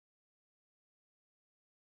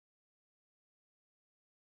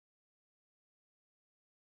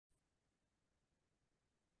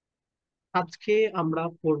আজকে আমরা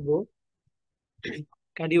পড়ব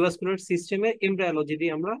কার্ডিওভাস্কুলার সিস্টেমের এমব্রায়োলজি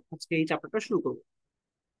দিয়ে আমরা আজকে এই চ্যাপ্টারটা শুরু করব।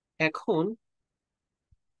 এখন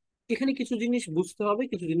এখানে কিছু জিনিস বুঝতে হবে,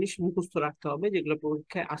 কিছু জিনিস মুখস্থ রাখতে হবে যেগুলো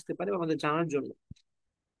পরীক্ষায় আসতে পারে বা আমাদের জানার জন্য।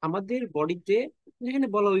 আমাদের বডিতে যেখানে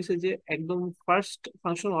বলা হয়েছে যে একদম ফার্স্ট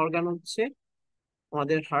ফাংশন অর্গান হচ্ছে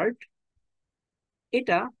আমাদের হার্ট।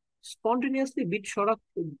 এটা স্পন্টেনিয়াসলি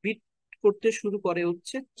বিট করতে শুরু করে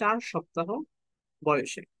হচ্ছে 4 সপ্তাহ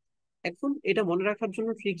বয়সে। এখন এটা মনে রাখার জন্য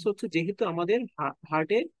ট্রিক্স হচ্ছে, যেহেতু আমাদের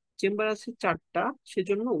হার্টে চেম্বার আছে 4টা,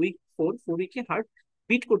 সেজন্য উইক 4 উইকে হার্ট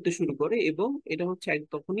বিট করতে শুরু করে এবং এটা হচ্ছে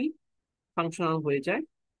তখনই ফাংশনাল হয়ে যায়।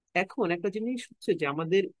 এখন একটা জিনিস হচ্ছে যে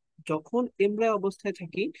আমাদের যখন এমব্রায় অবস্থায়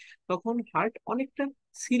থাকি তখন হার্ট অনেকটা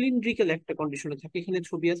সিলিন্ড্রিক্যাল একটা কন্ডিশনে থাকে। এখানে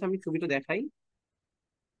ছবি আছে, আমি ছবিটা দেখাই।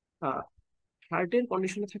 হার্টের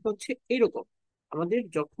কন্ডিশনে থাকে হচ্ছে এইরকম। আমাদের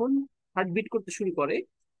যখন হার্ট বিট করতে শুরু করে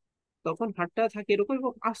তখন হার্টটা থাকে এরকম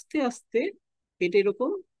এবং আস্তে আস্তে এটা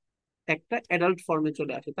এরকম একটা অ্যাডাল্ট ফর্মে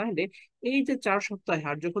চলে আসে। তাহলে এই যে 4 সপ্তাহে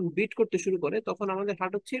হার্ট যখন বিট করতে শুরু করে তখন আমাদের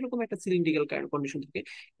হার্ট হচ্ছে এরকম একটা সিলিন্ড্রিক্যাল কন্ডিশন থাকে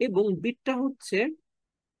এবং বিটটা হচ্ছে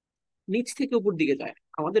নিচ থেকে উপর দিকে যায়।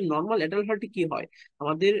 আমাদের নর্মাল অ্যাডাল্ট হার্টে কি হয়?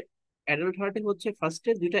 আমাদের অ্যাডাল্ট হার্টে হচ্ছে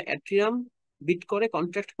ফার্স্টে দুইটা অ্যাট্রিয়াম বিট করে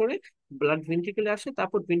কন্ট্রাক্ট করে ব্লাড ভেন্ট্রিকলে আসে,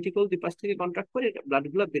 তারপর ভেন্ট্রিকল দুই পাশ থেকে কন্ট্রাক্ট করে ব্লাড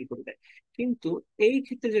গুলা বের করে দেয়। কিন্তু এই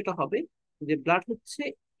ক্ষেত্রে যেটা হবে যে ব্লাড হচ্ছে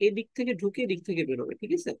এদিক থেকে ঢুকে এদিক থেকে বের হবে,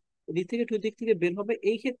 ঠিক আছে? এদিক থেকে দিক থেকে বের হবে।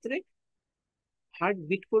 এই ক্ষেত্রে হার্ট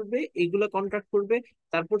বিট করবে, এইগুলা কন্ট্রাক্ট করবে,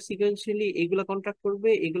 তারপর সিকোয়েন্সিয়ালি এইগুলা কন্ট্রাক্ট করবে,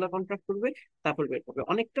 এইগুলা কন্ট্রাক্ট করবে, তারপর বের করবে।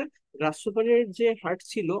 অনেকটা রাষ্ট্রপতির যে হার্ট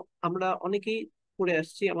ছিল, আমরা অনেকেই পড়ে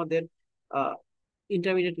আসছি আমাদের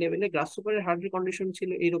ইন্টারমিডিয়েট লেভেলে। গ্রাসহোপারের হার্টের কন্ডিশন ছিল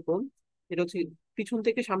এইরকম। এটা হচ্ছে পিছন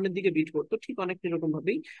থেকে সামনের দিকে বিট করতো, ঠিক অনেকটা এরকম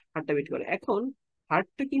ভাবেই হার্টটা বিট করে। এখন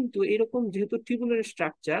হার্টটা কিন্তু এরকম, যেহেতু টিউবুলার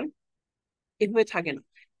স্ট্রাকচার, এভাবে থাকে না।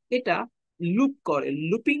 এটা লুপ করে,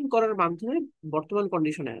 লুপিং করার মাধ্যমে বর্তমান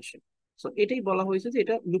কন্ডিশনে আসে। তো এটাই বলা হয়েছে যে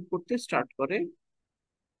এটা লুপ করতে স্টার্ট করে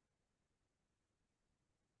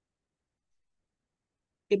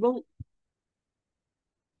এবং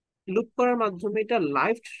লুপ করার মাধ্যমে এটা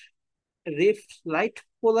লেফট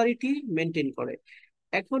পোলারিটি মেনটেন করে।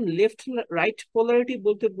 এখন লেফট রাইট পোলারিটি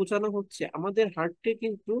বলতে বোঝানো হচ্ছে আমাদের হার্টে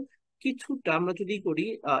কিন্তু কিছুটা, আমরা যদি করি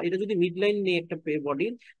এটা যদি মিড লাইন নিয়ে একটা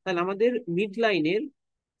বডির, তাহলে আমাদের মিড লাইনের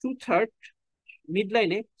 2/3, মিড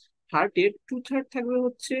লাইনে হার্টের 2/3 থাকবে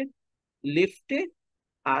হচ্ছে লেফটে,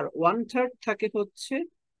 আর 1/3 থাকে হচ্ছে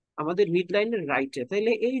আমাদের মিড লাইনের রাইটে।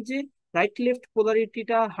 তাইলে এই যে রাইট লেফট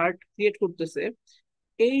পোলারিটিটা হার্ট ক্রিয়েট করতেছে,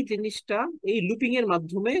 এই জিনিসটা এই লুপিং এর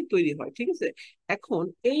মাধ্যমে তৈরি হয়, ঠিক আছে? এখন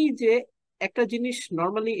এই যে একটা জিনিস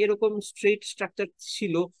নর্মালি এরকম স্ট্রেট স্ট্রাকচার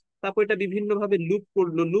ছিল, তারপর এটা বিভিন্ন ভাবে লুপ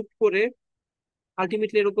করলো, লুপ করে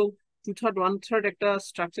আলটিমেটলি এরকম 2/3 1/3 একটা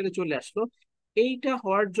স্ট্রাকচারে চলে আসলো। এইটা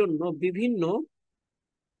হওয়ার জন্য বিভিন্ন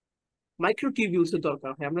মাইক্রোটিবিউলস এর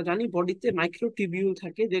দরকার হয়। আমরা জানি বডিতে মাইক্রোটিবিউল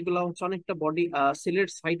থাকে, যেগুলো হচ্ছে অনেকটা বডি সেলের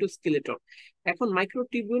সাইটোস্কেলেটন। এখন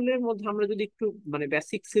মাইক্রোটিবিউলের মধ্যে আমরা যদি একটু মানে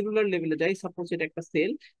বেসিক সেলুলার লেভেলে যাই, সাপোজ এটা একটা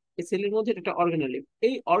সেল, এই সেলের মধ্যে এটা একটা অর্গানালি।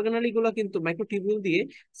 এই অর্গানালি গুলো কিন্তু মাইক্রোটিবিউল দিয়ে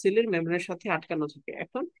সেলের মেমব্রেনের সাথে আটকানো থাকে।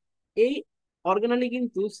 এখন এই অর্গানালি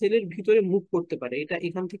কিন্তু সেলের ভিতরে মুভ করতে পারে, এটা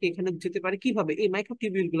এখান থেকে এখানে যেতে পারে। কিভাবে? এই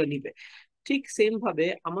মাইক্রোটিবিউল গুলো নিবে। ঠিক সেম ভাবে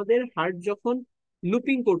আমাদের হার্ট যখন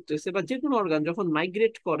লুপিং করতেছে বা যে কোনো অর্গান যখন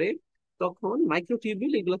মাইগ্রেট করে, তখন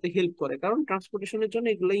মাইক্রোটিউবিউল এগুলোতে হেল্প করে, কারণ ট্রান্সপোর্টেশনের জন্য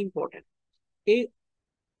এগুলো ইম্পর্টেন্ট। এই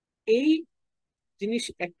এই জিনিস,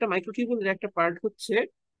 একটা মাইক্রোটিউবিউলের একটা পার্ট হচ্ছে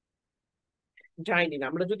জাইনিন।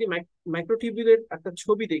 আমরা যদি মাইক্রোটিউবিউলের একটা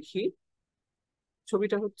ছবি দেখি,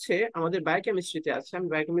 ছবিটা হচ্ছে আমাদের বায়োকেমিস্ট্রিতে আছে। আমি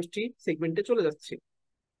বায়োকেমিস্ট্রি সেগমেন্টে চলে যাচ্ছি।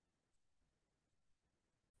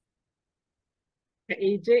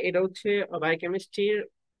 এই যে এটা হচ্ছে বায়োকেমিস্ট্রির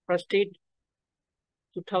ফার্স্ট এইড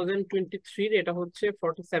 2023, এটা হচ্ছে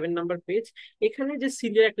 47 নাম্বার পেজ। এখানে যে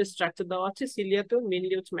সিলিয়ার একটা স্ট্রাকচার দেওয়া আছে, সিলিয়াতেও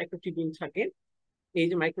মেনলি হচ্ছে মাইক্রোটিউবিউল থাকে। এই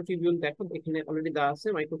যে মাইক্রোটিবিউল দেখো এখানে অলরেডি দেওয়া আছে,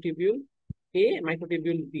 মাইক্রোটিবিউল এ,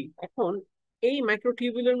 মাইক্রোটিবিউল বি। এখন এই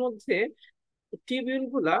মাইক্রোটিবিউলের মধ্যে টিবিউল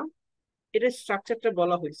গুলা, এটার স্ট্রাকচারটা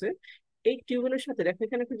বলা হয়েছে। এই টিউবুলের সাথে দেখো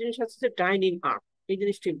এখানে একটা জিনিস আছে যে ডাইনিন আর্ম। এই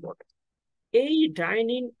জিনিসটা ইম্পর্টেন্ট। এই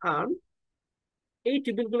ডাইনিন আর্ম এই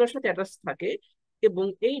টিবিউল গুলোর সাথে অ্যাটাচ থাকে এবং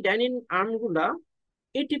এই ডাইনিন আর্ম গুলা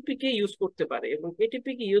এটিপি কে ইউজ করতে পারে এবং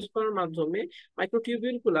এটিপি কে ইউজ করার মাধ্যমে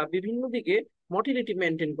মাইক্রোটিউবিউল গুলা বিভিন্ন দিকে মটিলিটি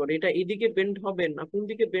মেনটেন করে। এটা এদিকে বেন্ড হবে না কোন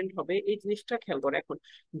দিকে বেন্ড হবে, এই জিনিসটা খেয়াল করে। এখন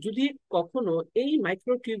যদি কখনো এই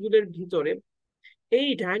মাইক্রোটিউবিউলের ভিতরে এই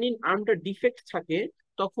ডাইনিন আর্মটা ডিফেক্ট থাকে,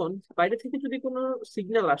 তখন বাইরে থেকে যদি কোনো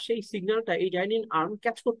সিগন্যাল আসে, এই সিগন্যালটা এই ডাইনিন আর্ম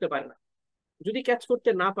ক্যাচ করতে পারে না। যদি ক্যাচ করতে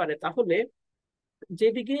না পারে, তাহলে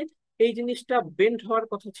যেদিকে এই জিনিসটা বেন্ড হওয়ার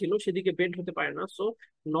কথা ছিল সেদিকে বেন্ড হতে পারে না। সো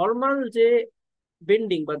নর্মাল যে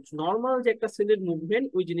বেন্ডিং বা নর্মাল যে একটা সেলের মুভমেন্ট,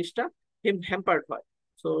 ওই জিনিসটা হ্যাম্পার্ড হয়।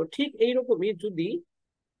 তো ঠিক এইরকমই যদি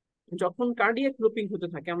যখন কার্ডিয়াক লোপিং হতে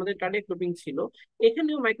থাকে, আমাদের কার্ডিয়াক লোপিং ছিল,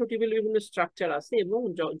 এখানেও মাইক্রোটিবিউল বিভিন্ন স্ট্রাকচার আছে, এবং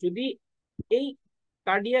যদি এই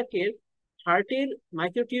কার্ডিয়াকের হার্টের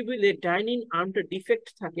মাইক্রোটিউবুলে ডাইনিন আর্মটা ডিফেক্ট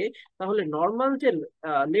থাকে, তাহলে নর্মাল যে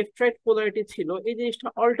লেফট রাইট পোলারিটি ছিল এই জিনিসটা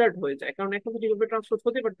অল্টার্ড হয়ে যায়, কারণ এখন তো ঠিকভাবে ট্রান্সপোর্ট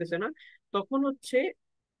হতে পারতেছে না। তখন হচ্ছে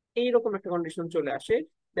এইরকম একটা কন্ডিশন চলে আসে।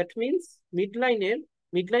 দ্যাট মিনস মিড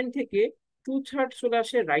লাইন থেকে 2/3 চলে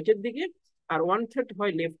আসে রাইটের দিকে, আর 1/3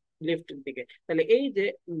 হয় লেফটের দিকে। তাহলে এই যে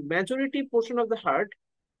majority portion of the heart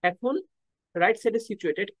এখন রাইট সাইডে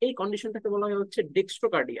সিচুয়েটেড, এই কন্ডিশনটাকে বলা হয় হচ্ছে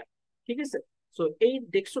ডেক্সট্রোকার্ডিয়া। ঠিক আছে। তো এই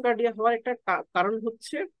ডেক্সট্রোকার্ডিয়া হওয়ার একটা কারণ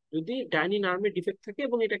হচ্ছে যদি ডাইনিন আর্মে ডিফেক্ট থাকে,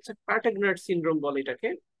 এবং এটা একটা কার্টাগনার সিনড্রোম বলে এটাকে।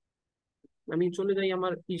 আমি চলে যাই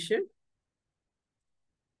আমার ইসে,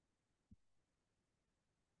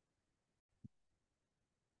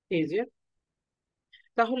 এই যে,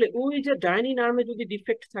 তাহলে ওই যে ডাইনিন আর্মে যদি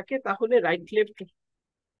ডিফেক্ট থাকে তাহলে রাইট লেফট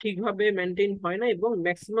ঠিকভাবে মেনটেন হয় না, এবং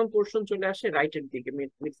ম্যাক্সিমাম পোর্শন চলে আসে রাইটের দিকে,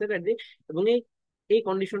 মিক্সের দিকে। এবং এই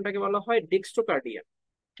কন্ডিশনটাকে বলা হয় ডেক্সট্রোকার্ডিয়া।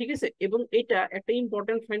 ঠিক আছে। এবং এটা একটা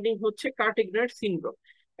ইম্পর্টেন্ট ফাইন্ডিং হচ্ছে কার্টিগ্রার সিনড্রোম।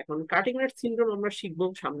 এখন কার্টিগ্রার সিনড্রোম আমরা শিখবো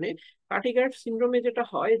সামনে। কার্টিগ্রার সিনড্রোমে যেটা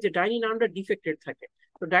হয় যে ডাইনিন আর্মটা ডিফেক্টেড থাকে।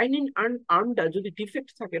 তো ডাইনিন আর্মটা যদি ডিফেক্ট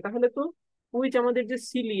থাকে তাহলে তো ওই যে আমাদের যে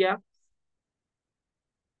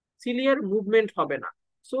সিলিয়ার মুভমেন্ট হবে না।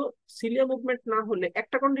 সো সিলিয়া মুভমেন্ট না হলে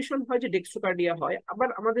একটা কন্ডিশন হয় যে ডেক্সট্রোকার্ডিয়া হয়। আবার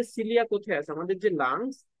আমাদের সিলিয়া কোথায় আছে? আমাদের যে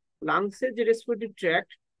লাংসের যে রেসপিরেটরি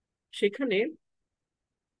ট্র্যাক্ট, সেখানে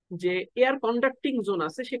যে এয়ার কন্ডাক্টিং জোন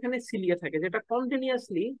আছে সেখানে সিলিয়া থাকে, যেটা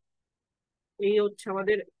কন্টিনিউয়াসলি, এই হচ্ছে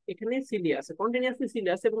আমাদের এখানে সিলিয়া আছে, কন্টিনিউয়াসলি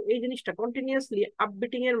সিলিয়া আছে, এবং এই জিনিসটা কন্টিনিউয়াসলি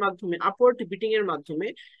আপবিটিং এর মাধ্যমে, আপওয়ার্ড বিটিং এর মাধ্যমে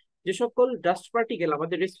যে সকল ডাস্ট পার্টিকেল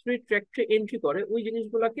আমাদের রেসপিরেটরি ট্র্যাক্টে এন্ট্রি করে ওই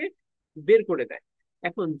জিনিসগুলোকে বের করে দেয়।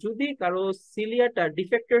 এখন যদি কারো সিলিয়াটা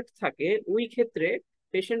ডিফেক্টেড থাকে, ওই ক্ষেত্রে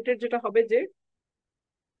পেশেন্টের যেটা হবে যে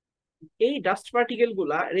এই ডাস্ট পার্টিকেল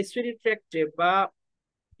গুলা রেসপিরেটরি ট্র্যাক্টে বা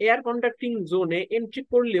এয়ার কন্ডাক্টিং জোনে এন্ট্রি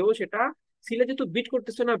করলেও সেটা সিলে যেহেতু বিট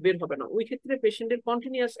করতেছে না, বের হবে না। ওই ক্ষেত্রে পেশেন্টের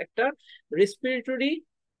কন্টিনিউয়াস একটা রেসপিরেটরি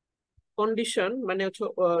কন্ডিশন, মানে হচ্ছে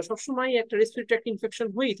সবসময় একটা রেসপিরেটরি ট্র্যাক্ট ইনফেকশন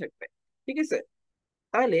হয়েই থাকবে। ঠিক আছে।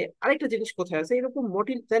 তাহলে আরেকটা জিনিস কোথায় আছে এরকম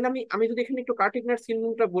মোটিল, তাহলে আমি আমি যদি এখানে একটু কার্টিগনার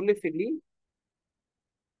সিনড্রোমটা বলে ফেলি।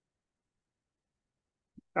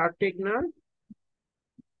 কার্টিগনার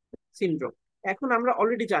সিনড্রোম, এখন আমরা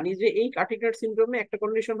অলরেডি জানি যে এই কার্টিগনার সিনড্রোমে একটা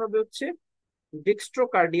কন্ডিশন হবে হচ্ছে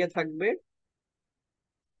ডেক্সট্রোকার্ডিয়া থাকবে,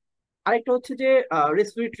 আরেকটা হচ্ছে যে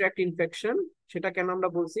রেসপিরেটরি ট্র্যাক্ট ইনফেকশন। সেটা কেন আমরা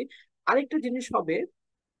বলছি, আরেকটা জিনিস হবে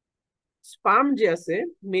স্পার্ম যে আছে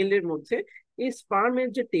মেলের মধ্যে, এই স্পার্মের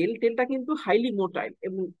যে টেলটা কিন্তু হাইলি মোটাইল,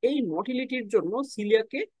 এবং এই মটিলিটির জন্য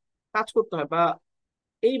সিলিয়াকে কাজ করতে হয়, বা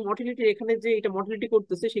এই মটিলিটি এখানে যে এটা মটিলিটি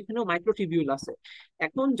করতেছে সেখানেও মাইক্রোটিবিউল আছে।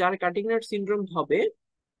 এখন যার কার্টিগনার সিনড্রোম হবে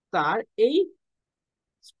তার এই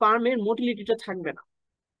স্পার্মের মোটিলিটিটা থাকবে না,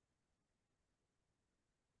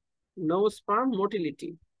 no sperm motility.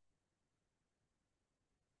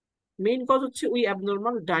 Main cause হচ্ছে ওই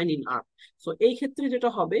অ্যাবনর্মাল ডাইনিন আর্ম। সো এই ক্ষেত্রে যেটা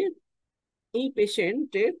হবে, এই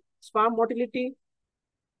পেশেন্টের স্পার্ম মোটিলিটি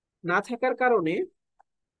না থাকার কারণে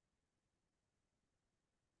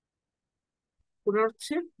ওনার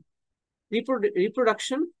হচ্ছে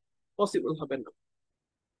রিপ্রোডাকশন পসিবল হবে না,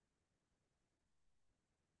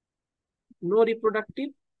 no reproductive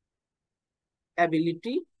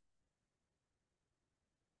ability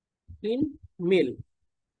in mail.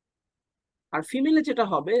 আর ফিমেলে যেটা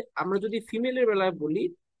হবে, আমরা যদি ফিমেলের বেলায় বলি,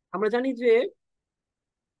 আমরা জানি যে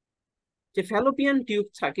যে ফ্যালোপিয়ান টিউব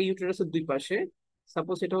থাকে ইউটেরাসের দুই পাশে।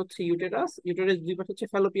 সাপোজ এটা হচ্ছে ইউটেরাস দুই পাশে হচ্ছে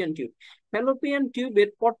ফ্যালোপিয়ান টিউব। ফ্যালোপিয়ান টিউবের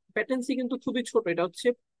প্যাটেন্সি কিন্তু খুবই ছোট, এটা হচ্ছে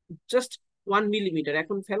জাস্ট 1 মিলিমিটার।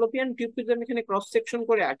 এখন ফ্যালোপিয়ান টিউব যদি আমি এখানে ক্রস সেকশন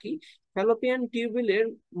করে আঁকি, ফ্যালোপিয়ান টিউবের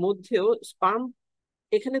মধ্যেও স্পার্ম,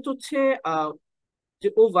 এখানে তো হচ্ছে আহ যে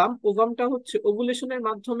ওভামটা হচ্ছে ওভুলেশনের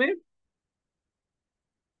মাধ্যমে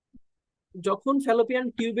যখন ফ্যালোপিয়ান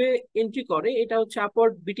টিউবে এন্ট্রি করে, এটা হচ্ছে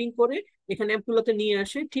আপওয়ার্ড বিটিং করে এখানে অ্যাম্পুলাতে নিয়ে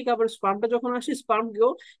আসে। ঠিক আবার স্পার্মটা যখন আসে, স্পার্মকেও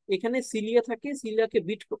এখানে সিলিয়া থাকে, সিলিয়াকে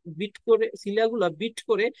বিট বিট করে, সিলিয়াগুলা বিট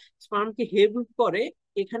করে স্পার্মকে হেল্প করে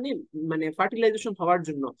এখানে, মানে ফার্টিলাইজেশন হওয়ার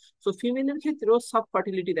জন্য। তো ফিমেলের ক্ষেত্রেও সাব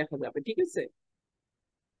ফার্টিলিটি দেখা যাবে। ঠিক আছে,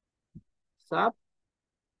 সাব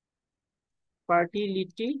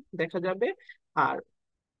ফার্টিলিটি দেখা যাবে। আর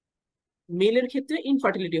মেলের ক্ষেত্রে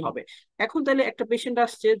ইনফার্টিলিটি হবে। এখন তাহলে একটা পেশেন্ট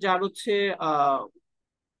আসছে যার হচ্ছে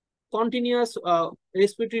কন্টিনিউয়াস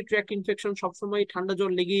রেসপিরেটরি ট্র্যাক্ট ইনফেকশন, সবসময় ঠান্ডা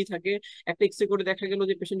জ্বর লেগেই থাকে। একটা এক্সরে করে দেখা গেল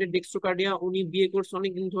যে পেশেন্টের ডেক্সট্রোকার্ডিয়া, উনি বিয়ে করছে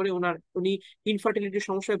অনেকদিন ধরে, উনি ইনফার্টিলিটির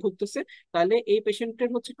সমস্যায় ভুগতেছে। তাহলে এই পেশেন্টের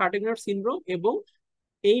হচ্ছে কার্টিগনার সিনড্রোম, এবং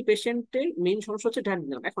এই পেশেন্টের মেইন সমস্যা হচ্ছে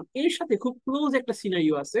ডায়াবেটিস। এখন এর সাথে খুব ক্লোজ একটা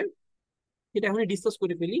সিনারিও আছে, এটা এখন ডিসকাস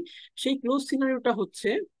করে ফেলি। সেই ক্লোজ সিনারিওটা হচ্ছে,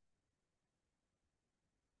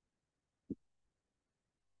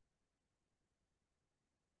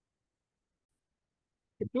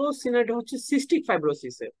 ক্লোজ সিনারিওটা হচ্ছে সিস্টিক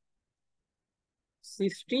ফাইব্রোসিসের।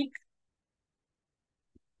 সিস্টিক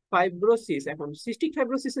ফাইব্রোসিস, এখন সিস্টিক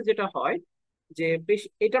ফাইব্রোসিসে যেটা হয় যে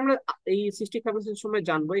এটা আমরা এই সিস্টিক ফাইব্রোসিসের সময়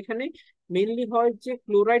জানবো। এখানে মেইনলি হয় যে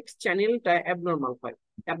ক্লোরাইড চ্যানেলটা অ্যাবনর্মাল হয়।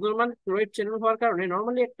 অ্যাবনর্মাল ক্লোরাইড চ্যানেল হওয়ার কারণে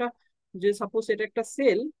নর্মালি একটা, যে সাপোজ এটা একটা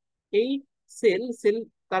সেল, এই সেল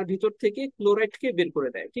তার ভিতর থেকে ক্লোরাইডকে বের করে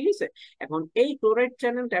দেয়, ঠিক আছে। এখন এই ক্লোরাইড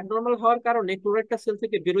চ্যানেলটা অ্যাবনর্মাল হওয়ার কারণে ক্লোরাইডটা সেল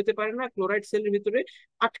থেকে বেরোতে পারে না, ক্লোরাইড সেলের ভিতরে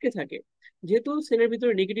আটকে থাকে। যেহেতু সেলের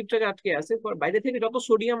ভিতরে নেগেটিভ চার্জ আটকে আছে, বাইরে থেকে যত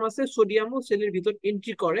সোডিয়াম আছে সোডিয়ামও সেলের ভিতর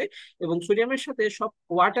এন্ট্রি করে, এবং সোডিয়ামের সাথে সব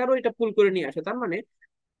ওয়াটারও এটা পুল করে নিয়ে আসে। তার মানে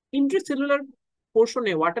ইন্ট্রাসেলুলার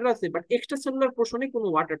পোর্শনে ওয়াটার আছে, বাট এক্সট্রা সেলুলার পোর্শনে কোনো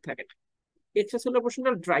ওয়াটার থাকে না, এক্সট্রা সেলুলার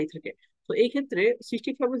পোর্শনটা ড্রাই থাকে। তো এই ক্ষেত্রে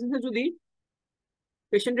সিস্টিক ফাইব্রোসিসে যদি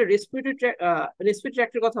পেশেন্টের রেসপিরেটরি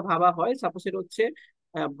ট্র্যাক্টের কথা ভাবা হয়, সাপোজ এটা হচ্ছে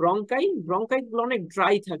ব্রঙ্কাই গুলো অনেক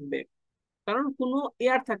ড্রাই থাকবে, কারণ কোনো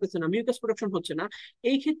এয়ার থাকতেছে না, মিউকাস প্রোডাকশন হচ্ছে না।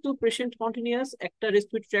 এই ক্ষেত্রেও পেশেন্ট কন্টিনিউয়াস একটা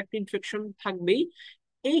রেসপিরেটরি ট্র্যাক্ট ইনফেকশন থাকবেই।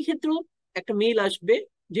 এই ক্ষেত্রেও একটা মেল আসবে,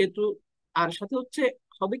 যেহেতু আর সাথে হচ্ছে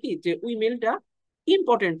হবে কি যে ওই মেলটা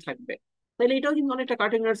ইম্পর্টেন্ট থাকবে। তাহলে এটাও কিন্তু অনেকটা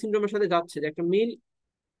কার্টিনার সিনড্রোমের সাথে যাচ্ছে, যে একটা মেল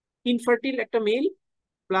ইনফার্টিল, একটা মেল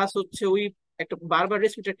প্লাস হচ্ছে ওই একটা বারবার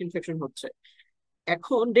রেসপিরেটরি ইনফেকশন হচ্ছে।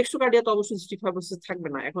 এখন ডেক্সট্রোকার্ডিয়া তো অবশ্যই সিস্টিক ফাইব্রোসিস থাকবে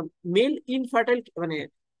না। এখন মেল ইনফার্টাইল, মানে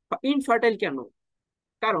ইনফার্টাইল কেন?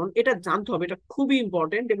 কারণ এটা জানতে হবে, এটা খুবই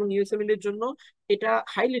ইম্পর্টেন্ট, এবং ইউএসএমএল এর জন্য এটা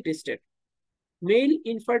হাইলি টেস্টেড। মেল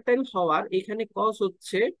ইনফার্টাইল হওয়ার এখানে কজ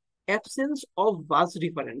হচ্ছে absence of vas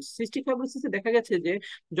deferens. Cystic ফাইব্রোসিসে দেখা গেছে যে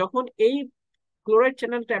যখন এই ক্লোরাইড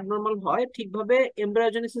চ্যানেলটা অ্যাবনর্মাল হয়, ঠিকভাবে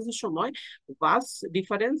এমব্রায়োজেনেসিসের সময় ভাস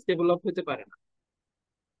ডিফারেন্স ডেভেলপ হতে পারে না,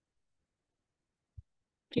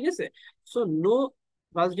 ঠিক আছে। So no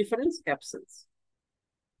vas deferens absence,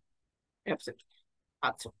 absent.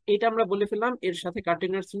 আচ্ছা, এটা আমরা বলে ফেললাম এর সাথে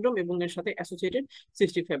কার্টিনার সিনড্রোম এবং এর সাথে অ্যাসোসিয়েটেড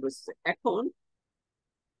সিস্টিক ফাইব্রোসিস। এখন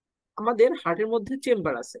আমাদের হার্টের মধ্যে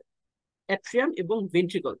চেম্বার আছে, অ্যাট্রিয়াম এবং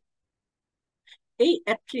ভেন্ট্রিকল। এই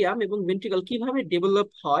অ্যাট্রিয়াম এবং ভেন্ট্রিকল কিভাবে ডেভেলপ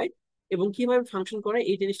হয় এবং কিভাবে ফাংশন করে,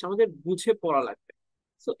 এই জিনিসটা আমাদের বুঝে পড়া লাগবে।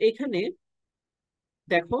 তো এখানে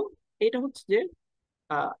দেখো, এটা হচ্ছে যে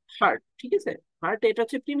হার্ট, ঠিক আছে। হার্ট এটা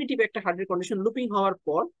হচ্ছে প্রিমিটিভ একটা হার্টের কন্ডিশন। লুপিং হওয়ার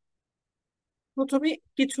পর প্রথমে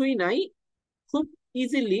কিছুই নাই, খুব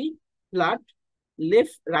ইজিলি ব্লাড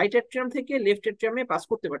রাইট অ্যাট্রিয়াম থেকে লেফট অ্যাট্রিয়ামে পাস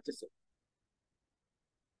করতে পারতেছে,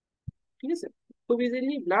 ঠিক আছে। খুব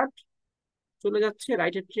ইজিলি ব্লাড চলে যাচ্ছে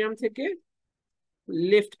রাইট অ্যাট্রিয়াম থেকে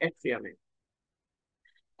লেফট অ্যাট্রিয়ামে।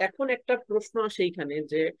 এখন একটা প্রশ্ন আসে এইখানে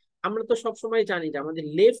যে আমরা তো সবসময় জানি যে আমাদের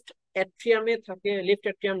লেফট অ্যাট্রিয়ামে থাকে, লেফট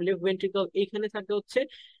অ্যাট্রিয়াম, লেফট ভেন্ট্রিকল, এইখানে থাকে হচ্ছে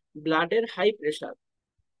ব্লাডের হাই প্রেশার,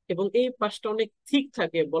 এবং এই পাশটা অনেক থিক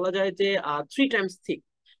থাকে, বলা যায় যে 3 টাইমস থিক।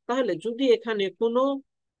 তাহলে যদি এখানে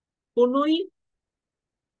কোনোই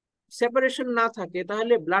সেপারেশন না থাকে,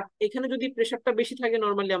 তাহলে ব্লাড এখানে যদি প্রেশারটা বেশি থাকে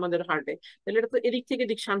নর্মালি আমাদের হার্টে, তাহলে এটা তো এদিক থেকে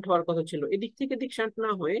এদিক শান্ট হওয়ার কথা ছিল। এদিক থেকে এদিক শান্ট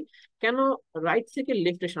না হয়ে কেন রাইট থেকে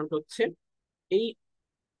লেফটে শান্ট হচ্ছে এই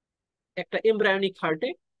একটা এমব্রায়োনিক হার্টে,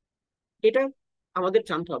 এটা আমাদের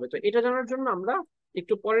জানতে হবে। তো এটা জানার জন্য আমরা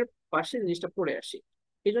একটু পরের পাশে জিনিসটা পড়ে আসি।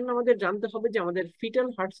 এই জন্য আমাদের জানতে হবে যে আমাদের ফিটাল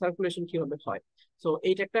হার্ট সার্কুলেশন কিভাবে হয়। তো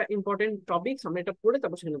এইটা একটা ইম্পর্টেন্ট টপিক, আমরা এটা পড়ে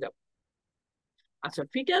তারপর সেখানে যাবো। আচ্ছা,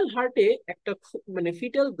 ফিটাল হার্টে একটা মানে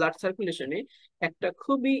ফিটাল ব্লাড সার্কুলেশনে একটা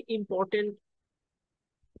খুবই ইম্পর্টেন্ট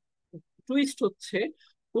টুইস্ট হচ্ছে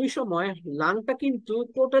ওই সময় লাংটা কিন্তু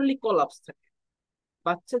টোটালি কলাপস থাকে।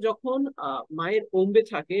 বাচ্চা যখন মায়ের ওম্বে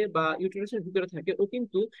থাকে বা ইউটেরাসের ভিতরে থাকে, ও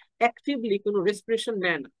কিন্তু অ্যাক্টিভলি কোনো রেসপিরেশন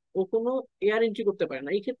নেয় না, ও কোনো এয়ার এন্ট্রি করতে পারে না।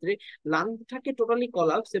 এই ক্ষেত্রে লাংটাকে টোটালি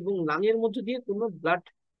কলাপস, এবং লাংয়ের মধ্যে দিয়ে কোনো ব্লাড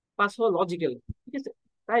পাস হওয়া লজিক্যাল, ঠিক আছে।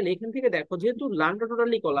 তাইলে এখান থেকে দেখো, যেহেতু লাংটা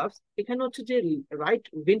টোটালি কলাপস, এখানে হচ্ছে যে রাইট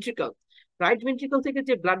ভেন্ট্রিকল, রাইট ভেন্ট্রিকল থেকে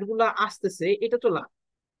যে ব্লাড গুলা আসতেছে, এটা তো লাং,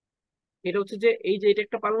 এটা হচ্ছে যে এই যে এটা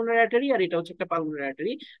একটা পালমোনারি আর্টারি আর এটা হচ্ছে একটা পালমোনারি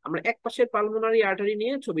আর্টারি। আমরা এক পাশের পালমোনারি আর্টারি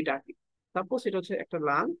নিয়ে ছবিটা আঁকি। সাপোজ এটা হচ্ছে একটা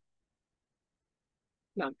লাং,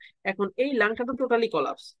 লাং। এখন এই লাংটা তো টোটালি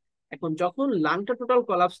কলাপস। এখন যখন লাংটা টোটাল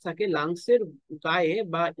কলাপস থাকে, লাংসের গায়ে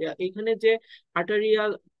বা এখানে যে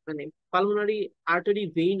আর্টারিয়াল, মানে পালমোনারি আর্টারি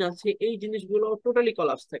ভেইন আছে, এই জিনিসগুলো টোটালি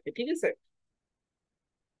কলাপস থাকে, ঠিক আছে।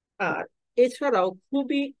 আর এছাড়াও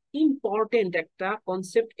খুবই ইম্পর্টেন্ট একটা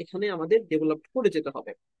কনসেপ্ট এখানে আমাদের ডেভেলপ করে যেতে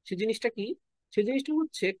হবে। সে জিনিসটা কি? সে জিনিসটা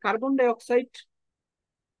হচ্ছে carbon die oxide.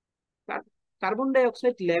 Carbon die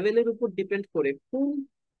oxide লেভেলের উপর ডিপেন্ড করে কোন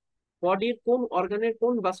বডির কোন অর্গানের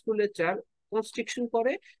কোন ভাস্কুলেচার কনস্ট্রিকশন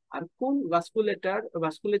করে, আর কোন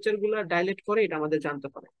ভাস্কুলেচার গুলা ডাইলেট করে, এটা আমাদের জানতে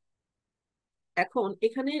হবে। এখন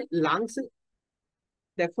এখানে লাংস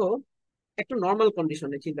দেখো, একটা নর্মাল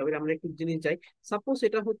কন্ডিশনে চিন্তা করি, আমরা একটু জিনিস যাই। সাপোজ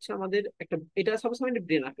এটা হচ্ছে আমাদের একটা, এটা সাপোজ আমি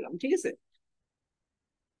ব্রেন আঁকলাম, ঠিক আছে,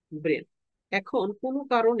 ব্রেন। এখন কোনো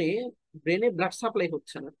কারণে ব্রেনে ব্লাড সাপ্লাই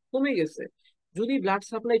হচ্ছে না, কমে গেছে। যদি ব্লাড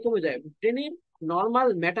সাপ্লাই কমে যায়, ব্রেনের নর্মাল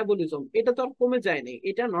মেটাবলিজম এটা তো আর কমে যায়নি,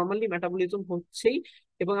 এটা নর্মালি মেটাবলিজম হচ্ছেই।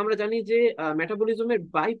 এবং আমরা জানি যে মেটাবলিজমের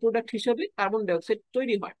বাই প্রোডাক্ট হিসেবে কার্বন ডাইঅক্সাইড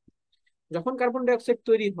তৈরি হয়। যখন কার্বন ডাইঅক্সাইড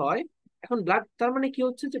তৈরি হয়, এখন ব্লাড, তার মানে কি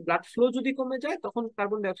হচ্ছে যে ব্লাড ফ্লো যদি কমে যায়, তখন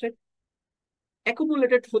কার্বন ডাইঅক্সাইড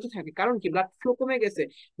অ্যাকুমুলেটেড হতে থাকে। কারণ কি, ব্লাড ফ্লো কমে গেছে।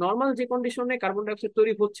 নর্মাল যে কন্ডিশনে কার্বন ডাইঅক্সাইড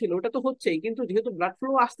তৈরি হচ্ছিল ওটা তো হচ্ছেই, কিন্তু যেহেতু ব্লাড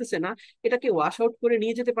ফ্লো আসতেছে না, এটাকে ওয়াশ আউট করে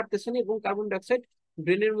নিয়ে যেতে পারতেছে না, এবং কার্বন ডাইঅক্সাইড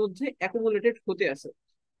ব্রেনের মধ্যে অ্যাকুমুলেটেড হতে আছে।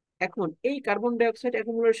 এখন এই কার্বন ডাইঅক্সাইড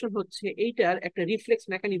অ্যাকুমুলেশন হচ্ছে, এইটার একটা রিফ্লেক্স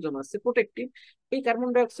মেকানিজম আছে প্রোটেক্টিভ। এই কার্বন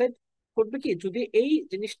ডাইঅক্সাইড করবে কি, যদি এই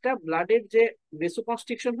জিনিসটা ব্লাডের যে ভেসো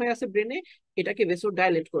কনস্ট্রিকশন হয়ে আছে ব্রেনে, এটাকে ভেসো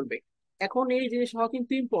ডাইলেট করবে। এখন এই জিনিস হওয়া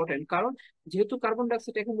কিন্তু ইম্পর্টেন্ট, কারণ যেহেতু কার্বন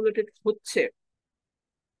ডাইঅক্সাইড অ্যাকুমুলেটেড হচ্ছে,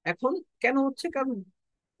 এখন কেন হচ্ছে, কারণ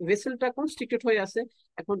ভেসেলটা কনস্ট্রিক্টেড হয়ে আছে।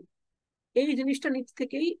 এখন এই জিনিসটা নিচ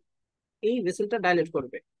থেকেই এই ভেসেলটা ডাইলেট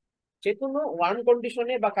করবে। যে কোনো ওয়ান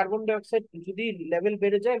কন্ডিশনে বা কার্বন ডাইঅক্সাইড যদি লেভেল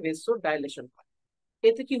বেড়ে যায়, ভেসো ডাইলেশন হয়।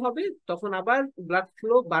 এতে কি হবে, তখন আবার ব্লাড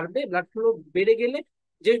ফ্লো বাড়বে। ব্লাড ফ্লো বেড়ে গেলে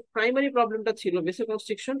যে প্রাইমারি প্রবলেমটা ছিল ভেসো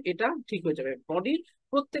কনস্ট্রিকশন, এটা ঠিক হয়ে যাবে। বডির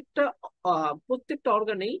প্রত্যেকটা প্রত্যেকটা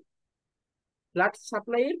অর্গানেই ব্লাড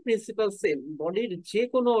সাপ্লাই এর প্রিন্সিপাল সেম। বডির যে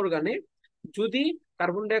কোনো অর্গানে যদি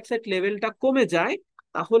কার্বন ডাইঅক্সাইড লেভেলটা কমে যায়,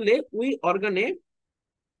 তাহলে ওই অর্গানে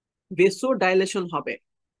ভেসো ডাইলেশন হবে,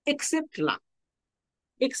 except lung.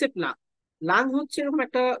 Except lung, lung হচ্ছে এরকম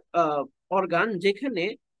একটা অর্গান যেখানে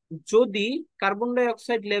যদি কার্বন ডাই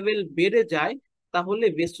অক্সাইড লেভেল বেড়ে যায়, তাহলে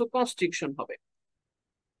ভেসো কনস্ট্রিকশন হবে।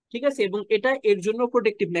 ঠিক আছে, এবং এটা এর জন্য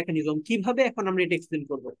প্রোটেক্টিভ মেকানিজম। কিভাবে, এখন আমরা এটা এক্সপ্লেন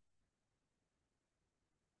করবো।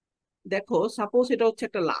 দেখো, সাপোজ এটা হচ্ছে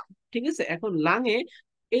একটা লাং, ঠিক আছে। এখন লাঙে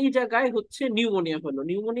এই জায়গায় হচ্ছে নিউমোনিয়া হলো,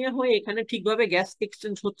 নিউমোনিয়া হয়ে এখানে ঠিকভাবে গ্যাস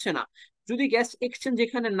এক্সচেঞ্জ হচ্ছে না। যদি গ্যাস এক্সচেঞ্জ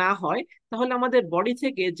এখানে না হয়, তাহলে আমাদের বডি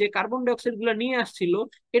থেকে যে কার্বন ডাইঅক্সাইড গুলো নিয়ে আসছিল,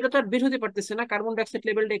 এটা তো আর বের হতে পারতেছে না। কার্বন ডাইঅক্সাইড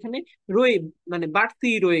লেভেলটা এখানে রয়ে, মানে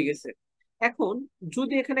বাড়তেই রয়ে গেছে। এখন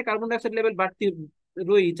যদি এখানে কার্বন ডাইঅক্সাইড লেভেল বাড়তি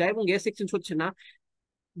রয়ে যায় এবং গ্যাস এক্সচেঞ্জ হচ্ছে না,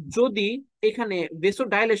 যদি এখানে ভেসো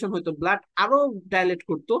ডাইলেশন হতো, ব্লাড আরো ডাইলেট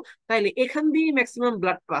করতো, তাহলে এখান দিয়ে ম্যাক্সিমাম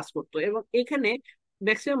ব্লাড পাস করতো। এবং এখানে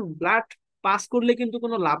ম্যাক্সিমাম ব্লাড পাস করলে কিন্তু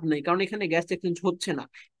কোনো লাভ নেই, কারণ এখানে গ্যাস এক্সচেঞ্জ হচ্ছে না।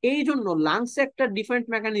 এই জন্য লাংস একটা ডিফারেন্ট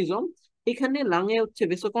মেকানিজম, এখানে লাঙে হচ্ছে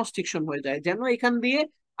ভেসো কনস্ট্রিকশন হয়ে যায়, যেন এখান দিয়ে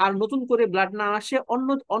আর নতুন করে ব্লাড না আসে,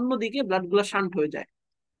 অন্যদিকে ব্লাড গুলা শান্ট হয়ে যায়,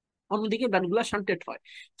 অন্যদিকে ব্লাড গুলা শান্টেড হয়।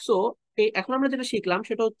 সো এখন আমরা যেটা শিখলাম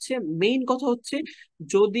সেটা হচ্ছে, মেইন কথা হচ্ছে,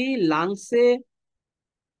 যদি লাংসে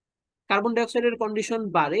কার্বন ডাই অক্সাইডের কন্ডিশন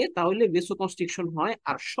বাড়ে, তাহলে ভেসো কনস্ট্রিকশন হয়,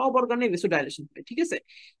 আর সব অর্গানে ভেসো ডাইলেশন হয়। ঠিক আছে,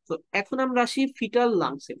 তো এখন আমরা আসি ফিটাল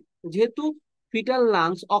লাংসে। যেহেতু ফিটাল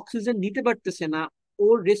লাংস অক্সিজেন নিতে পারতেছে না,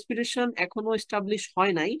 ওর রেসপিরেশন এখনো এস্টাবলিশ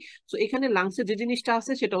হয় নাই, তো এখানে লাংসে যে জিনিসটা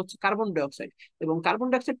আছে সেটা হচ্ছে কার্বন ডাই অক্সাইড। এবং কার্বন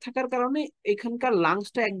ডাই অক্সাইড থাকার কারণে এখানকার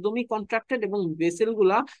লাংসটা একদমই কন্ট্রাক্টেড, এবং ভেসেল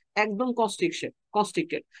গুলা একদম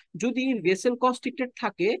কনস্ট্রিক্টেড। যদি ভেসেল কনস্ট্রিক্টেড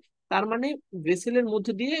থাকে, তার মানে ভেসেলের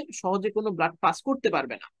মধ্যে দিয়ে সহজে কোনো ব্লাড পাস করতে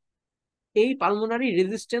পারবে না। এই পালমোনারি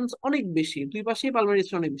রেজিস্ট্যান্স অনেক বেশি, দুই পাশেই পালমোনারি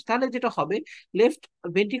রেজিস্ট্যান্স অনেক বেশি। তাহলে যেটা হবে, লেফট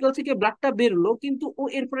ভেন্ট্রিকল থেকে ব্লাডটা বেরোলো, কিন্তু ও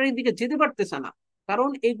এরপরে দিকে যেতে পারতেছে না, কারণ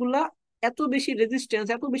এগুলা এত বেশি রেজিস্ট্যান্স,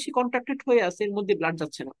 এত বেশি কন্ট্রাক্টেড হয়ে আছে, এর মধ্যে ব্লাড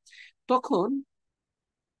যাচ্ছে না। তখন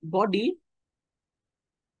বডি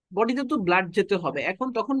বডিতে তো ব্লাড যেতে হবে। এখন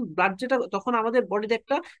তখন ব্লাড যেটা, তখন আমাদের বডিতে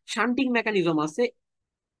একটা শান্টিং মেকানিজম আছে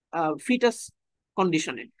ফিটাস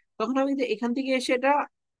কন্ডিশনে। তখন আমি যে এখান থেকে এসে এটা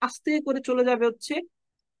আস্তে করে চলে যাবে হচ্ছে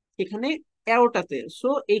এখানে অ্যাওর্টাতে। সো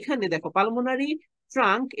এখানে দেখো, পালমোনারি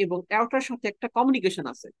ট্রাঙ্ক এবং অ্যাওর্টার সাথে একটা কমিউনিকেশন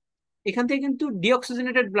আছে। এখান থেকে কিন্তু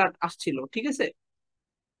ডিঅক্সিজেনেটেড ব্লাড আসছিল, ঠিক আছে।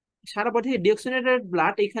 সারা বডি থেকে ডিঅক্সিজেনেটেড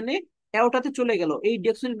ব্লাড এখানে অ্যাওর্টাতে চলে গেল। এই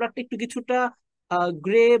ডিঅক্সিজেনেটেড ব্লাডটা একটু কিছুটা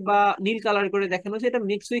গ্রে বা নীল কালার করে দেখানো হয়েছে। এটা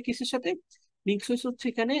মিক্স হয়ে কিসের সাথে মিক্স হয়েছে, হচ্ছে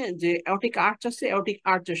এখানে যে অ্যাওর্টিক আর্চ আছে, অ্যাওর্টিক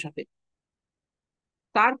আর্চের সাথে।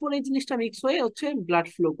 তারপর এই জিনিসটা মিক্স হয়ে হচ্ছে ব্লাড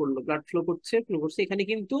ফ্লো করলো, ব্লাড ফ্লো করছে এখানে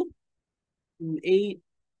কিন্তু এই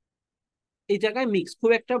এই জায়গায় মিক্স,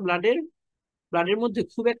 খুব একটা ব্লাডের মধ্যে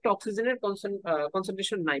খুব একটা অক্সিজেনের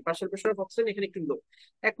কনসেন্ট্রেশন নাই, পার্শিয়াল প্রেশার অফ অক্সিজেন এখানে একটু লো।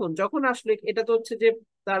 এখন যখন আসলে এটা তো হচ্ছে যে,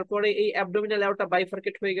 তারপরে এই অ্যাবডোমিনাল এয়ারটা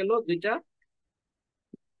বাইফার্কেট হয়ে গেল দুইটা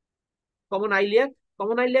কমন আইলিয়াক।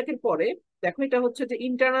 কমন আইলিয়াকের পরে দেখো, এটা হচ্ছে যে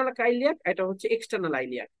ইন্টারনাল আইলিয়াক, এটা হচ্ছে এক্সটার্নাল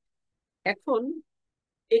আইলিয়াক। এখন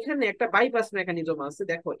এখানে একটা বাইপাস মেকানিজম আছে,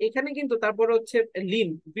 দেখো এখানে কিন্তু তারপরে হচ্ছে লিম,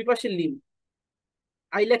 দুই পাশে Lim,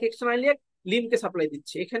 iliac external iliac লিমকে supply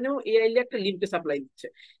দিচ্ছে, এখানেও এই আইলিয়াকটা লিমকে সাপ্লাই দিচ্ছে।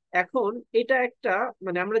 এখন এটা একটা,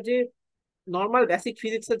 মানে আমরা যে নর্মাল বেসিক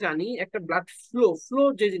ফিজিক্সে জানি একটা ব্লাড ফ্লো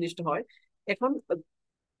যে জিনিসটা হয়, এখন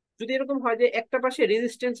যদি এরকম হয় যে একটা পাশে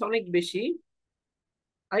রেজিস্ট্যান্স অনেক বেশি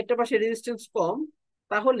আরেকটা পাশে রেজিস্ট্যান্স কম,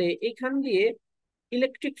 তাহলে এখান দিয়ে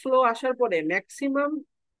ইলেকট্রিক ফ্লো আসার পরে ম্যাক্সিমাম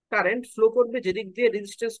কারেন্ট ফ্লো করবে যেদিক দিয়ে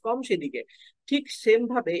রেজিস্ট্যান্স কম সেদিকে। ঠিক সেম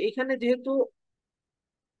ভাবে এখানে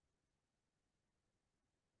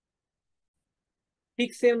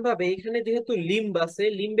যেহেতু লিম্ব আছে,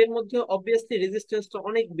 লিম্বের মধ্যে অবভিয়াসলি রেজিস্ট্যান্সটা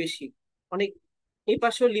অনেক বেশি, অনেক, এই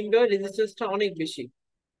পাশেও লিম্বের রেজিস্ট্যান্সটা অনেক বেশি।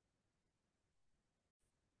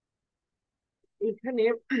 এখানে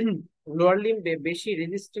লোয়ার লিম্বে বেশি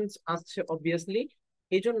রেজিস্ট্যান্স আসছে অবভিয়াসলি,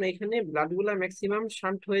 এই জন্য এখানে ব্লাড গুলা ম্যাক্সিমাম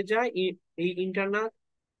শান্ট হয়ে যায় এই ইন্টারনাল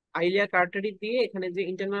আইলিয়াক আর্টারি দিয়ে। এখানে যে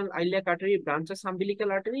ইন্টারনাল আইলিয়াক আর্টারি ব্রাঞ্চ আছে আম্বিলিক্যাল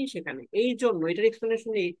আর্টারি, সেখানে এই জন্য এটার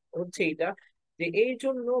এক্সপ্লেনেশন হচ্ছে এইটা, যে এই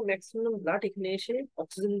জন্য ম্যাক্সিমাম ব্লাড এখানে এসে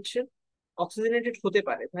অক্সিজেনেটেড হতে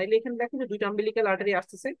পারে। তাইলে এখানে দেখো যে দুইটা আম্বিলিক্যাল আর্টারি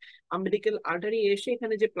আসতেছে, আম্বিলিক্যাল আর্টারি এসে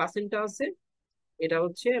এখানে যে প্লাসেন্টা আছে, এটা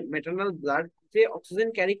হচ্ছে ম্যাটারনাল ব্লাড যে অক্সিজেন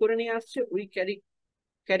ক্যারি করে নিয়ে আসছে, ওই ক্যারি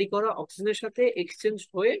ক্যারি করা অক্সিজেনের সাথে এক্সচেঞ্জ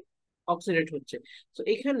হয়ে অক্সিডেট হচ্ছে। তো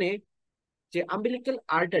এখানে যে আম্বিলিক্যাল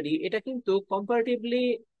আর্টারি, এটা কিন্তু কম্পারেটিভলি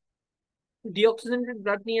ডিঅক্সিজেনেটেড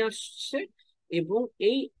ব্লাড নিয়ে আসছে, এবং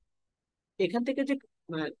এই এখান থেকে যে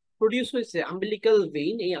প্রডিউস হয়েছে আম্বিলিক্যাল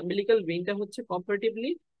ভেইন, এই আম্বিলিক্যাল ভেইনটা হচ্ছে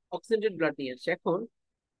কম্পারেটিভলি অক্সিজেনেটেড ব্লাড নিয়ে আসছে। এখন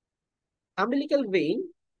আম্বিলিক্যাল ভেইন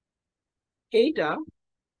এইটা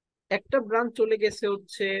একটা ব্রাঞ্চ চলে গেছে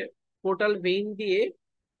হচ্ছে পোর্টাল ভেইন দিয়ে,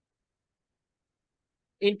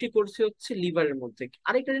 এন্ট্রি করছে হচ্ছে লিভারের মধ্যে,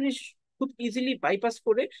 আরেকটা জিনিস খুব ইজিলি বাইপাস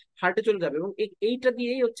করে হার্টে চলে যাবে, এবং এইটা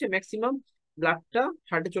দিয়েই হচ্ছে ম্যাক্সিমাম ব্লাডটা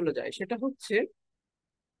হার্টে চলে যায়। সেটা হচ্ছে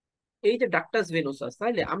এই যে ডাক্টাস ভেনোসাস,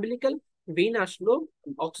 তাইলে আম্বিলিক্যাল ভেইন আসলো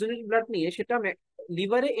অক্সিজেনেটেড ব্লাড নিয়ে, সেটা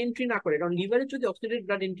লিভারে এন্ট্রি না করে, কারণ লিভারে যদি অক্সিজেনেটেড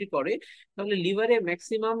ব্লাড এন্ট্রি করে তাহলে লিভারে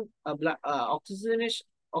ম্যাক্সিমাম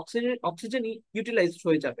অক্সিজেনের অক্সিজেন ইউটিলাইজড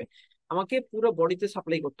হয়ে যাবে, আমাকে পুরো বডিতে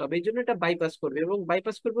সাপ্লাই করতে হবে, এই জন্য এটা বাইপাস করবে, এবং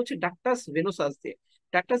বাইপাস করবে হচ্ছে ডাক্টাস ভেনোসাস দিয়ে।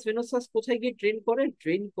 ডাক্টাস ভেনোসাস কোথায় গিয়ে ড্রেন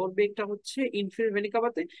করবে, এটা হচ্ছে ইনফিরিয়র ভেনা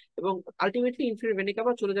কাভাতে, এবং আলটিমেটলি ইনফিরিয়র ভেনা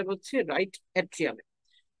কাভা চলে যাবে হচ্ছে রাইট অ্যাট্রিয়ামে।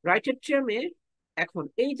 রাইট এট্রিয়ামে, এখন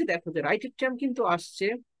এই যে দেখো যে রাইট এট্রিয়াম কিন্তু আসছে,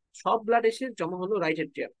 সব ব্লাড এসে জমা হলো রাইট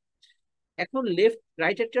এট্রিয়াম। এখন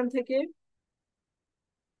রাইট এট্রিয়াম থেকে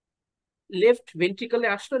লেফট ভেন্ট্রিকলে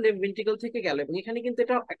আসলো, লেফট ভেন্ট্রিকল থেকে গেল, এবং এখানে কিন্তু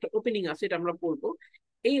এটা একটা ওপেনিং আছে, এটা আমরা বলবো।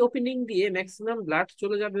 এই ওপেনিং দিয়ে ম্যাক্সিমাম ব্লাড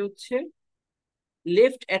চলে যাবে হচ্ছে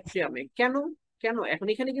লেফট অ্যাট্রিয়ামে। কেন? এখন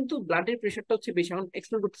এখানে কিন্তু ব্লাডের প্রেশারটা হচ্ছে বেশি, এখন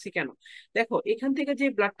এক্সপ্লেন করতেছি কেন। দেখো এখান থেকে যে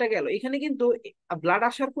ব্লাডটা গেল, এখানে কিন্তু ব্লাড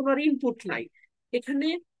আসার কোনো আর ইনপুট নাই, এখানে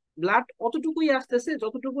ব্লাড অতটুকুই আসতেছে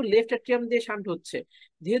যতটুকু লেফট অ্যাট্রিয়াম দিয়ে শান্ট হচ্ছে।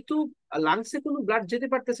 যেহেতু লাংসে কোনো ব্লাড যেতে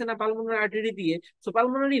পারতেছে না পালমোনারি আর্টারি দিয়ে, সো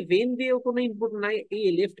পালমোনারি ভেন দিয়েও কোনো ইনপুট নাই এই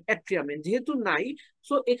লেফট অ্যাট্রিয়ামে, যেহেতু নাই,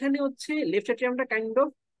 সো এখানে হচ্ছে লেফট অ্যাট্রিয়ামটা কাইন্ড অফ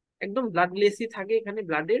একদম ব্লাডলেসই থাকে, এখানে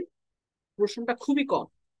ব্লাডের পোর্শনটা খুবই কম।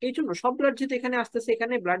 এই জন্য সব ব্লাড যেহেতু এখানে আসতেছে,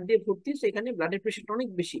 এখানে ব্লাড দিয়ে ভর্তি, সেখানে ব্লাডের প্রেশারটা অনেক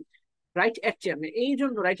বেশি রাইট অ্যাট্রিয়ামে, এই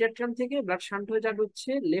জন্য রাইট অ্যাট্রিয়াম থেকে ব্লাড শান্ট হয়ে যাবে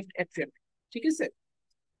হচ্ছে লেফট অ্যাট্রিয়ামে। ঠিক আছে,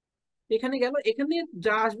 এখানে গেল, এখানে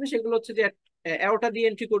যা আসবে সেগুলো হচ্ছে যে অ্যাওর্টা দিয়ে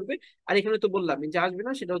এন্ট্রি করবে, আর এখানে তো বললাম যা আসবে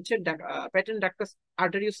না সেটা হচ্ছে প্যাটার্ন ডাক্টাস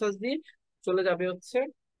আর্টারিওসাস দিয়ে চলে যাবে হচ্ছে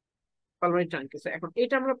পালমোনারি ট্রাঙ্কেসে। এখন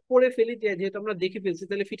এটা আমরা পড়ে ফেলি, যে যেহেতু আমরা দেখে ফেলছি,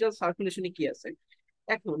 তাহলে ফিটাল সার্কুলেশনে কি আছে।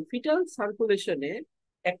 এখন ফিটাল সার্কুলেশনে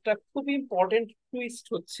একটা খুব ইম্পর্টেন্ট টুইস্ট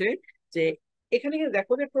হচ্ছে যে এখানে কিন্তু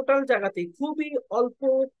দেখো যে টোটাল জায়গাতেই খুবই অল্প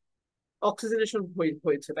অক্সিজেনেশন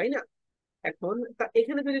হয়েছে, তাই না? এখন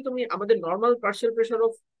এখানে যদি তুমি আমাদের normal partial pressure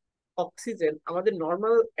of oxygen, আমাদের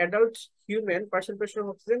normal adult human partial pressure of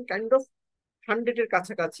oxygen kind of 100 এর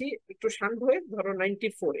কাছাকাছি, একটু শান্ত হয়ে ধরো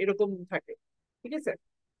 94 এরকম থাকে, ঠিক আছে।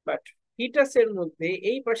 বাট ফিটাসের মধ্যে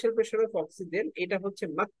এই পার্শিয়াল প্রেশার অফ অক্সিজেন এটা হচ্ছে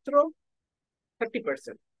মাত্র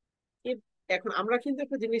 30%। এখন আমরা কিন্তু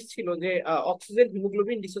একটা জিনিস ছিল যে অক্সিজেন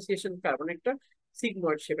হিমোগ্লোবিন ডিসোসিয়েশন কার্বন একটা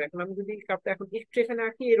সিগময়েড শেপ, এখন আমি যদি কাপটা এখন একটু এখানে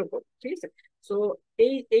আঁকি এরকম, ঠিক আছে। সো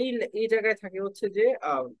এই এই এই জায়গায় থাকে হচ্ছে যে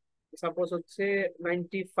সাপোজ হচ্ছে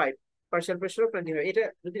 95 পার্শিয়াল প্রেশার অফ 95, এটা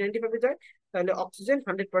যদি 95 যায় তাহলে অক্সিজেন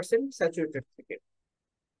 100% স্যাচুরেটেড থাকে।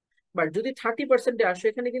 বাট যদি 30%-এ আসে,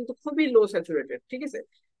 এখানে কিন্তু খুবই লো স্যাচুরেটেড, ঠিক আছে।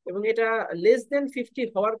 এবং এটা লেস দেন 50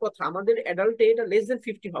 হওয়ার কথা, আমাদের অ্যাডাল্টে এটা লেস দেন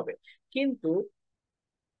 50 হবে, কিন্তু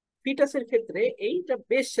ফিটাসের ক্ষেত্রে এইটা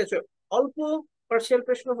বেশ অল্প পার্শিয়াল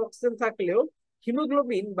প্রেশার অফ অক্সিজেন থাকলেও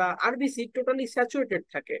হিমোগ্লোবিন বা আরবিসি টোটালি স্যাচুরেটেড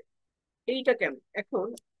থাকে। এইটা কেন? এখন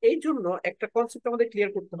এই জন্য একটা কনসেপ্ট আমাদের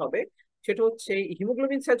ক্লিয়ার করতে হবে, সেটা হচ্ছে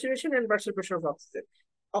haemoglobin saturation and partial pressure of oxygen.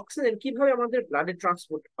 Oxygen কিভাবে আমাদের ব্লাডে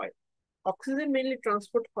ট্রান্সপোর্ট হয়? অক্সিজেন মেইনলি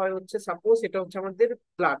ট্রান্সপোর্ট হয় হচ্ছে, সাপোজ এটা হচ্ছে আমাদের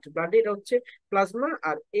ব্লাডে এটা হচ্ছে প্লাজমা,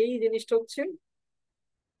 আর এই জিনিসটা হচ্ছে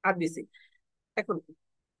আরবিসি। এখন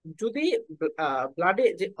যদি ব্লাডে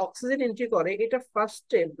যে অক্সিজেন এন্ট্রি করে, এটা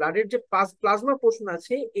ফার্স্টে ব্লাডের যে প্লাজমা পোর্শন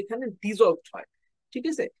আছে এখানে ডিজলভ হয়, ঠিক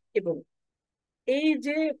আছে। এবং এই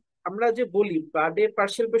যে আমরা যে বলি ব্লাডে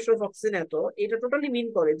পার্শিয়াল প্রেশার অফ অক্সিজেন এত, এটা টোটালি মিন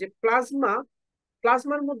করে যে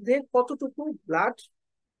প্লাজমার মধ্যে কতটুকু ব্লাড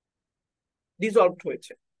ডিজলভ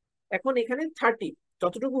হয়েছে। এখন এখানে 30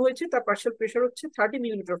 যতটুকু হয়েছে তার পার্শিয়াল প্রেশার হচ্ছে 30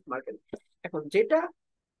 মিলিমিটার অফ মার্কেল। এখন যেটা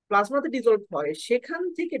প্লাজমাতে ডিজলভ হয় সেখান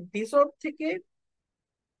থেকে ডিজলভ থেকে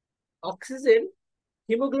অক্সিজেন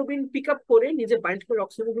হিমোগ্লোবিন পিক আপ করে নিজে বাইন্ড করে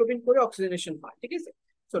অক্সিমোগ্লোবিন করে অক্সিজেনেশন হয়, ঠিক আছে।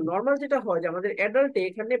 তো নর্মাল যেটা হয় যে আমাদের অ্যাডাল্টে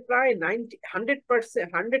এখানে প্রায় 100%,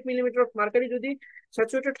 100 মিলিমিটার অফ মার্কারি যদি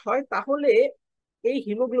স্যাচুরেটেড হয়, তাহলে এই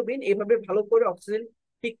হিমোগ্লোবিন এইভাবে ভালো করে অক্সিজেন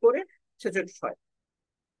পিক করে স্যাচুরেটেড হয়।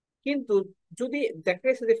 কিন্তু যদি দেখা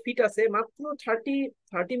গেছে যে ফিটাসে মাত্র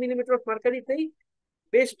 30 মিলিমিটার অফ মার্কারিতেই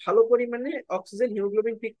বেশ ভালো পরিমাণে অক্সিজেন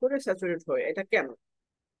হিমোগ্লোবিন পিক করে স্যাচুরেট হয়, এটা কেন?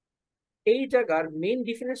 এই জায়গার মেইন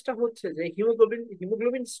ডিফারেন্সটা হচ্ছে যে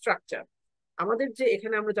হিমোগ্লোবিন স্ট্রাকচার। আমাদের যে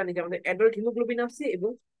এখানে আমরা জানি যে আমাদের অ্যাডাল্ট হিমোগ্লোবিন আছে এবং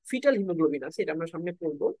ফিটাল হিমোগ্লোবিন আছে, এটা আমরা সামনে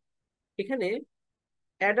পড়বো। এখানে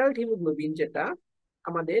অ্যাডাল্ট হিমোগ্লোবিন যেটা,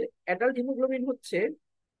 আমাদের অ্যাডাল্ট হিমোগ্লোবিন হচ্ছে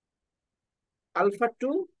আলফা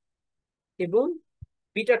 2 এবং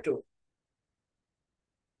বিটা 2।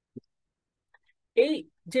 এই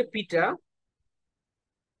যে বিটা,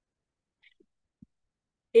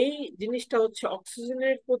 এই জিনিসটা হচ্ছে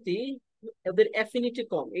অক্সিজেনের প্রতি এদের অ্যাফিনিটি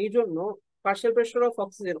কম, এই জন্য পার্শিয়াল প্রেশার অফ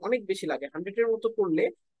অক্সিজেন অনেক বেশি লাগে। 100-এর মতো করলে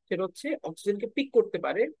সেটা হচ্ছে অক্সিজেনকে পিক করতে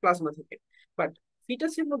পারে প্লাজমা থেকে। বাট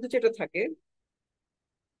ফিটাসের মধ্যে যেটা থাকে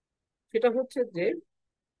সেটা হচ্ছে যে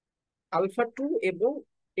আলফা 2 এবং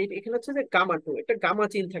এখানে হচ্ছে যে গামা 2, একটা গামা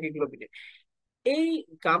চেইন থাকে গ্লোবিনে। এই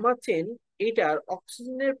গামা চেইন এইটার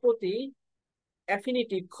অক্সিজেনের প্রতি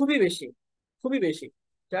অ্যাফিনিটি খুবই বেশি, খুবই বেশি।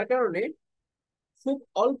 যার কারণে খুব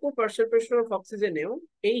অল্প পার্শিয়াল প্রেশার অফ অক্সিজেনেও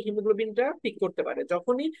এই হিমোগ্লোবিনটা পিক করতে পারে।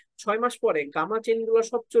 যখনই 6 মাস পরে গামা চেইন গুলো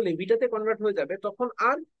সব চলে বিটাতে কনভার্ট হয়ে যাবে, তখন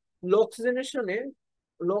আর লো অক্সিজেনেশনে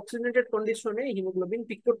লো অক্সিজেনেটেড কন্ডিশনে হিমোগ্লোবিন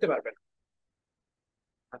পিক করতে পারবে না।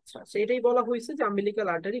 আচ্ছা, সেইটাই বলা হয়েছে যে আম্বিলিকাল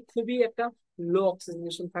আর্টারি খুবই একটা লো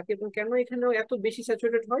অক্সিজেনেশন থাকে, এবং কেন এখানে এত বেশি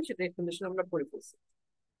স্যাচুরেটেড হয় সেটা এক্সপ্লেনেশন আমরা পড়ে ফেলছি।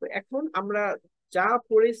 তো এখন আমরা যা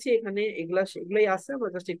পড়েছি এখানে এগুলাই আছে, আমরা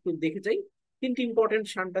জাস্ট একটু দেখে যাই। 3টি ইম্পর্টেন্ট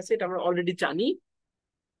শান্ট আছে, এটা আমরা অলরেডি জানি।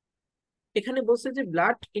 এখানে বলছে যে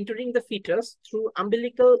blood entering the foetus through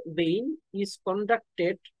umbilical vein is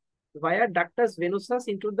conducted via ductus venosus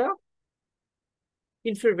into the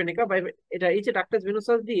inferior ভেনিকা by, এটা এই যে ডাক্টাস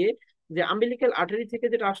ভেনোসাস দিয়ে যে আম্বিলিকাল আর্টারি থেকে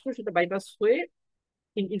যেটা আসলো সেটা বাইপাস হয়ে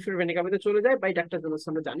ইনফেরিয়র ভেনিকা মধ্যে চলে যায় বাই ডাক্টাস ভেনোসাস,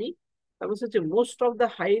 আমরা জানি। তারপর হচ্ছে most of the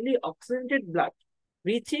highly অক্সিজেন্টেড blood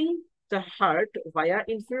reaching the heart via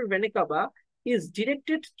inferior ভেনিকা CAVA is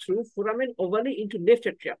directed through foramen ovale into left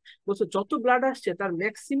atrium. বলছে যত ব্লাড আসছে তার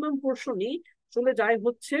ম্যাক্সিমাম পোর্শনই চলে যায়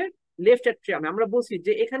হচ্ছে লেফট অ্যাট্রিয়ামে। আমরা বলছি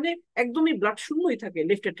যে এখানে একদমই ব্লাড শূন্যই থাকে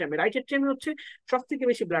লেফট অ্যাট্রিয়ামে, রাইট অ্যাট্রিয়ামে হচ্ছে সব থেকে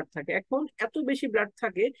বেশি ব্লাড থাকে। এখন এত বেশি ব্লাড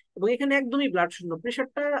থাকে এবং এখানে একদমই ব্লাড শূন্য,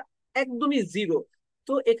 প্রেশারটা একদমই জিরো।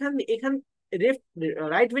 তো এখান লেফট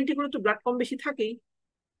রাইট ভেন্ট্রিকুলারে তো ব্লাড কম বেশি থাকেই,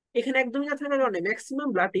 এখানে একদমই না থাকার কারণে ম্যাক্সিমাম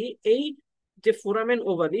ব্লাডই এই যে ফোরামেন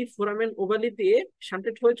ওভালি দিয়ে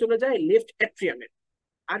শান্টেড হয়ে চলে যায় লেফট অ্যাট্রিয়ামে।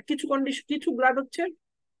 আর কিছু ব্লাড হচ্ছে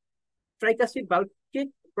ট্রাইকাসিক বাল্বকে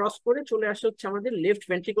ক্রস করে চলে আসে হচ্ছে আমাদের লেফট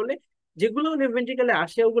ভেন্ট্রিকলে। যেগুলো লেফট ভেন্ট্রিকলে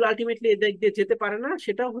আসে ওগুলো আলটিমেটলি এদিক দিয়ে যেতে পারে না,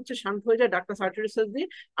 সেটা হচ্ছে শান্ত হয়ে যায় ডাক্তার আর্টেরিয়াস দিয়ে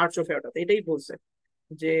আর্চ অফ এওর্টা। এটাই বলছে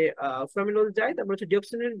যে ফ্লামিনোল যায়, তারপর হচ্ছে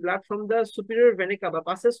ডিঅক্সিনেটেড ব্লাড ফ্রম দ্য সুপিরিয়র ভেনিকা বা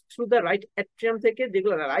passes through the right atrium থেকে,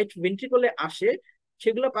 যেগুলো রাইট ভেন্ট্রিকলে আসে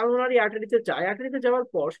সেগুলো পালমোনারি আর্টারিতে যায়। আর্টারিতে যাওয়ার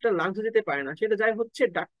পর সেটা লাংসে যেতে পারে না, সেটা যায় হচ্ছে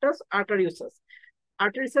ডাক্টাস আর্টারিওসাস।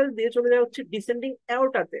 আর্টারিসাস দিয়ে চলে যায় হচ্ছে ডিসেন্ডিং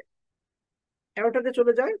এওর্টাতে, এওর্টাতে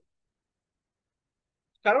চলে যায়।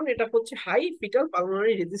 কারণ এটা হচ্ছে হাই ফিটাল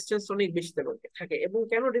পালমোনারি রেজিস্ট্যান্স অনেক বেশি থাকে। এবং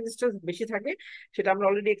কেন রেজিস্ট্যান্স বেশি থাকে সেটা আমরা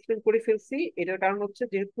অলরেডি এক্সপ্লেন করে ফেলছি। এটার কারণ হচ্ছে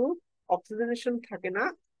যেহেতু অক্সিজেনেশন থাকে না,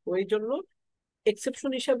 ওই জন্য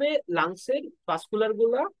এক্সেপশন হিসাবে লাংসের ভাস্কুলার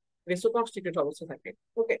গুলা ভেসোকনস্ট্রিক্টেড অবস্থা থাকে।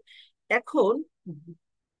 ওকে, এখন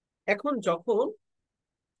এখন যখন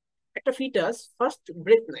একটা ফিটাস ফার্স্ট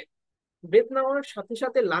ব্রেথ নেয়, ব্রেথ নেওয়ার সাথে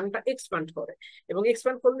সাথে লাংটা এক্সপ্যান্ড করে, এবং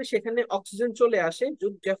এক্সপ্যান্ড করলে সেখানে অক্সিজেন চলে আসে।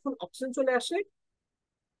 যখন অক্সিজেন চলে আসে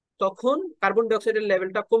তখন কার্বন ডাইঅক্সাইডের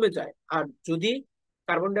লেভেলটা কমে যায়। আর যদি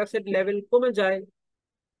কার্বন ডাইঅক্সাইড লেভেল কমে যায়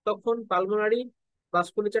তখন পালমোনারি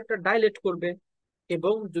ভাস্কুলেচারটা ডাইলেট করবে,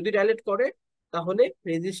 এবং যদি ডাইলেট করে তাহলে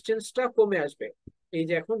রেজিস্ট্যান্সটা কমে আসবে। এই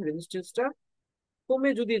যে এখন রেজিস্ট্যান্সটা কমে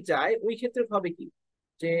যদি যায় ওই ক্ষেত্রে হবে কি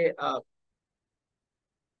যে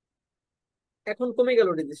এখন কমে গেল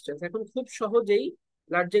রেজিস্ট্যান্স, এখন খুব সহজেই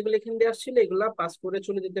ব্লাড যেগুলো এখান দিয়ে আসছিল এগুলা পাস করে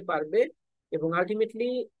চলে যেতে পারবে, এবং আলটিমেটলি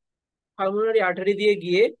পালমোনারি আর্টারি দিয়ে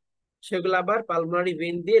গিয়ে সেগুলো আবার পালমোনারি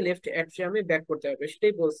ভেইন দিয়ে লেফট অ্যাট্রিয়ামে ব্যাক করতে হবে।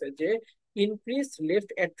 সেটাই বলছে যে increase left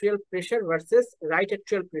atrial pressure versus right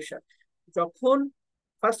atrial pressure. যখন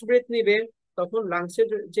ফার্স্ট ব্রেথ নিবে তখন লাংসের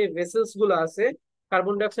যে ভেসেলস গুলো আছে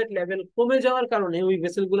কার্বন ডাইঅক্সাইড লেভেল কমে যাওয়ার কারণে ওই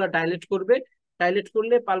ভেসেল গুলা ডাইলেট করবে। ডাইলেট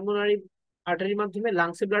করলে পালমোনারি আর্টারির মাধ্যমে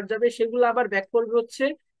লাংসে ব্লাড যাবে, সেগুলো আবার ব্যাক করবে হচ্ছে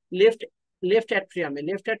লেফট লেফট অ্যাট্রিয়ামে।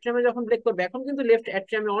 লেফট অ্যাট্রিয়ামে যখন ব্রেক করবে, এখন কিন্তু লেফট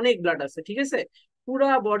অ্যাট্রিয়ামে অনেক ব্লাড আছে, ঠিক আছে, পুরা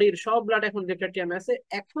বডির সব ব্লাড এখন লেফট অ্যাট্রিয়ামে আছে।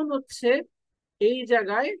 এখন হচ্ছে এই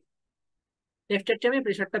জায়গায় লেফট অ্যাট্রিয়ামে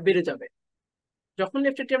প্রেশারটা বেড়ে যাবে। যখন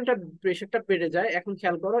লেফট এটিএমটা প্রেশারটা বেড়ে যায়, এখন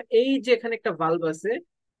খেয়াল করো এই যে এখানে একটা ভালভ আছে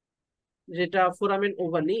যেটা ফোরামেন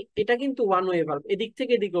ওভালি, এটা কিন্তু ওয়ান ওয়ে ভালভ, এদিক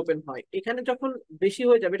থেকে এদিকে ওপেন হয়। এখানে যখন বেশি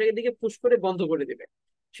হয়ে যাবে এটাকে এদিকে পুশ করে বন্ধ করে দিবে।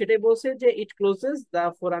 সেটাই বলছে যে ইট ক্লোজেস দা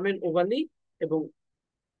ফোরামেন ওভালি। এবং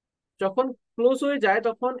যখন ক্লোজ হয়ে যায়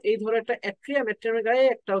তখন এই ধরো একটা অ্যাট্রিয়াম, অ্যাট্রিয়ামের গায়ে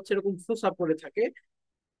একটা হচ্ছে এরকম ফোসা পড়ে থাকে,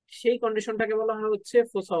 সেই কন্ডিশনটাকে বলা হয় হচ্ছে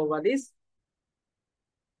ফোসা ওভালিস।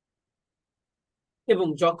 এবং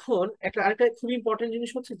যখন একটা আরেকটা খুব ইম্পর্টেন্ট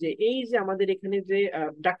জিনিস হচ্ছে যে এই যে আমাদের এখানে যে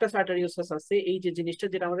ডাক্টাস আর্টারিওসাস আছে, এই যে জিনিসটা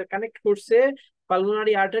যেটা আমাদের কানেক্ট করছে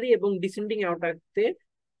পালমোনারি আর্টারি এবং ডিসেন্ডিং অ্যাওর্টাতে,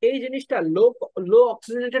 এই জিনিসটা লো লো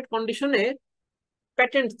অক্সিজেনেটেড কন্ডিশনে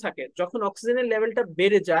প্যাটেন্ট থাকে। যখন অক্সিজেনের লেভেলটা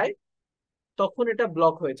বেড়ে যায় তখন এটা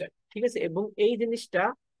ব্লক হয়ে যায়, ঠিক আছে। এবং এই জিনিসটা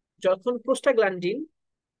যখন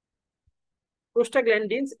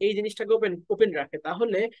প্রোস্টাগ্ল্যান্ডিনস এই জিনিসটাকে ওপেন ওপেন রাখে,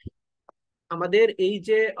 তাহলে আমাদের এই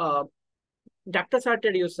যে ডাক্টাস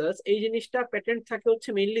আর্টেরিওসাস এই জিনিসটা প্যাটেন্ট থাকে হচ্ছে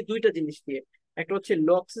মেইনলি দুইটা জিনিস দিয়ে। একটা হচ্ছে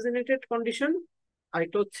লো অক্সিজেনেটেড কন্ডিশন, আর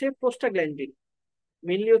একটা হচ্ছে প্রোস্টাগ্ল্যান্ডিন,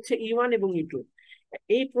 মেইনলি হচ্ছে ই1 এবং ই2।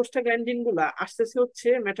 এই প্রোস্টাগ্ল্যান্ডিন গুলা আসতেছে হচ্ছে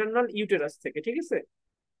ম্যাটারনাল ইউটেরাস থেকে, ঠিক আছে,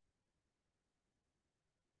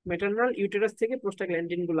 ম্যাটারনাল ইউটেরাস থেকে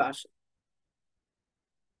প্রোস্টাগ্ল্যান্ডিন গুলো আসে।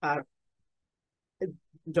 আর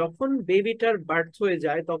যখন বেবিটার বার্থ হয়ে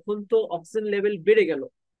যায় তখন তো অক্সিজেন লেভেল বেড়ে গেল,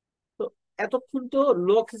 তো এতক্ষণ তো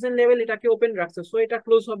লো অক্সিজেন লেভেল এটাকে ওপেন রাখছে, সো এটা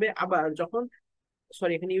ক্লোজ হবে। আবার যখন,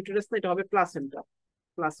 সরি এখানে ইউটেরাস না, এটা হবে প্লাসেন্টা।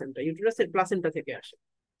 ইউটেরাসের প্লাসেন্টা থেকে আসে,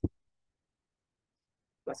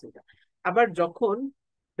 প্লাসেন্টা। আবার যখন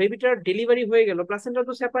বেবিটার ডেলিভারি হয়ে গেল, প্লাসেন্টা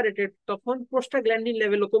তো সেপারেটেড, তখন প্রোস্টাগ্ল্যান্ডিন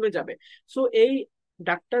লেভেলও কমে যাবে। সো এই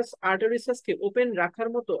ডাক্টাস আর্টারিসাসকে ওপেন রাখার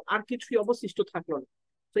মতো আর কিছুই অবশিষ্ট থাকলো না।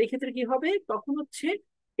 তো এই ক্ষেত্রে কি হবে, তখন হচ্ছে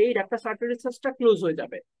এই ডাক্টাস আর্টারিসাসটা ক্লোজ হয়ে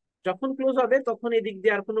যাবে। যখন ক্লোজ হবে তখন এদিক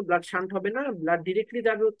দিয়ে আর কোনো ব্লাড শান্ট হবে না, ব্লাড ডিরেক্টলি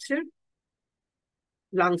যাবে হচ্ছে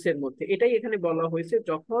লাংস এর মধ্যে। এটাই এখানে বলা হয়েছে,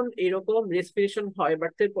 যখন এরকম রেসপিরেশন হয়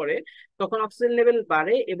বাড়তে পরে তখন অক্সিজেন লেভেল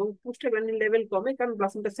বাড়ে এবং প্রোস্টাগ্ল্যান্ডিন লেভেল কমে, কারণ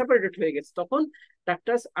প্লাসেন্টা সেপারেটেড হয়ে গেছে, তখন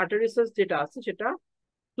ডাক্টাস আর্টারিসাস যেটা আছে সেটা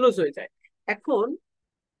ক্লোজ হয়ে যায়। এখন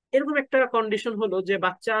এরকম একটা কন্ডিশন হলো যে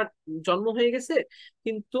বাচ্চার জন্ম হয়ে গেছে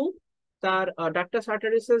কিন্তু তার ডাক্টাস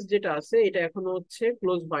আর্টারিসাস যেটা আছে এটা এখনো হচ্ছে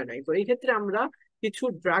ক্লোজ হয় নাই। তো এই ক্ষেত্রে আমরা কিছু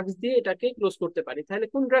ড্রাগস দিয়ে এটাকে ক্লোজ করতে পারি। তাহলে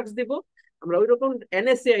কোন ড্রাগস দিব? আমরা ওই রকম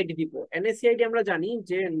এনএসএআইডি দিব। এনএসএআইডি আমরা জানি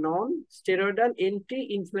যে non steroidal anti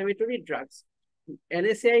inflammatory drugs.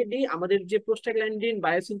 NSAID আমাদের যে প্রোস্টাগ্ল্যান্ডিন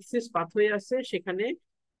বায়োসিনথেসিস পাথওয়ে আছে সেখানে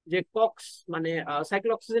যে কক্স মানে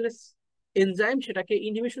সাইক্লোঅক্সিজেনেস এনজাইম, সেটাকে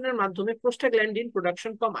ইনহিবিশনের মাধ্যমে প্রোস্টাগ্ল্যান্ডিন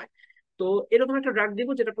প্রোডাকশন কমায়। তো এরকম একটা ড্রাগ দিব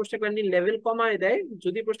যেটা প্রোস্টাগ্ল্যান্ডিন লেভেল কমায় দেয়।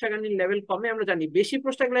 যদি প্রোস্টাগ্ল্যান্ডিন লেভেল কমে, আমরা জানি বেশি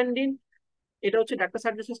প্রোস্টাগ্ল্যান্ডিন এটা হচ্ছে ডাক্তার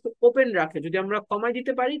সার্ভিসেসকে ওপেন রাখে, যদি আমরা কমাই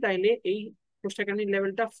দিতে পারি তাহলে এই প্রোস্টাগ্ল্যান্ডিন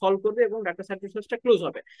লেভেলটা ফল করবে এবং ডাক্তার সার্ভিসেসটা ক্লোজ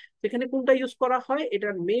হবে। সেখানে কোনটা ইউজ করা হয়? এটা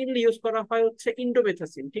মেইনলি ইউজ করা হয় হচ্ছে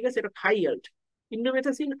ইন্ডোমেথাসিন, ঠিক আছে, এটা হাই ইয়েল্ড।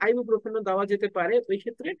 ইন্ডোমেথাসিন আইবুপ্রোফেনও দেওয়া যেতে পারে, ওই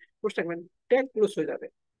ক্ষেত্রে প্রোস্টাগ্ল্যান্ডিনটা ক্লোজ হয়ে যাবে।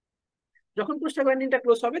 যখন প্রোস্টাগ্ল্যান্ডিনটা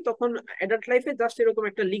ক্লোজ হবে তখন অ্যাডাল্ট লাইফে জাস্ট এরকম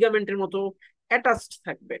একটা লিগামেন্টের মতো অ্যাটাচড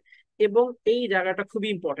থাকবে। এবং এই জায়গাটা খুবই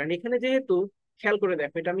ইম্পর্টেন্ট এখানে, যেহেতু খেয়াল করে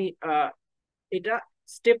দেখো, এটা আমি এটা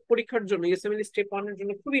স্টেপ পরীক্ষার জন্য, ইউএসএমএল স্টেপ 1 এর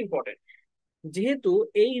জন্য খুবই ইম্পর্টেন্ট। যেহেতু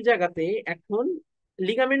এই জায়গাতে এখন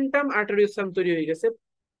লিগামেন্টাম আর্টারিওসাম তৈরি হয়ে গেছে,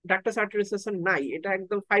 ডাক্টাস আর্টারিওসাম নাই, এটা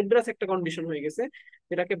একদম ফাইব্রাস একটা কন্ডিশন হয়ে গেছে,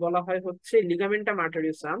 যেটাকে বলা হয় হচ্ছে লিগামেন্টাম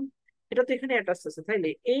আর্টারিওসাম। এটা তো এখানে অ্যাটাচ আছে, তাইলে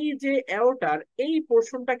এই যে অ্যাওর্টার এই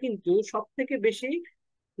পোর্শনটা কিন্তু সব থেকে বেশি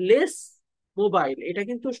লেস মোবাইল, এটা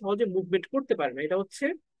কিন্তু সহজে মুভমেন্ট করতে পারে না, এটা হচ্ছে।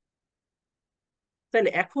 তাহলে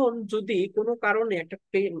এখন যদি কোনো কারণে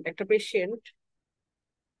একটা patient,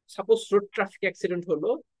 suppose road traffic accident হলো,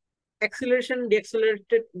 অ্যাক্সিলারেশন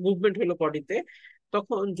ডিঅ্যাক্সিলারেটেড মুভমেন্ট হলো বডিতে,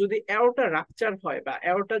 তখন যদি অ্যাওর্টা রাপচার হয় বা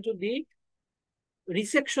অ্যাওর্টা যদি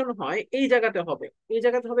রিসেকশন হয়, এই জায়গাতে হবে। এই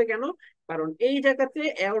জায়গাতে হবে কেন? কারণ এই জায়গাতে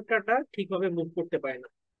অ্যাওর্টাটা ঠিকভাবে মুভ করতে পারে না,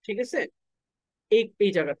 ঠিক আছে। এই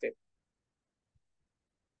এই জায়গাতে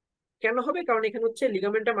কেন হবে? কারণ এখানে হচ্ছে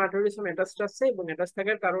লিগামেন্টাম আর্টারিওসাম অ্যাটাচড আছে এবং অ্যাটাচ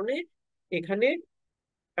থাকার কারণে এখানে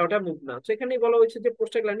ওটা মুভ না। তো এখানে বলা হয়েছে যে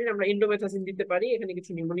প্রোস্টাগ্ল্যান্ডিন আমরা ইন্ডোমেথাসিন দিতে পারি, এখানে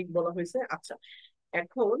কিছু নিউমোনিক বলা হয়েছে। আচ্ছা,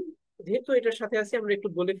 এখন যেহেতু এটার সাথে আছে আমরা একটু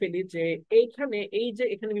বলে ফেলি যে এইখানে এই যে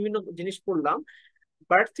এখানে বিভিন্ন জিনিস পড়লাম,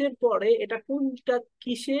 বার্থের পরে এটা কোনটা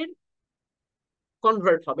কিসের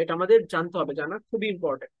কনভার্ট হবে এটা আমাদের জানতে হবে, জানা খুবই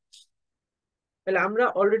ইম্পর্টেন্ট। তাহলে আমরা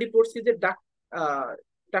অলরেডি পড়ছি যে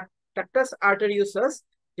ডাক্টাস আর্টারিওসাস,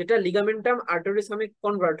 যেটা লিগামেন্টাম আর্টারিসামে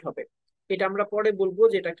কনভার্ট হবে। এটা আমরা পরে বলবো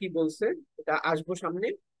যে এটা কি বলছে, এটা আসবো সামনে।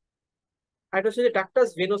 আর এটা হচ্ছে যে ডাক্টাস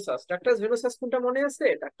ভেনোসাস। ডাক্টাস ভেনোসাস কোনটা মনে আছে?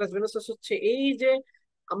 ডাক্টাস ভেনোসাস হচ্ছে এই যে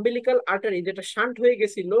আম্বিলিকাল আর্টারি যেটা শান্ট হয়ে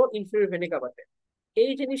গেছিল ইনফেরিয়র ভেনা কাভাতে,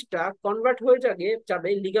 এই জিনিসটা কনভার্ট হয়ে যাবে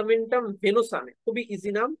লিগামেন্টাম ভেনোসামে। খুবই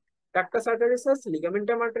ইজি নাম, ductus আর্টারিসাস,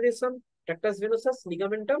 ligamentum আর্টারিসাম, ductus venosus,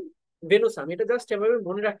 ligamentum ভেনোসাম। এটা জাস্ট এভাবে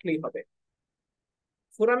মনে রাখলেই হবে।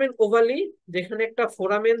 ফোরামেন ওভালি, যেখানে একটা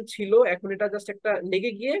ফোরামেন ছিল এখন এটা জাস্ট একটা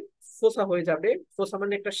লেগে গিয়ে ফোসা হয়ে যাবে। ফোসা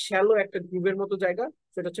মানে একটা শ্যালো একটা গ্রুভের মতো জায়গা,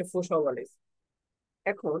 সেটা হচ্ছে ফোসা ওভালিস।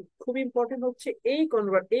 এখন খুব ইম্পর্টেন্ট হচ্ছে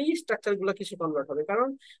এই স্ট্রাকচার গুলো কিসে কনভার্ট হবে, কারণ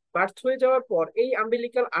বার্থ হয়ে যাওয়ার পর এই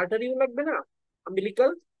আম্বিলিকাল আর্টারিও লাগবে না,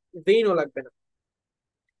 আম্বিলিকাল ভেইনও লাগবে না।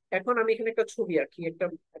 এখন আমি এখানে একটা ছবি আঁকি, একটা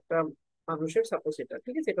একটা মানুষের, সাপোজ এটা,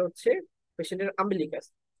 ঠিক আছে, এটা হচ্ছে পেশেন্টের আম্বিলিকাস।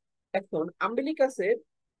 এখন আম্বিলিকাসের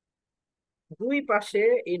দুই পাশে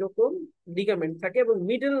এরকম লিগামেন্ট থাকে এবং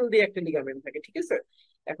মিডল দিয়ে একটা লিগামেন্ট থাকে, ঠিক আছে।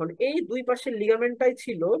 এখন এই দুই পাশের লিগামেন্টটাই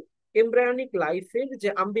ছিল এমব্রায়োনিক লাইফের যে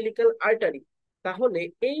আম্বিলিকাল আর্টারি। তাহলে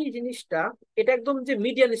এই জিনিসটা, এটা একদম যে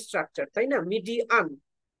মিডিয়ান স্ট্রাকচার, তাই না, মিডিয়ান,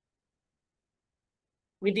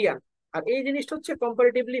 মিডিয়ান। আর এই জিনিসটা হচ্ছে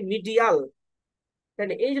কম্পারেটিভলি মিডিয়াল।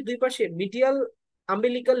 তাহলে এই যে দুই পাশে মিডিয়াল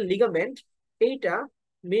আম্বিলিকাল লিগামেন্ট, এইটা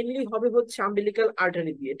মেইনলি হবে হচ্ছে আম্বিলিকাল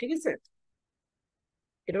আর্টারি দিয়ে, ঠিক আছে।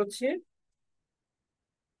 এটা হচ্ছে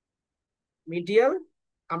মিডিয়াল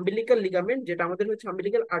আম্বিলিকাল লিগামেন্ট, যেটা আমাদের হচ্ছে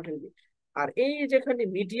আম্বিলিকাল আর্টারি। আর এই যেখানে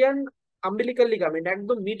মিডিয়ান আম্বিলিকাল লিগামেন্ট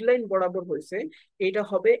একদম মিড লাইন বরাবর হয়েছে, এটা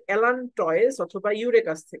হবে অ্যালান্টয়েস অথবা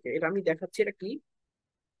ইউরেকাস থেকে। এটা আমি দেখাচ্ছি, এটা কি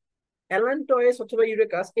অ্যালান্টয়েস অথবা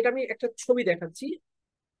ইউরেকাস। এটা আমি একটা ছবি দেখাচ্ছি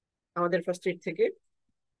আমাদের ফার্স্ট এইড থেকে।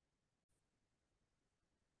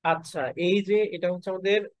 আচ্ছা, এই যে এটা হচ্ছে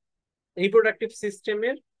আমাদের রিপ্রোডাক্টিভ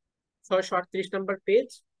সিস্টেমের 638 নম্বর পেজ।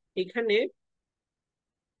 এখানে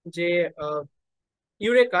যে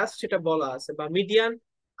ইউরেকাস সেটা বলা আছে, বা মিডিয়ান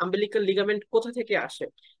আম্বিলিকাল লিগামেন্ট কোথা থেকে আসে।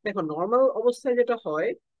 দেখো নর্মাল অবস্থায় যেটা হয়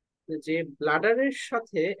যে ব্লাডারের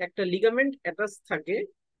সাথে একটা লিগামেন্ট অ্যাটাচ থাকে,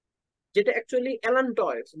 যেটা অ্যাকচুয়ালি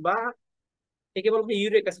অ্যালান্টয়েস বা একে বলা হয়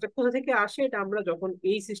ইউরেকাস। এটা কোথা থেকে আসে এটা আমরা যখন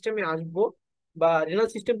এই সিস্টেমে আসবো বা রেনাল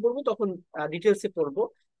সিস্টেম পড়বো তখন ডিটেলসে পড়বো।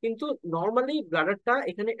 কিন্তু নর্মালি ব্লাডারটা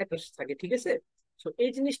এখানে অ্যাটাচ থাকে, ঠিক আছে। তো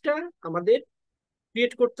এই জিনিসটা আমাদের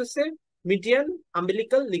ক্রিয়েট করতেছে মিডিয়ান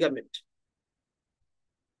আম্বিলিকাল লিগামেন্ট।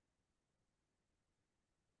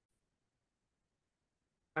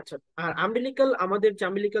 আচ্ছা, আর আম্বিলিকাল, আমাদের যে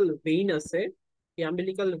আম্বিলিকাল ভেইন আছে, এই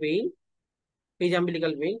আম্বিলিকাল ভেইন, এই যে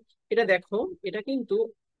আম্বিলিকাল ভেইন, এটা দেখো, এটা কিন্তু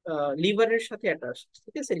লিভারের সাথে অ্যাটাচ,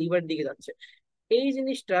 ঠিক আছে, লিভার দিকে যাচ্ছে। এই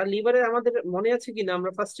জিনিসটা লিভারের, আমাদের মনে আছে কিনা,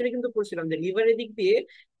 আমরা ফার্স্ট ইয়ারে কিন্তু পড়ছিলাম যে লিভারের দিক দিয়ে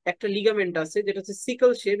একটা লিগামেন্ট আছে যেটা হচ্ছে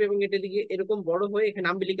সিকল শেপ এবং এটা দিকে এরকম বড় হয়ে এখানে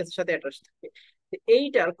আম্বিলিকাসের সাথে অ্যাটাচ থাকে। তো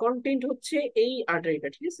এইটার কন্টেন্ট হচ্ছে এই আর্টারিটা,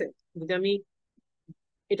 ঠিক আছে। যদি আমি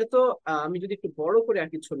এটা তো আমি যদি একটু বড় করে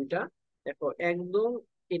আঁকি ছবিটা, দেখো একদম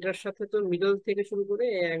এটার সাথে তো মিডল থেকে শুরু করে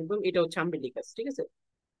একদম এটা হচ্ছে আম্বিলিকাস, ঠিক আছে।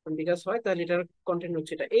 আম্বিলিকাস হয় তাহলে এটার কন্টেন্ট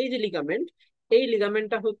হচ্ছে এটা, এই যে লিগামেন্ট, এই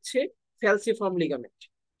লিগামেন্টটা হচ্ছে ফ্যালসিফর্ম লিগামেন্ট,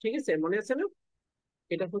 ঠিক আছে, মনে আছে না?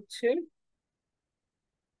 এটা হচ্ছে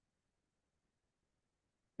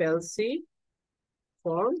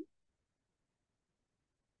ফ্যালসিফর্ম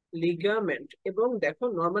লিগামেন্ট। এবং দেখো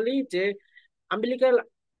নর্মালি যে আম্বিলিকাল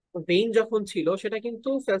ভেইন যখন ছিল সেটা কিন্তু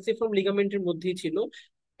ফ্যালসিফর্ম লিগামেন্টের মধ্যেই ছিল।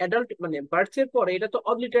 অ্যাডাল্ট মানে বার্থের পরে এটা তো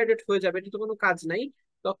অবলিটারেটেড হয়ে যাবে, এটা তো কোনো কাজ নাই।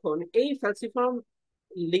 তখন এই ফ্যালসিফর্ম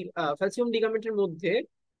লিগামেন্টের মধ্যে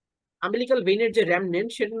আম্বিলিকাল ভেইনের যে র্যামনেন্ট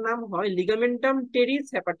সেটার নাম হয় লিগামেন্টাম টেরিস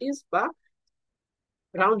হ্যাপাটিস বা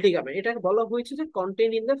রাউন্ড লিগামেন্ট। এটা বলা হয়েছে যে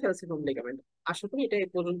কন্টেইন ইন দ্য ফ্যালসিফর্ম লিগামেন্ট। আশা করি এটা এই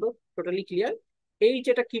পর্যন্ত টোটালি ক্লিয়ার। এই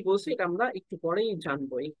যেটা কি বলছে এটা আমরা একটু পরেই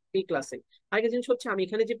জানবো এই ক্লাসে। আরেকটা জিনিস হচ্ছে, আমি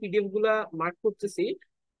এখানে যে পিডিএফ গুলা মার্ক করতেছি,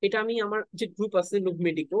 এটা আমি আমার যে গ্রুপ আছে নুব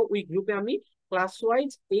মেডিকো, ওই গ্রুপে আমি ক্লাস ওয়াইজ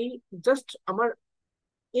এই জাস্ট আমার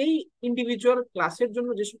এই ইন্ডিভিজুয়াল ক্লাসের জন্য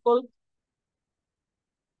যে সকল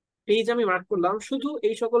পেজ আমি মার্ক করলাম, শুধু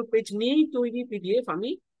এই সকল পেজ নিয়েই তৈরি পিডিএফ আমি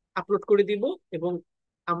আপলোড করে দিব। এবং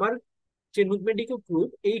আমার যে নুব মেডিকো গ্রুপ,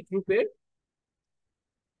 এই গ্রুপের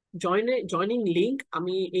জয়নিং লিংক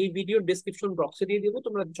আমি এই ভিডিওর ডেসক্রিপশন বক্সে দিয়ে দিব,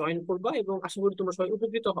 তোমরা জয়েন করবা এবং আশা করি তোমরা সবাই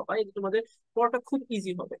উপকৃত হবা, এতে তোমাদের পড়াটা খুব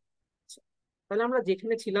ইজি হবে। আচ্ছা, তাহলে আমরা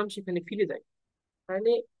যেখানে ছিলাম সেখানে ফিরে যাই।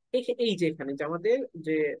 তাহলে এই যে এখানে যে আমাদের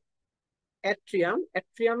যে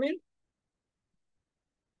অ্যাট্রিয়ামের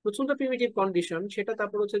প্রচন্ড প্রিমিটিভ কন্ডিশন, সেটা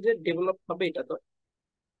তারপর হচ্ছে যে ডেভেলপ হবে, এটা তো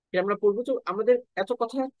এটা আমরা পড়বো। তো আমাদের এত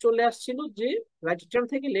কথা চলে আসছিল যে রাইট অ্যাট্রিয়াম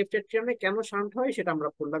থেকে লেফট অ্যাট্রিয়ামে কেন শান্ট হয় সেটা আমরা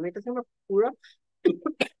পড়লাম। এটাতে আমরা পুরো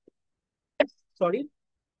সরি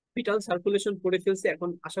ভিটাল সার্কুলেশন করে ফেলছি। এখন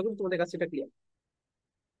আশা করি তোমাদের কাছে এটা ক্লিয়ার।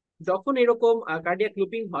 যখন এরকম কার্ডিয়াক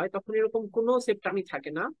লুপিং হয় তখন এরকম কোনো সেপ্টামই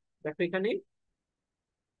থাকে না। দেখো এখানে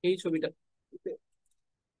এই ছবিটা,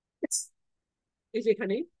 এই যে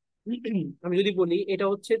এখানে আমি যদি বলি এটা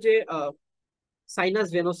হচ্ছে যে সাইনাস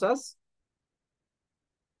ভেনোসাস,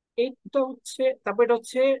 এইটা হচ্ছে, তারপর এটা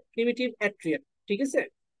হচ্ছে প্রিমিটিভ অ্যাট্রিয়াম, ঠিক আছে,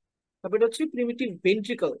 তারপর এটা হচ্ছে প্রিমিটিভ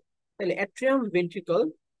ভেন্ট্রিকল। তাহলে অ্যাট্রিয়াম ভেন্ট্রিকল,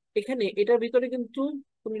 এখানে এটার ভিতরে কিন্তু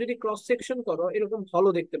তুমি যদি ক্রস সেকশন করো এরকম হলো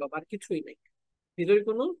দেখতে পাবো, আর কিছুই নাই, ভিতরে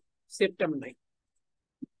কোনো সেপ্টাম নাই।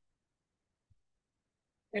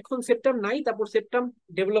 এখন সেপ্টাম নাই, তারপর সেপ্টাম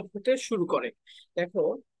ডেভেলপ হতে শুরু করে। দেখো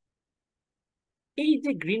এই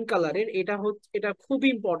যে গ্রিন কালারের, এটা হচ্ছে, এটা খুব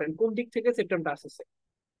ইম্পর্টেন্ট কোন দিক থেকে সেপ্টামটা আসছে।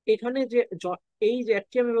 এখানে যে এই যে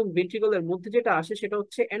অ্যাট্রিয়াম এবং ভেন্ট্রিকলের মধ্যে যেটা আসে সেটা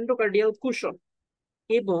হচ্ছে এন্ডোকার্ডিয়াল কুশন,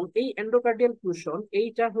 এবং এই এন্ডোকার্ডিয়াল কুশন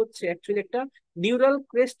এইটা হচ্ছে অ্যাকচুয়ালি একটা নিউরাল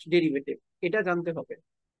ক্রেস্ট ডেরিভেটিভ, এটা জানতে হবে।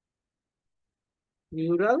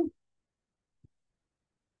 Neural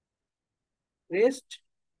crest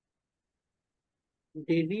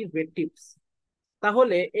derivatives.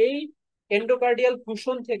 তাহলে এই এন্ডোকার্ডিয়াল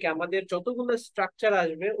কুশন থেকে আমাদের যতগুলো স্ট্রাকচার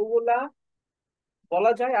আসবে ওগুলা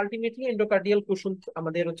বলা যায় আলটিমেটলি এন্ডোকার্ডিয়াল কুশন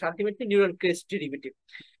আমাদের হচ্ছে আলটিমেটলি নিউরাল ক্রেস্ট ডেরিভেটিভ।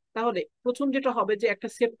 তাহলে প্রথম যেটা হবে যে একটা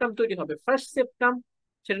সেপ্টাম তৈরি হবে, ফার্স্ট সেপ্টাম,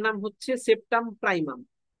 সেটার নাম হচ্ছে সেপ্টাম প্রাইমাম।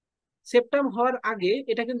 সেপ্টাম হওয়ার আগে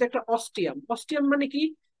এটা কিন্তু একটা অস্টিয়াম, অস্টিয়াম মানে কি,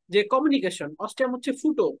 যে কমিউনিকেশন, অস্টিয়াম হচ্ছে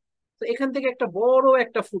ফুটো। তো এখান থেকে একটা বড়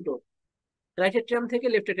একটা ফুটো রাইট এট্রিয়াম থেকে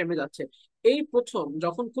লেফট এট্রিয়ামে যাচ্ছে। এই প্রথম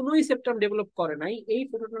যখন কোনোই সেপ্টাম ডেভেলপ করে নাই, এই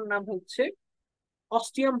ফুটোটার নাম হচ্ছে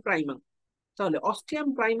অস্টিয়াম প্রাইমাম। তাহলে অস্টিয়াম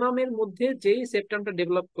প্রাইমামের মধ্যে যেই সেপ্টামটা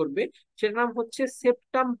ডেভেলপ করবে সেটার নাম হচ্ছে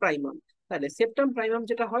সেপ্টাম প্রাইমাম। তাহলে সেপ্টাম প্রাইমাম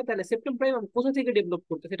যেটা হয়, তাহলে সেপ্টাম প্রাইমাম কোথা থেকে ডেভেলপ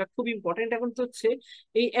করতে, সেটা খুব ইম্পর্টেন্ট। এখন তো হচ্ছে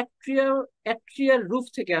এই অ্যাট্রিয়াল রুফ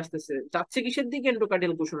থেকে আসতেছে, যাচ্ছে কিসের দিকে,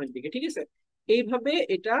 এন্ডোকার্ডিয়াল কুশনের দিকে, ঠিক আছে। এইভাবে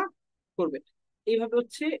এটা করবে, এইভাবে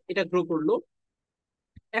হচ্ছে এটা গ্রো করলো।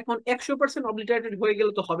 এখন 100% অবলিটারেটেড হয়ে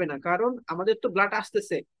গেলে তো হবে না, কারণ আমাদের তো ব্লাড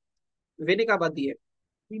আসতেছে ভেনে কাবা দিয়ে,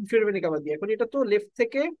 ইনফিউর ভেনে কাবা দিয়ে। এখন এটা তো লেফট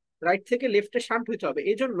থেকে রাইট থেকে লেফটে শান্ট হইতে হবে,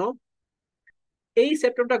 এই জন্য এই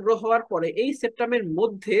সেপ্টামটা গ্রো হওয়ার পরে এই সেপ্টামের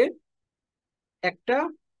মধ্যে একটা,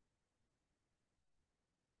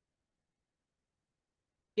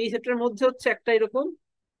 এই সেপ্টামের মধ্যে হচ্ছে একটা এরকম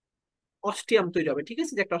অস্টিয়াম তৈরি হবে, ঠিক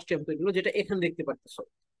আছে, যে একটা অস্টিয়াম তৈরি হলো যেটা এখানে দেখতে পাচ্ছ।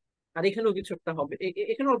 আর এখানেও কিছু একটা হবে,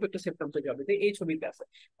 এখানে অল্প একটা সেপ্টাম তৈরি হবে, এই ছবিতে আছে।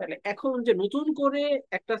 তাহলে এখন যে নতুন করে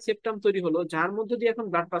একটা সেপ্টাম তৈরি হলো যার মধ্যে দিয়ে এখন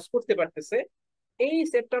ব্লাড পাস করতে পারতেছে, এই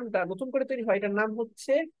সেপ্টামটা নতুন করে তৈরি হয়, এটার নাম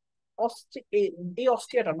হচ্ছে এই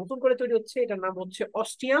অস্টিয়াটা নতুন করে তৈরি হচ্ছে, এটার নাম হচ্ছে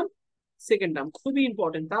অস্টিয়াম সেকেন্ডাম। খুবই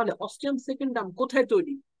ইম্পর্টেন্ট। তাহলে অস্টিয়াম সেকেন্ডাম কোথায়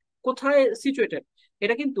তৈরি, কোথায় সিচুয়েটেড,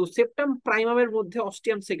 এটা কিন্তু সেপ্টাম প্রাইমামের মধ্যে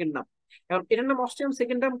অস্টিয়াম সেকেন্ডাম। এখন এটার নাম অস্টিয়াম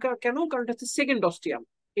সেকেন্ডাম কেন, কারণ এটা হচ্ছে সেকেন্ড অস্টিয়াম।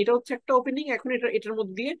 এটা হচ্ছে একটা ওপেনিং, এখন এটার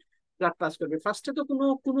মধ্যে দিয়ে ব্লাড পাস করবে। ফার্স্টে তো কোনো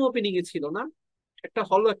কোনো ওপেনিং এ ছিল না, একটা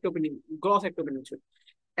হলো একটা ওপেনিং, গ্রস একটা ওপেনিং ছিল,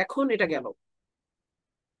 এখন এটা গেল।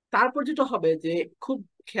 তারপর যেটা হবে যে, খুব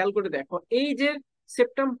খেয়াল করে দেখো, এই যে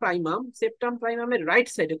সেপ্টাম প্রাইমাম, সেপ্টাম প্রাইমামের রাইট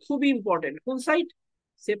সাইডে, খুবই ইম্পর্টেন্ট কোন side,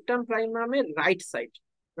 septum প্রাইমামের right side,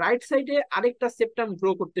 right সাইডে আরেকটা সেপ্টাম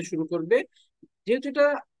গ্রো করতে শুরু করবে। যেহেতু এটা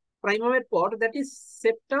প্রাইমামের পর, দ্যাট ইজ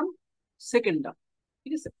সেপ্টাম সেকেন্ডাম,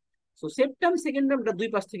 ঠিক আছে। তো সেপ্টাম সেকেন্ডামটা দুই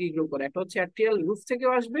পাশ থেকে গ্রো করে, একটা হচ্ছে অ্যাট্রিয়াল রুফ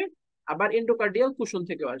থেকেও আসবে, আবার এন্ডোকার্ডিয়াল কুশন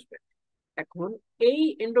থেকেও আসবে। এখন এই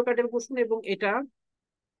এন্ডোকার্ডিয়াল কুশন এবং এটা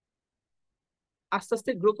আস্তে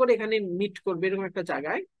আস্তে গ্রো করে এখানে মিট করবে এরকম একটা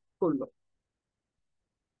জায়গায় করলো,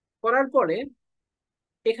 করার পরে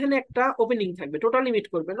এখানে একটা ওপেনিং থাকবে, টোটালি মিট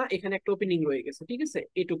করবে না, এখানে একটা ওপেনিং রয়ে গেছে, ঠিক আছে,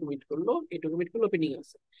 এটুকু মিট করলো, এটুকু মিট করলো, ওপেনিং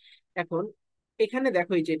আছে। এখন এখানে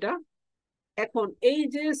দেখো এই যেটা, এখন এই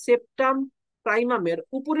যে সেপ্টাম প্রাইমামের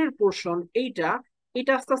উপরের পোর্শন এইটা,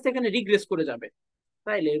 এটা আস্তে আস্তে এখানে রিগ্রেস করে যাবে।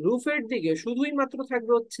 তাইলে রুফের দিকে শুধুই মাত্র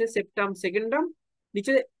থাকবে হচ্ছে সেপ্টাম সেকেন্ডাম,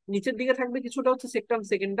 নিচে নিচের দিকে থাকবে কিছুটা হচ্ছে সেপ্টাম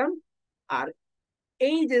সেকেন্ডাম। আর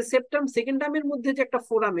এই যে সেপ্টাম সেকেন্ডামের মধ্যে যে একটা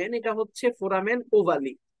ফোরামেন, এটা হচ্ছে ফোরামেন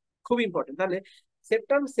ওভালি, খুব ইম্পর্টেন্ট। তাহলে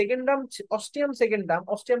সেপ্টাম সেকেন্ডাম, অস্টিয়াম সেকেন্ডাম,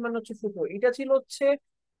 অস্টিয়াম মানে হচ্ছে ফুটো, এটা ছিল হচ্ছে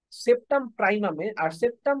সেপ্টাম প্রাইমামে, আর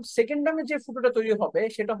সেপ্টাম সেকেন্ডামে যে ফুটোটা তৈরি হবে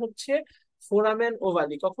সেটা হচ্ছে ফোরামেন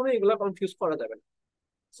ওভালি, কখনো এগুলো কনফিউজ করা যাবে না।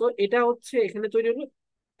 সো এটা হচ্ছে এখানে তৈরি হলো।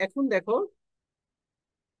 এখন দেখো,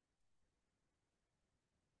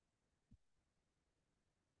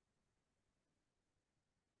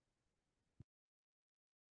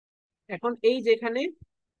 এখন এই যেখানে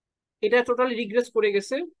এটা টোটালি রিগ্রেস করে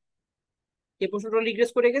গেছে, এই প্রশ্নটা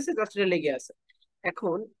রিগ্রেস করে গেছে, জাস্ট এটা লেগে আছে।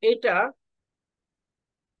 এখন এটা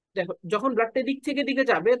দেখো, যখন ব্লাডটা দিক থেকে দিকে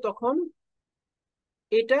যাবে তখন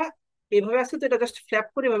এটা এভাবে আসছে, তো এটা জাস্ট ফ্ল্যাপ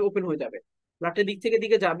করে এভাবে ওপেন হয়ে যাবে, ব্লাডের দিক থেকে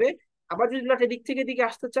দিকে যাবে। আবার যদি ব্লাডের দিক থেকে দিকে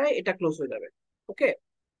আসতে চায় এটা ক্লোজ হয়ে যাবে। ওকে,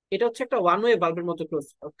 এটা হচ্ছে একটা ওয়ান ওয়ে বাল্বের মতো ক্লোজ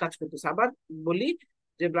কাজ করতেছে। আবার বলি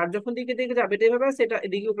যে ব্লাড যখন দিকে দিকে যাবে এটা এভাবে আছে, এটা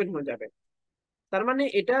এদিকে ওপেন হয়ে যাবে। তার মানে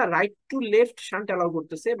এটা right to left shunt allow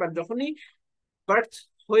করতেছে। বাট যখনই বার্থ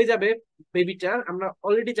হয়ে যাবে বেবিটার, আমরা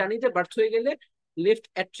অলরেডি জানি যে বার্থ হয়ে গেলে লেফট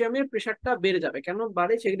অ্যাট্রিয়ামের প্রেশারটা বেড়ে যাবে। কেন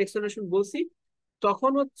বাড়ে সেগুলো এক্সপ্লেনেশন বলছি।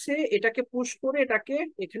 তখন হচ্ছে এটাকে পুশ করে এটাকে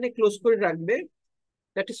এখানে ক্লোজ করে রাখবে,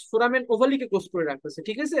 দ্যাট ইজ ফোরামেন ওভালিকে ক্লোজ করে রাখতেছে,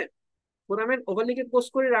 ঠিক আছে। ফোরামেন ওভালিকে ক্লোজ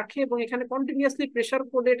করে রাখে এবং এখানে কন্টিনিউয়াসলি প্রেসার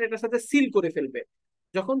করে এটার সাথে সিল করে ফেলবে।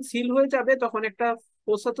 যখন সিল হয়ে যাবে তখন একটা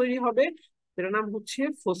ফোসা তৈরি হবে, এটার নাম হচ্ছে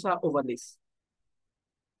ফোসা ওভালিস।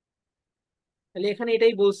 তাহলে এখানে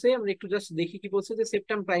এটাই বলছে, আমরা একটু জাস্ট দেখি কি বলছে, যে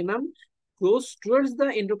septum প্রাইমাম close towards the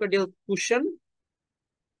endocardial cushion,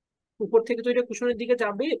 উপর থেকে তৈরি কুশনের দিকে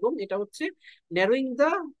যাবে, এবং এটা হচ্ছে ন্যারোইং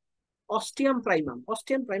দা অস্টিয়াম প্রাইমাম।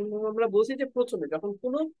 অস্টিয়াম প্রাইমাম আমরা বলছি যে প্রথমে যখন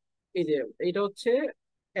কোনো, এই যে এটা হচ্ছে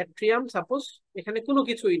অ্যাট্রিয়াম, সাপোজ এখানে কোনো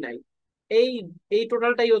কিছুই নাই, এই এই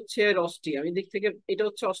টোটালটাই হচ্ছে অস্টিয়াম, এই দিক থেকে এটা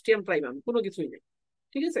হচ্ছে অস্টিয়াম প্রাইমাম, কোনো কিছুই নেই,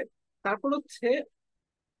 ঠিক আছে। তারপর হচ্ছে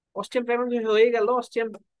অস্টিয়াম প্রাইমাম হয়ে গেল, অস্টিয়াম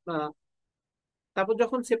তারপর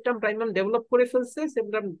যখন সেপ্টাম প্রাইমাম ডেভেলপ করে ফেলছে,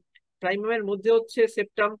 সেপ্টাম প্রাইমামের মধ্যে হচ্ছে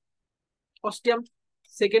সেপ্টাম অস্টিয়াম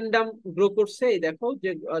সেকেন্ডাম গ্রো করছে। এই দেখো যে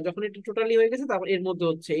যখন এটা টোটালি হয়ে গেছে, তারপর এর মধ্যে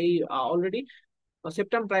হচ্ছে এই অলরেডি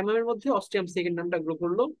সেপ্টাম প্রাইমামের মধ্যে অস্টিয়াম সেকেন্ডামটা গ্রো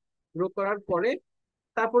করলো। গ্রো করার পরে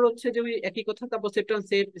তারপর হচ্ছে যে ওই একই কথা, তারপর সেপ্টাম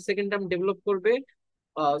সেকেন্ডাম ডেভেলপ করবে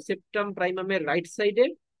সেপ্টাম প্রাইমামের রাইট সাইডে,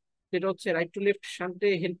 যেটা হচ্ছে রাইট টু লেফট শান্টে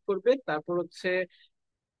হেল্প করবে। তারপর হচ্ছে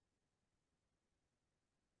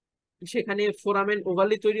সেখানে ফোরামেন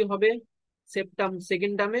ওভালি তৈরি হবে সেপ্টাম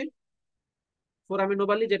সেকেন্ডামে, ফোরামেন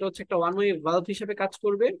ওভালি যেটা হচ্ছে একটা ওয়ান ওয়ে ভালভ হিসেবে কাজ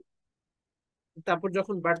করবে। তারপর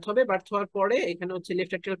যখন বার্থ হবে, বার্থ হওয়ার পরে এখানে হচ্ছে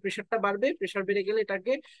লেফট অ্যাট্রিয়াল প্রেশারটা বাড়বে, প্রেশার বেড়ে গেলে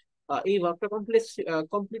এটাকে এই ভালভটা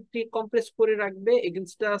কমপ্লিটলি কম্প্রেস করে রাখবে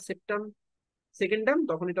এগেনস্ট দা সেপ্টাম সেকেন্ডাম,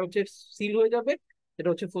 তখন এটা হচ্ছে সিল হয়ে যাবে, এটা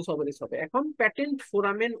হচ্ছে ফোসা ওভালিস হবে। এখন patent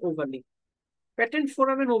foramen ovale, patent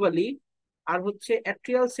foramen ovale আর হচ্ছে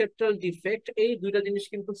অ্যাট্রিয়াল সেপ্টাল ডিফেক্ট, এই দুইটা জিনিস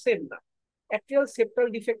কিন্তু সেম না। অ্যাট্রিয়াল সেপ্টাল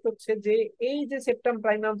ডিফেক্ট হচ্ছে যে এই যে সেপ্টাম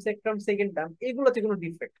প্রাইমাম সেপ্টাম সেকেন্ডাম এইগুলোতে কোনো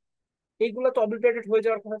ডিফেক্ট, এইগুলো তো অবলিটারেটেড হয়ে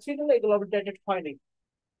যাওয়ার কথা ছিল, এগুলো অবলিটারেটেড হয়নি।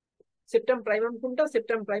 সেপ্টাম প্রাইমাম কোনটা?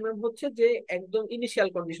 সেপ্টাম প্রাইমাম হচ্ছে যে একদম ইনিশিয়াল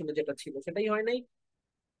কন্ডিশনে যেটা ছিল সেটাই হয় নাই।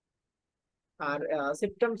 আর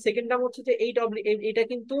সেপ্টাম সেকেন্ডাম হচ্ছে যে এইটা এইটা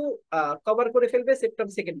কিন্তু কভার করে ফেলবে সেপ্টাম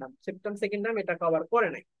সেকেন্ডাম, সেপ্টাম সেকেন্ডাম এটা কভার করে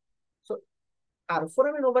নাই। So, আর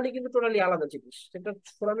ফোরামেন ওভালি কিন্তু টোটালি আলাদা জিনিস, সেটা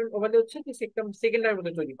ফোরামেন ওভালি হচ্ছে কি সেপ্টাম সেকেন্ডামের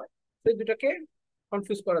মধ্যে তৈরি হয়, তো এই দুটাকে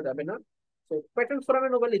কনফিউজ করা যাবে না। তো প্যাটার্ন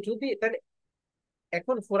ফোরামেন ওভালি যদি তাহলে,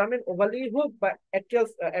 এখন ফোরামেন ওভালি হোক বা অ্যাট্রিয়াল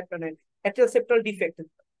মানে atrial septal defect,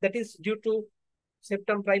 that is due to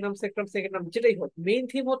septum প্রাইমাম septum সেকেন্ডাম, যেটাই হোক মেইন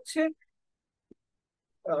থিম হচ্ছে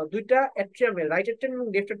দুইটা অ্যাট্রিয়ামে রাইট অ্যাট্রিয়াম এবং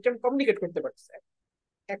লেফট অ্যাট্রিয়াম কমিউনিকেট করতে পারছে।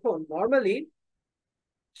 এখন নর্মালি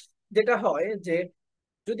যেটা হয় যে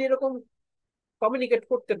যদি এরকম কমিউনিকেট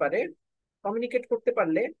করতে পারে, কমিউনিকেট করতে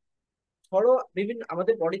পারলে ধরো বিভিন্ন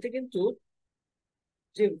আমাদের বডিতে কিন্তু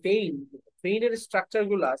যে ভেইনের স্ট্রাকচার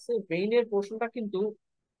গুলো আছে, ভেইনের পোর্শনটা কিন্তু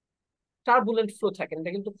টার্বুলেন্ট ফ্লো থাকে না,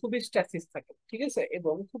 এটা কিন্তু খুবই স্ট্যাসিস থাকে, ঠিক আছে।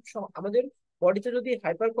 এবং খুব আমাদের বডিতে যদি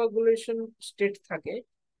হাইপার কোয়াগুলেশন স্টেট থাকে,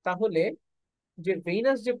 তাহলে যে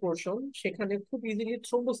ভেইনাস যে পোর্শন সেখানে খুব ইজিলি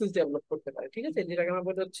থ্রোম্বোসিস ডেভেলপ করতে পারে, ঠিক আছে, যেটাকে আমরা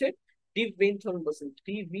বলি হচ্ছে deep vein thrombosis,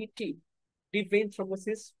 ডিভিটি, deep vein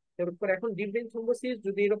thrombosis develop করে। এখন ডিপ ভেইন থ্রোম্বোসিস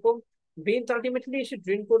যদি এরকম ভেইন আলটিমেটলি এসে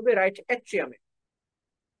ড্রেন করবে রাইট অ্যাট্রিয়ামে,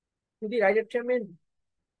 যদি রাইট অ্যাট্রিয়ামে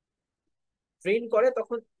ড্রেন করে,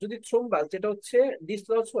 তখন যদি থ্রোম্বাস যেটা হচ্ছে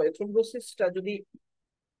ডিসলজ হয়, থ্রোম্বোসিসটা যদি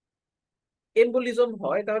এম্বোলিজম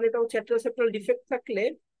হয়, তাহলে এটা হচ্ছে অ্যাট্রিয়াল সেপ্টাল ডিফেক্ট থাকলে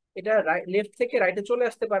এটা লেফট থেকে রাইটে চলে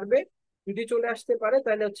আসতে পারবে। যদি চলে আসতে পারে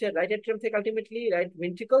তাহলে হচ্ছে রাইট অ্যাট্রিয়াম থেকে আলটিমেটলি রাইট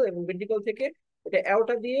ভেন্ট্রিকল, এবং ভেন্ট্রিকল থেকে এটা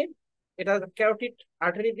অ্যাওর্টা দিয়ে, এটা ক্যারোটিড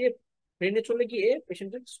আর্টারি দিয়ে ব্রেনে চলে গিয়ে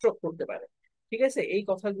পেশেন্টের স্ট্রোক করতে পারে, ঠিক আছে। এই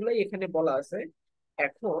কথাগুলোই এখানে বলা আছে।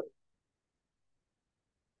 এখন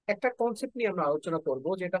একটা কনসেপ্ট নিয়ে আমরা আলোচনা করব,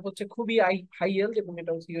 যেটা হচ্ছে খুবই হাই হেলথ এবং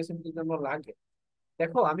এটা হচ্ছে ইউএসএমপির জন্য লাগে।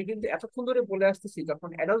 দেখো আমি কিন্তু এতক্ষণ ধরে বলে আসতেছি, যখন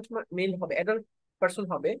অ্যাডাল্ট মেল হবে, অ্যাডাল্ট পার্সন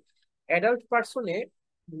হবে, অ্যাডাল্ট পার্সনে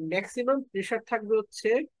ম্যাক্সিমাম প্রেশার থাকবে হচ্ছে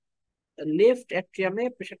লেফট অ্যাট্রিয়ামে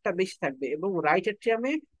প্রেশারটা বেশি থাকবে এবং রাইট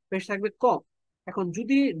অ্যাট্রিয়ামে প্রেশার থাকবে কম। এখন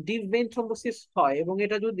যদি ডিপ ভেইন থ্রম্বোসিস হয় এবং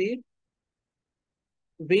এটা যদি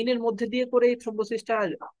ভেইনের মধ্যে দিয়ে করে এই থ্রম্বোসিসটা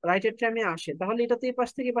রাইট অ্যাট্রিয়ামে আসে, তাহলে এটাতে এই পাশ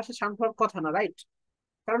থেকে এই পাশে শান্ত হওয়ার কথা না, রাইট?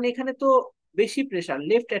 কারণ এখানে তো বেশি প্রেশার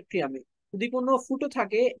লেফট অ্যাট্রিয়ামে, যদি কোনো ফুটো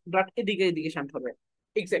থাকে ব্লাড এদিকে এদিকে শান্ত হবে,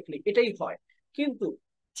 এক্স্যাক্টলি এটাই হয়। কিন্তু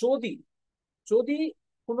যদি যদি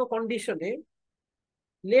কোনো কন্ডিশনে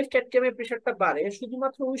লেফট অ্যাট্রিয়ামে প্রেশারটা বাড়ে,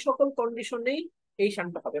 শুধুমাত্র ওই সকল কন্ডিশনেই এই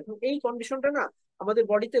শান্ত হবে, এবং এই কন্ডিশনটা না আমাদের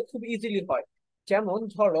বডিতে খুব ইজিলি হয়। যেমন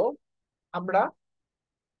ধরো আমরা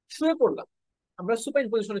শুয়ে পড়লাম, আমরা সুপাইন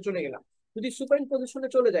পজিশনে চলে গেলাম, যদি সুপাইন পজিশনে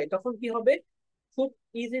চলে যায় তখন কি হবে, খুব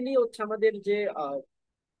ইজিলি হচ্ছে আমাদের যে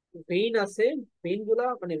ভেইন আছে, ভেইন গুলা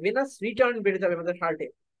মানে ভেনাস রিটার্ন বেড়ে যাবে আমাদের হার্টে।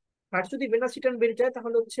 আর যদি ভেনাস রিটার্ন বেড়ে যায়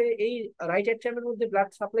তাহলে হচ্ছে এই রাইট অ্যাট্রিয়ামের মধ্যে ব্লাড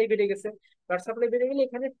সাপ্লাই বেড়ে গেছে। ব্লাড সাপ্লাই বেড়ে গেলে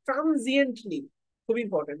এখানে ট্রানজিয়েন্টলি, খুব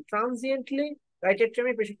ইম্পর্টেন্ট, ট্রানজিয়েন্টলি রাইট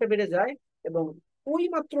অ্যাট্রিয়ামের প্রেশারটা বেড়ে যায়। এবং ওই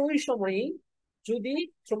মাত্র ওই সময়ই যদি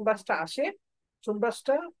থ্রোম্বাসটা আসে,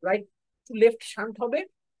 থ্রোম্বাসটা রাইট টু লেফট শান্ট হবে।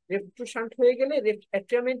 লেফট টু শান্ট হয়ে গেলে লেফট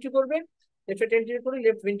অ্যাট্রিয়াম এন্ট্রি করবে, লেফট এন্ট্রি করে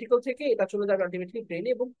লেফট ভেন্ট্রিকল থেকে এটা চলে যাবে আলটিমেটলি ব্রেনে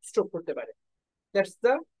এবং স্ট্রোক করতে পারে। That's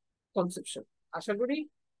the conception. আশা করি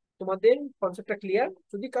তোমাদের কনসেপ্টটা ক্লিয়ার।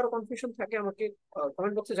 যদি কারো কনফিউশন থাকে আমাকে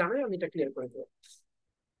কমেন্ট বক্সে জানাই, আমি এটা ক্লিয়ার করে দেবো।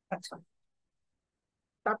 আচ্ছা,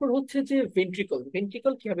 তারপর হচ্ছে যে ভেন্ট্রিকল,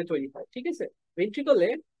 ভেন্ট্রিকল কিভাবে তৈরি হয়, ঠিক আছে। ভেন্ট্রিকলে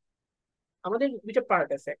আমাদের দুইটা পার্ট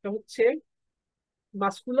আছে, একটা হচ্ছে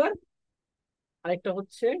মাসকুলার, আর একটা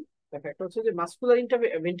হচ্ছে, দেখো একটা হচ্ছে যে মাসকুলার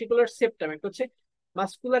ইন্টারভেন্ট্রিকুলার সেপ্টাম, একটা হচ্ছে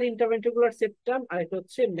মাসকুলার ইন্টারভেন্ট্রিকুলার সেপ্টাম, আর একটা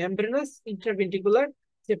হচ্ছে মেমব্রেনাস ইন্টারভেন্ট্রিকুলার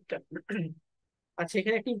সেপ্টাম। আচ্ছা,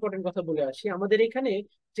 এখানে একটা ইম্পর্টেন্ট কথা বলে আসি। আমাদের এখানে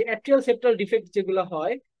যে অ্যাট্রিয়াল সেপ্টাল ডিফেক্ট যেগুলো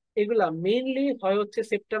হয়, এগুলা মেইনলি হয় হচ্ছে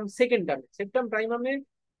সেপ্টাম সেকেন্ডামে, সেপ্টাম প্রাইমামে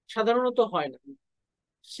সাধারণত হয় না।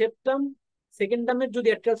 সেপ্টাম সেকেন্ডামের যদি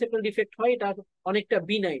অ্যাট্রিয়াল সেপ্টাল ডিফেক্ট হয় এটা অনেকটা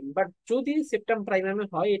বিনাইন, বাট যদি সেপ্টাম প্রাইমামে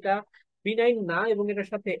হয় এটা বিনাইন না, এবং এটার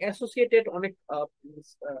সাথে অ্যাসোসিয়েটেড অনেক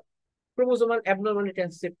ক্রোমোজোমাল অ্যাবনর্মালিটি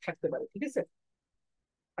থাকতে পারে, ঠিক আছে।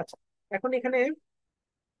 আচ্ছা, এখন এখানে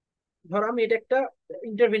ধরো আমি এটা একটা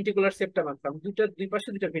ইন্টারভেন্ট্রিকুলার সেপ্টাম আঁকলাম, দুই পাশে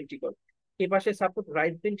দুইটা ভেন্ট্রিকল, এই পাশে সাপোজ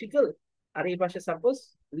রাইট ভেন্ট্রিকল আর এই পাশে সাপোজ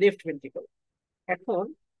লেফট ভেন্ট্রিকল। এখন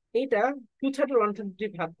এইটা 2/3 1/3 যদি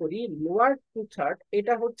ভাগ করি, লোয়ার 2/3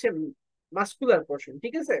 এটা হচ্ছে মাস্কুলার পোর্শন,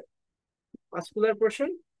 ঠিক আছে, মাস্কুলার পোর্শন।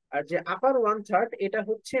 আর যে আপার 1/3 এটা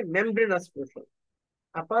হচ্ছে মেমব্রেনাস পোর্শন,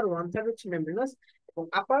 আপার 1/3 হচ্ছে মেমব্রেনাস। এবং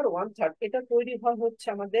আপার 1/3 এটা তৈরি হয় হচ্ছে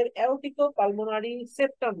আমাদের অ্যাওর্টিকো পালমোনারি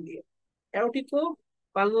সেপ্টাম দিয়ে। অ্যাওর্টিকো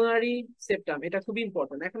পালমোনারি সেপ্টাম, এটা খুব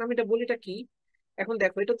ইম্পর্টেন্ট। এখন আমি এটা বলি এটা কি। এখন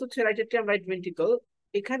দেখো, এটা তো হচ্ছে রাইট অ্যাট্রিয়াম রাইট ভেন্ট্রিকল।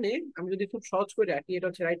 এখানে আমি যদি খুব সহজ করে রাখি, এটা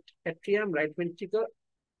হচ্ছে right atrium right ventricle,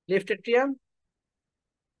 left atrium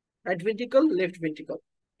right ventricle left ventricle.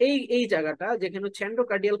 এই জায়গাটা যেখানে হচ্ছে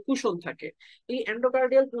এন্ডোকার্ডিয়াল কুশন থাকে, এই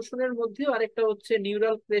এন্ডোকার্ডিয়াল কুশনের মধ্যেও আরেকটা হচ্ছে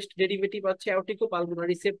নিউরাল ক্রেস্ট ডেরিভেটিভ আছে অ্যাওর্টিকো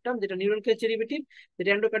পালমোনারি সেপ্টাম, যেটা নিউরাল ক্রেস্ট ডেরিভেটিভ, যেটা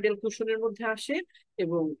এন্ডোকার্ডিয়াল কুশনের মধ্যে আসে।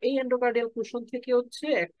 এবং এই এন্ডোকার্ডিয়াল কুশন থেকে হচ্ছে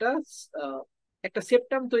আহ, একটা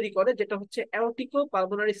সেপ্টাম তৈরি করে যেটা হচ্ছে অ্যাওর্টিকো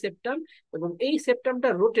পালমোনারি সেপ্টাম। এবং এই সেপ্টামটা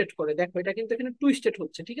রোটেট করে, দেখো এটা কিন্তু এখানে টুইস্টেড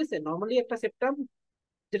হচ্ছে, ঠিক আছে। নর্মালি একটা সেপ্টাম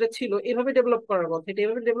যেটা ছিল এভাবে ডেভেলপ করার কথা, এটা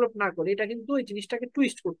এভাবে ডেভেলপ না করে এটা কিন্তু এই জিনিসটাকে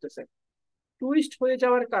টুইস্ট করতেছে। টুইস্ট হয়ে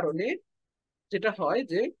যাওয়ার কারণে যেটা হয়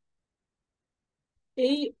যে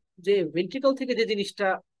এই যে ভেন্ট্রিকল থেকে যে জিনিসটা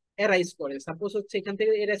অ্যারাইজ করে, সাপোজ হচ্ছে এখান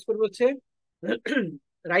থেকে অ্যারাইজ করবে হচ্ছে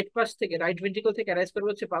রাইট পাশ থেকে, রাইট ভেন্ট্রিকল থেকে অ্যারাইজ করবে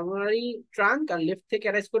হচ্ছে পালমোনারি ট্রাঙ্ক, আর লেফট থেকে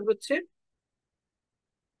অ্যারাইজ করবে হচ্ছে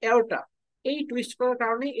অ্যাওর্টা। এই টুইস্ট করার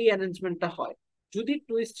কারণে এই অ্যারেঞ্জমেন্টটা হয়। যদি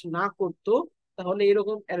টুইস্ট না করতো তাহলে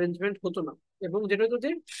এরকম অ্যারেঞ্জমেন্ট হতো না। এবং যেটা হতো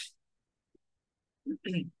যে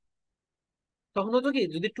তখন হতো কি,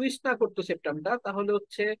 যদি টুইস্ট না করতো সেপ্টামটা তাহলে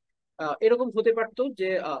হচ্ছে এরকম হতে পারতো যে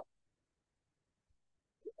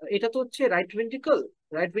এটা তো হচ্ছে রাইট ভেন্ট্রিকল,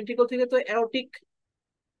 রাইট ভেন্ট্রিকল থেকে তো অ্যাওর্টিক,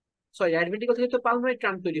 সরি রাইট ভেন্ট্রিকল থেকে তো পালমোনারি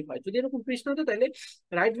ট্রাঙ্ক তৈরি হয়। যদি এরকম টুইস্ট না হতো তাহলে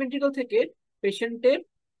রাইট ভেন্ট্রিকল থেকে পেশেন্টের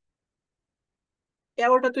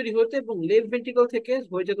অ্যাওর্টা তৈরি হতো এবং লেফট ভেন্ট্রিকল থেকে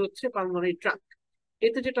হয়ে যেত হচ্ছে পালমোনারি ট্রাঙ্ক।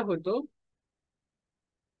 এতে যেটা হতো,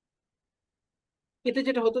 এতে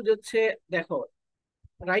যেটা হতো যে হচ্ছে, দেখো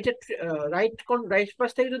রাইট রাইট রাইট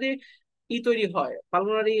পাশ থেকে যদি তৈরি হয়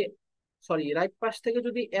পালমোনারি, সরি রাইট পাশ থেকে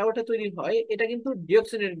যদি অ্যাওর্টা তৈরি হয়, এটা কিন্তু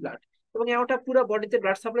ডিঅক্সিজেনেটেড ব্লাড, এবং অ্যাওর্টা পুরো বডিতে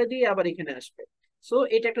ব্লাড সাপ্লাই দিয়ে আবার এখানে আসবে। সো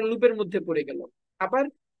এটা একটা লুপের মধ্যে পড়ে গেল। আবার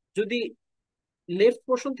যদি লেফট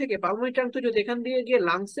পোর্শন থেকে পালমোনারি ট্রাঙ্ক তৈরি হতো এখান দিয়ে গিয়ে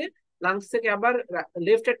লাংসে, লাংস থেকে আবার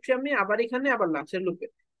লেফট অ্যাট্রিয়ামে, আবার এখানে, আবার লাংসের লুপে।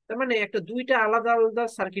 তার মানে একটা দুইটা আলাদা আলাদা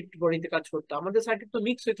সার্কিট বডিতে কাজ করতো, আমাদের সার্কিট তো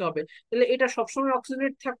মিক্স হইতে হবে। তাহলে এটা সবসময়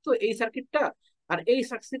অক্সিজেনেট থাকতো এই সার্কিটটা, আর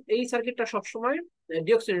এই সার্কিটটা সবসময়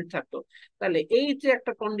ডিঅক্সিজেনেট থাকতো। তাহলে এই যে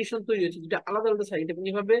একটা কন্ডিশন তৈরি হয়েছে দুটা আলাদা আলাদা সার্কিট, এবং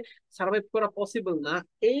এইভাবে সার্ভাইভ করা পসিবল না।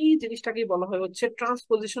 এই জিনিসটাকেই বলা হয় হচ্ছে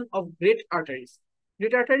transposition of great arteries.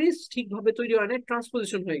 Great arteries ঠিকভাবে তৈরি হয় না,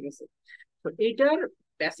 ট্রান্সপোজিশন হয়ে গেছে। তো এইটার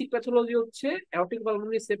বেসিক প্যাথোলজি হচ্ছে অ্যাওর্টিক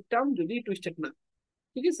পালমোনারি সেপ্টাম যদি টুইস্টেড না,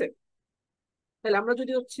 ঠিক আছে। তাহলে আমরা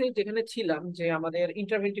যদি হচ্ছে যেখানে ছিলাম যে আমাদের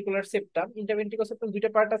ইন্টারভেন্ট্রিকুলার সেপ্টাম, ইন্টারভেন্ট্রিকুলার সেপ্টাম দুইটা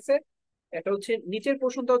পার্ট আছে। একটা হচ্ছে নিচের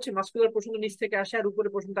পোর্শনটা হচ্ছে মাসকুলার পোর্শন, নিচ থেকে আসে, আর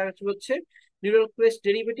উপরের পোর্শনটা হচ্ছে neural crest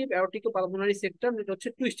derivative অ্যাওর্টিকো pulmonary septum, যেটা হচ্ছে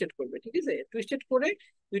টুইস্টেড করবে, ঠিক আছে। টুইস্টেড করে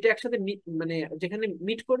দুইটা একসাথে মানে যেখানে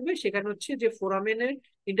মিট করবে সেখানে হচ্ছে যে ফোরামেনের,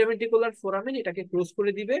 ইন্টারভেন্ট্রিকুলার ফোরামেন এটাকে ক্লোজ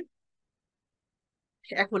করে দিবে।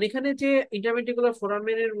 এখন এখানে যে ইন্টারভেন্ট্রিকুলার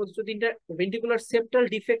ফোরামেনের মধ্যে যদি ভেন্ট্রিকুলার সেপ্টাল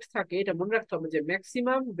ডিফেক্ট থাকে, এটা মনে রাখতে হবে যে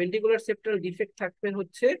ম্যাক্সিমাম ভেন্ট্রিকুলার সেপ্টাল ডিফেক্ট থাকবে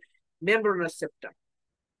হচ্ছে মেমব্রেনাস সেপ্টা,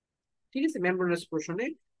 ঠিক আছে, মেমব্রেনাস পোর্শনে,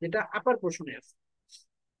 যেটা আপার পোর্শনে আছে।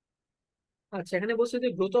 আচ্ছা, এখানে বলছে যে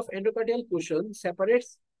growth of endocardial cushion separates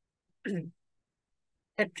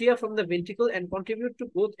atria from the ventricle and contribute to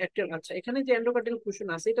both atrial. আচ্ছা, এখানে যে এন্ডোকার্ডিয়াল কুশন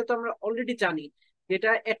আছে এটা তো আমরা অলরেডি জানি, যেটা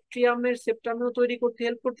অ্যাট্রিয়ামের সেপ্টামেও তৈরি করতে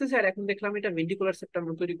হেল্প করতেছে, আর এখন দেখলাম এটা ভেন্ট্রিকুলার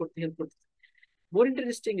সেপ্টামেও তৈরি করতে হেল্প করতেছে। মোর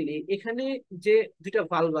ইন্টারেস্টিংলি এখানে যে দুইটা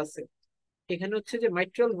ভালভ আছে, এখানে হচ্ছে যে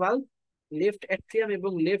মাইট্রাল ভালভ লেফট অ্যাট্রিয়াম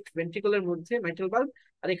এবং লেফট ভেন্ট্রিকলের মধ্যে মাইট্রাল ভালভ,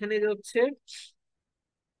 আর এখানে যে হচ্ছে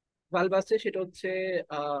ভালভ আছে সেটা হচ্ছে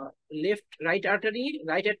left right artery,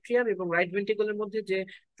 right atrium এবং রাইট ভেন্ট্রিকলের মধ্যে যে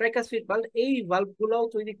ট্রাইকাসপিড ভালভ, এই ভালভ গুলাও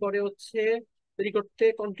তৈরি করে হচ্ছে, তৈরি করতে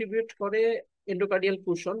কন্ট্রিবিউট করে endocardial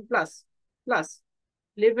cushion. Plus plus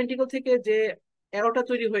left ventricle থেকে যে অ্যারোটা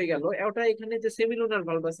তৈরি হয়ে গেল, অ্যারোটা এখানে যে সেমিলুনার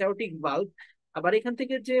ভালভ আছে অ্যারোটিক ভালভ, আবার এখান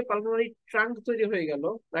থেকে যে পালমোনারি ট্রাঙ্ক তৈরি হয়ে গেল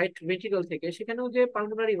রাইট ভেন্ট্রিকল থেকে, সেখানেও যে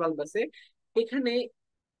পালমোনারি ভালভ আছে এখানে,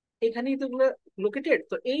 এখানেই তো লোকেটেড।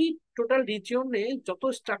 তো এই টোটাল রিজিয়নে যত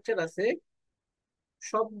স্ট্রাকচার আছে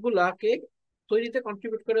সবগুলাকে তৈরিতে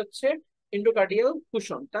কন্ট্রিবিউট করে হচ্ছে এন্ডোকার্ডিয়াল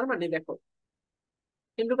কুশন। তার মানে দেখো,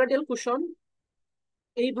 এন্ডোকার্ডিয়াল কুশন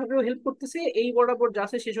এইভাবেও হেল্প করতেছে, এই বরাবর যা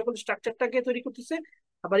আছে সেই সকল স্ট্রাকচারটাকে তৈরি করতেছে,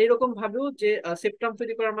 আবার এরকম ভাবেও যে সেপ্টাম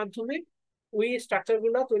তৈরি করার মাধ্যমে ওই স্ট্রাকচার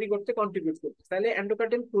গুলা তৈরি করতে কন্ট্রিবিউট করতেছে। তাহলে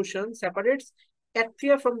endocardial cushion separates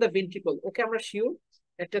atria from the ventricle, ওকে আমরা শিওর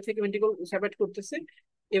অ্যাট্রিয়া থেকে ভেন্ট্রিকল সেপারেট করতেছে,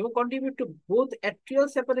 এবং contribute to both atrial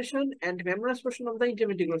separation and membranous portion of the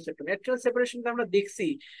interventricular septum. Atrial সেপারেশনটা আমরা দেখছি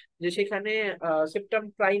যে সেখানে সেপ্টাম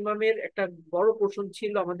প্রাইমামের একটা বড় পোর্শন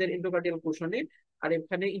ছিল আমাদের এন্ডোকার্ডিয়াল পোর্শনে, আর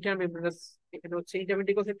এখানে ইন্টারমেমব্রেনাস, এখানে হচ্ছে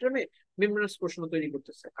ইন্টারভেন্ট্রিকুলার সেপ্টামে মেমব্রেনাস পোর্শন তৈরি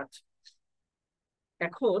করতেছে। আচ্ছা,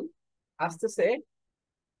 এখন আসতেছে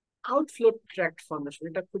আউটফ্লো ট্র্যাক্ট ফর্মেশন,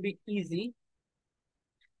 এটা খুবই ইজি।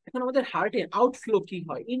 এখন আমাদের হার্টে আউটফ্লো কি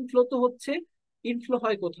হয়? ইনফ্লো তো হচ্ছে, ইনফ্লো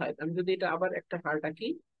হয় কোথায়? আমি যদি এটা আবার একটা হার্ট আঁকি,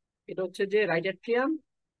 এটা হচ্ছে যে রাইট অ্যাট্রিয়াম,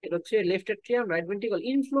 এটা হচ্ছে left atrium, right ventricle.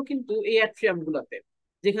 Inflow কিন্তু এই অ্যাট্রিয়াম গুলাতে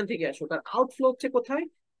যেখান থেকে আসো, তার আউটফ্লো হচ্ছে কোথায়?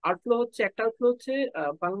 আউটফ্লো হচ্ছে, একটা আউটফ্লো হচ্ছে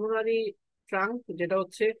পালমোনারি ট্রাঙ্ক যেটা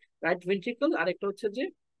হচ্ছে রাইট ভেন্ট্রিকল, আর একটা হচ্ছে যে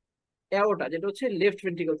অ্যাওটা যেটা হচ্ছে লেফট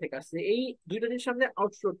ভেন্ট্রিকল থেকে আসছে। এই দুইটা জিনিস আমাদের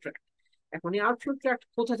আউটফ্লো ট্র্যাক্ট। এখন এই আউটফ্লো ট্র্যাক্ট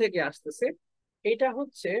কোথা থেকে আসতেছে? এটা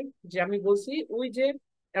হচ্ছে যে আমি বলছি ওই যে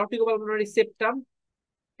অ্যাওর্টিকো পালমোনারি সেপ্টাম,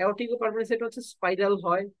 অ্যাওর্টিকো পালমোনারি সেপ্টাম হচ্ছে স্পাইরাল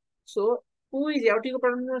হয়। সো ওই যে অ্যাওর্টিকো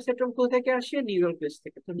পালমোনারি সেপ্টাম কোথা থেকে আসে? নিউরাল ক্রেস্ট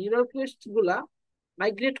থেকে। তো নিউরাল ক্রেস্ট গুলা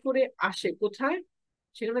মাইগ্রেট করে আসে কোথায়?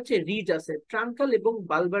 সেখানে হচ্ছে রিজ আছে, ট্রাঙ্কাল এবং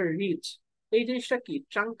বালবার রিজ। এই জিনিসটা কি?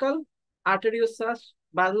 ট্রাঙ্কাল, আর্টেরিওসাস,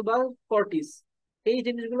 বালবাল, কর্টিস, এই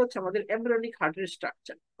জিনিসগুলো হচ্ছে আমাদের এমব্রিয়নিক হার্টের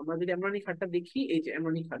স্ট্রাকচার। আমরা যদি এমব্রিয়নিক হার্টটা দেখি, এই যে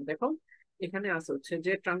এমব্রিয়নিক হার্ট দেখো, এখানে আছে হচ্ছে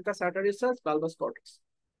যে ট্রাঙ্কাস, আর্টেরিওসাস, বালবাস, কর্টিস।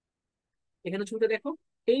 এখানে ছবিটা দেখো,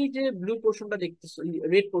 এই যে ব্লু পোর্শনটা দেখতেছো,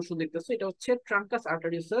 রেড পোর্শন দেখতেছো, এটা হচ্ছে ট্রাঙ্কাস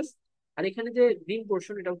আর্টারিওসাস, আর এখানে যে গ্রিন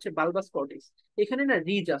পোর্শন এটা হচ্ছে বালবাস কর্টিস। এখানে না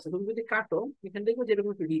রিজ আছে, তুমি যদি কাটো এখানে দেখো যে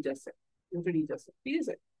এরকম একটা রিজ আছে, এরকম রিজ আছে, ঠিক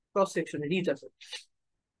আছে, ক্রস সেকশনে রিজ আছে,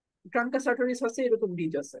 ট্রাঙ্কাস আর্টারিস আছে, এরকম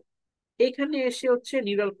রিজ আছে। এখানে এসে হচ্ছে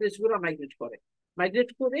নিউরাল ক্রেস্ট গুলো মাইগ্রেট করে, মাইগ্রেট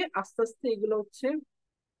করে আস্তে আস্তে এগুলো হচ্ছে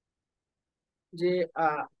যে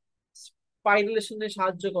স্পাইরালেশনে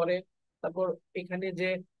সাহায্য করে, তারপর এখানে যে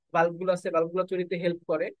বাল্বগুলো আছে বাল্বগুলো তৈরিতে হেল্প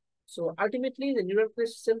করে। সো আলটিমেটলি যে নিউরাল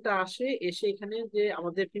ক্রিস্টালটা আসে, এসে এখানে যে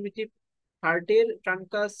আমাদের প্রিমিটিভ হার্টের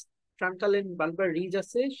ট্রাঙ্কাস, ট্রাঙ্কাল এন্ড বালবার রিজ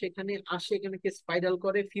আছে সেখানে আসে, এখানে স্পাইরাল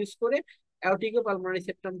করে, ফিউজ করে অ্যাওর্টিকো পালমোনারি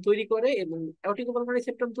সেপ্টাম তৈরি করে, এবং অ্যাওর্টিকো পালমোনারি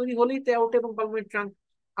সেপ্টাম তৈরি হলেই তো অ্যাওর্ট এবং পালমোনারি ট্রাঙ্ক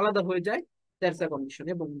আলাদা হয়ে যায়, দ্যাটস আ কন্ডিশন।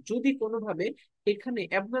 এবং যদি কোনোভাবে এখানে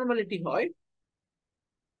অ্যাবনর্মালিটি হয়,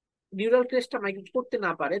 নিউরাল ক্রেস্টটা মাইগ্রেট করতে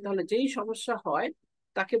না পারে, তাহলে যেই সমস্যা হয়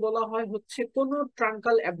তাকে বলা হয় হচ্ছে কোনো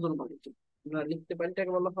ট্রাঙ্কাল অ্যাবনর্মালিটি। আমরা লিখতে পারি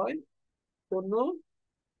তাকে বলা হয় কোনো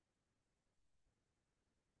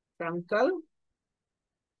ট্রাঙ্কাল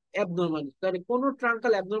অ্যাবনর্মালিটি। তাহলে কোনো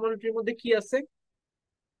ট্রাঙ্কাল অ্যাবনর্মালিটির মধ্যে কি আছে?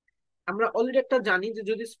 আমরা অলরেডি একটা জানি যে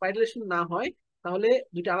যদি স্পাইরালেশন না হয় তাহলে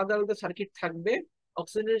দুইটা আলাদা আলাদা সার্কিট থাকবে,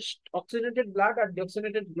 অক্সিজেনেটেড ব্লাড আর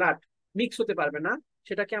ডিঅক্সিজেনেটেড ব্লাড মিক্স হতে পারবে না।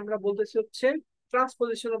 সেটাকে আমরা বলতেছি হচ্ছে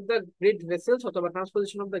transposition of the great vessels অথবা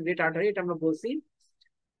transposition of the great artery, এটা আমরা বলছি।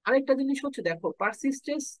 আরেকটা জিনিস হচ্ছে দেখো,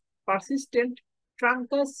 পারসিস্টেন্ট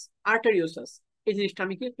ট্রাঙ্কাস আর্টারিওসাস, এই জিনিসটা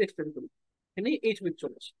আমি কি একটু এক্সপ্লেন করি। এখানে এই ছবি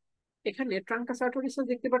চলে আসে, এখানে ট্রাঙ্কাস আর্টারিওসাস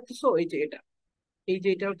দেখতে পাচ্ছ, এই যে এটা, এই যে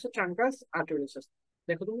এটা হচ্ছে ট্রাঙ্কাস আর্টারিওসাস,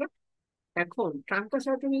 দেখো তোমরা। এখন ট্রাঙ্কাস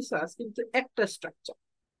আর্টারিওসাস কিন্তু একটা স্ট্রাকচার,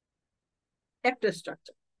 একটা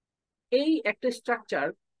স্ট্রাকচার, এই একটা স্ট্রাকচার,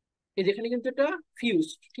 এই যেখানে কিন্তু এটা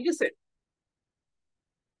ফিউজড, ঠিক আছে।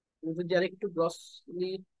 আমি যদি আর একটু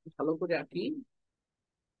গ্রসলি ভালো করে আঁকি,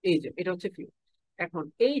 এই যে এটা হচ্ছে ফিউজ। এখন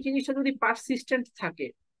এই জিনিসটা যদি পারসিস্টেন্ট থাকে,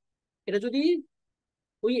 এটা যদি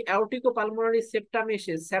ওই অ্যাওর্টিকো পালমোনারি সেপ্টাম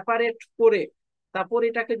এসে সেপারেট করে তারপর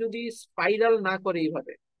এটাকে যদি স্পাইরাল না করে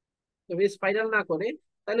এইভাবে, তবে স্পাইরাল না করে,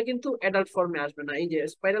 তাহলে কিন্তু অ্যাডাল্ট ফর্মে আসবে না। এই যে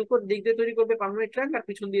স্পাইরাল কোড দিক দিয়ে তৈরি করবে পালমোনারি ট্রাঙ্ক, আর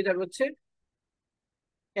পিছন দিয়ে যাবে হচ্ছে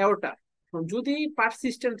অ্যাওর্টা। যদি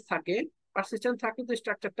পারসিস্টেন্ট থাকে, পারসিস্টেন্ট থাকে তো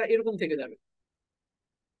স্ট্রাকচারটা এরকম থেকে যাবে,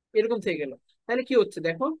 এরকম থেকে গেল। তাহলে কি হচ্ছে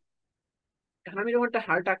দেখো, এখন আমি যখন একটা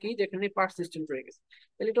হার্ট আঁকি যেখানে পারসিস্টেন্ট রয়ে গেছে,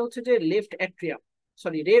 তাহলে এটা হচ্ছে যে left atrium,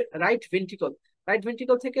 sorry right ventricle, right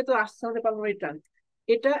ventricle থেকে তো আসছে আমাদের পালমোনারি ট্রাঙ্ক,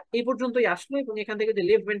 এটা এই পর্যন্তই আসলো, এবং এখান থেকে যে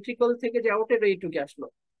লেফট ভেন্ট্রিকল থেকে যে আউটের এইটুকু আসলো,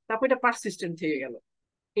 তারপর এটা পারসিস্টেন্ট থেকে গেল।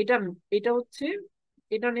 এটা এটা হচ্ছে,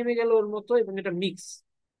 এটা নেমে গেল ওর মতো, এবং এটা মিক্স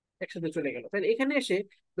একসাথে চলে গেল। তাহলে এখানে এসে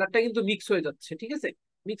ব্লাডটা কিন্তু মিক্স হয়ে যাচ্ছে, ঠিক আছে।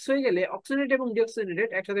 মিক্স হয়ে গেলে অক্সিজেনেট এবং ডিঅক্সিজেনেট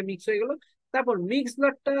একসাথে মিক্স হয়ে গেল। তারপর মিক্স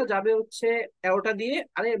ব্লাডটা যাবে হচ্ছে অ্যাওর্টা দিয়ে,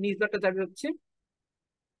 আর মিক্স ব্লাডটা যাবে হচ্ছে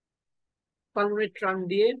পালমোনারি ট্রাঙ্ক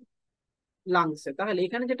দিয়ে লাংসে। তাহলে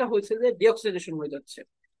এখানে যেটা হয়েছে যে ডিঅক্সিজেশন হয়ে যাচ্ছে।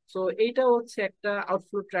 সো এইটা হচ্ছে একটা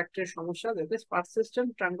আউটফ্লো ট্র্যাক্টের সমস্যা, যেটা পারসিস্টেন্ট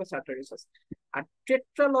ট্রাঙ্কোসার্টারিসিস। আর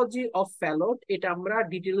টেট্রালজি অফ ফ্যালট, এটা আমরা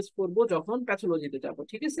ডিটেলস করব যখন প্যাথোলজিতে যাব,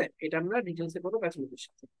 ঠিক আছে। এটা আমরা ডিটেলসে করবো প্যাথোলজির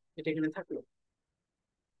সাথে, এটা এখানে থাকলো।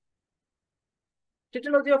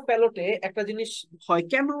 টেটোলজি অফ প্যালোটে একটা জিনিস হয়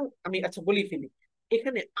কেন, আমি আচ্ছা বলি ফেলি।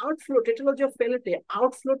 এখানে আউটফ্লো, টেটোলজি অফ প্যালোটে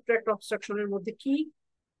আউটফ্লো ট্র্যাক্ট অবস্ট্রাকশনের মধ্যে কি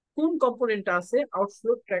কোন কম্পোনেন্টটা আছে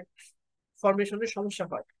আউটফ্লো ট্র্যাক্ট ফরমেশনের সমস্যা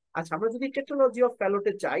হয়। আচ্ছা, আমরা যদি টেটোলজি অফ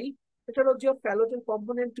প্যালোটে যাই, টেটোলজি অফ প্যালোটের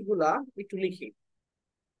কম্পোনেন্ট গুলা একটু লিখি।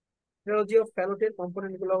 টেটোলজি অফ প্যালোটের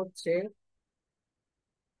কম্পোনেন্ট গুলো হচ্ছে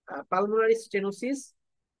পালমোনারি স্টেনোসিস,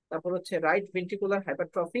 তারপর হচ্ছে রাইট ভেন্ট্রিকুলার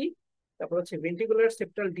হাইপারট্রফি, তারপর হচ্ছে ভেন্ট্রিকুলার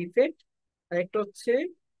সেপ্টাল ডিফেক্ট, আর একটা হচ্ছে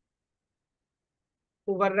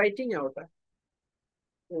over writing আওটা,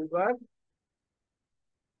 over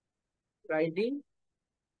riding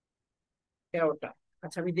aorta.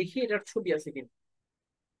 আচ্ছা আমি দেখি এটার ছবি আছে কিনা।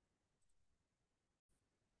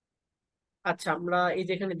 আচ্ছা আমরা এই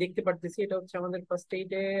যে এখানে দেখতে পারতেছি, এটা হচ্ছে আমাদের ফার্স্ট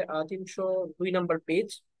এইডে 302 নম্বর পেজ।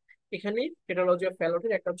 এখানে পেডোলজি অফ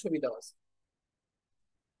ফ্যালোটের একটা ছবি দেওয়া আছে।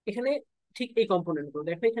 এখানে ঠিক এই কম্পোনেন্ট গুলো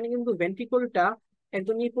দেখো, এখানে কিন্তু ভেন্ট্রিকলটা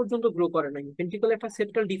একদম এই পর্যন্ত গ্রো করে নাই, ভেন্ট্রিকলে একটা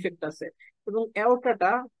সেপ্টাল ডিফেক্ট আছে। এবং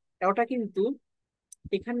অ্যাওর্টাটা, অ্যাওর্টা কিন্তু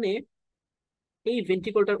এখানে এই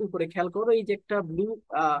ভেন্ট্রিকলটার উপরে খেয়াল করো, এই যে একটা ব্লু,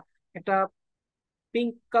 একটা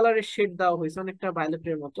পিঙ্ক কালারের শেড দেওয়া হয়েছে অনেকটা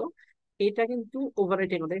ভায়োলেটের মতো। এটা কিন্তু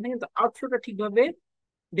ওভাররাইটিং মতো, এখানে কিন্তু আউটফ্লোটা ঠিকভাবে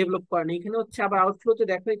ডেভেলপ করে না। এখানে হচ্ছে আবার আউটফ্লোতে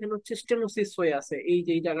দেখো, এখানে হচ্ছে স্টেনোসিস হয়ে আছে, এই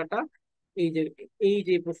যে এই জায়গাটা, এই যে এই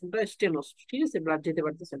যে পোর্শনটা স্টেনোস, ঠিক আছে, ব্লাড যেতে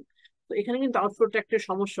পারতেছেন। তো এখানে কিন্তু আউটফ্লো ট্র্যাক্টের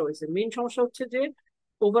সমস্যা হয়েছে। মেইন সমস্যা হচ্ছে যে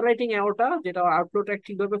ওভাররাইটিং অ্যাওর্টা, যেটা আউটফ্লো ট্র্যাক্ট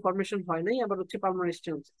ঠিকভাবে ফরমেশন হয় নাই, আবার হচ্ছে পালমোনারি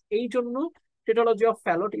স্টেনোসিস। এই জন্য pedology of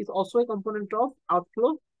Fallot is also a component of outflow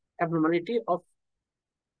abnormality of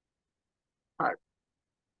heart.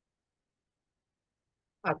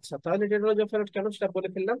 আচ্ছা তাহলে টেকনোলজি অফ কেন সেটা বলে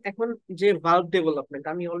ফেললাম। এখন যে ভালভ ডেভেলপমেন্ট,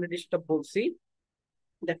 আমি অলরেডি সেটা বলছি।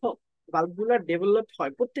 দেখো, ভালভ গুলা ডেভেলপ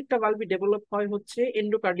হয়, প্রত্যেকটা ভালভই ডেভেলপ হয় হচ্ছে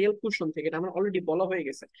এন্ডোকার্ডিয়াল কুশন থেকে, এটা আমার অলরেডি বলা হয়ে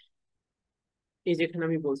গেছে। এই যেখানে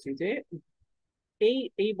আমি বলছি যে এই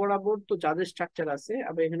এই বরাবর তো যাদের স্ট্রাকচার আছে,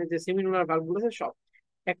 আবার এখানে যে সেমিনুলার ভালভ গুলো আছে সব।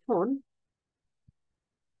 এখন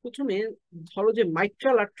প্রথমে ধরো যে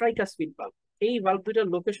মাইট্রাল আর ট্রাইকাসপিড ভালভ, এই ভালভ দুইটার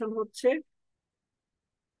লোকেশন হচ্ছে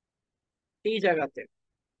এই জায়গাতে।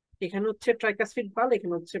 এখানে হচ্ছে ট্রাইকাসপিড ভালভ,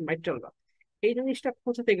 এখানে হচ্ছে মাইট্রাল ভালভ। এই জিনিসটা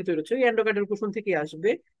কোথা থেকে তৈরি হচ্ছে, ওই এন্ডোকার্ডিয়াল কুশন থেকে আসবে।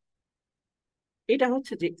 এটা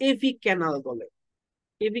হচ্ছে যে এভি ক্যানাল বলে।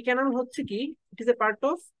 এভি ক্যানাল হচ্ছে কি, it is a part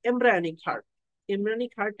of embryonic heart.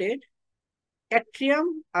 Embryonic হার্টে অ্যাট্রিয়াম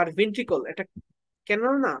আর ভেন্ট্রিকল একটা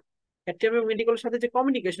ক্যানাল না, অ্যাট্রিয়াম এবং ভেন্ট্রিকলের সাথে যে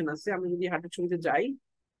কমিউনিকেশন আছে, আমি যদি হার্টের ছবিতে যাই,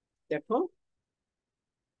 দেখো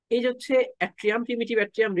এই যে হচ্ছে অ্যাট্রিয়াম, প্রিমিটিভ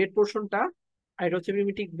অ্যাট্রিয়াম রেড পোর্শনটা, আর এটা হচ্ছে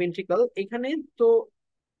প্রিমিটিভ ভেন্ট্রিকল। এখানে তো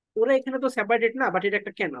ওরা এখানে তো সেপারেটেড না, বাট এটা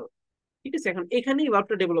একটা ক্যানাল, ঠিক আছে। এখন এখানেই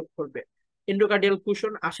ভালভটা ডেভেলপ করবে এন্ডোকার্ডিয়াল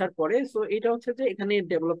কুশন আসার পরে। সো এটা হচ্ছে যে এখানে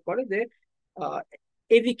ডেভেলপ করে যে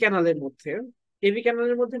এভি ক্যানালের মধ্যে, এভি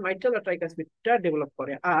ক্যানালের মধ্যে মাইট্রাল আর ট্রাইকাসপিডটা ডেভেলপ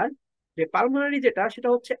করে। আর যে পালমোনারি যেটা, সেটা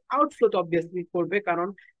হচ্ছে আউটফ্লো তো অবভিয়াসলি করবে, কারণ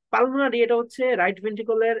পালমোনারি এটা হচ্ছে রাইট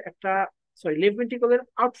ভেন্ট্রিকলের একটা, sorry left ভেন্ট্রিকলের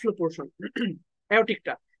outflow portion,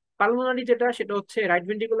 অ্যাওটিকটা। Pulmonary যেটা, সেটা হচ্ছে রাইট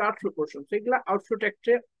ভেন্ট্রিকলের আউটফ্লো পোর্শন। তো এগুলা আউটফ্লো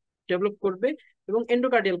ট্র্যাক্টে ডেভেলপ করবে এবং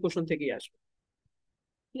এন্ডোকার্ডিয়াল কোষণ থেকেই আসবে,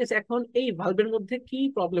 ঠিক আছে। এখন এই ভালভের মধ্যে কি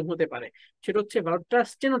প্রবলেম হতে পারে, সেটা হচ্ছে ভালভটা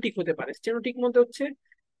স্টেনোটিক হতে পারে। স্টেনোটিক মধ্যে হচ্ছে,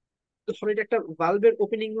 ধরো এটা একটা ভালভের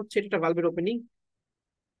ওপেনিং হচ্ছে, এটা একটা ভালভের ওপেনিং।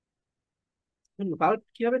 ভালভ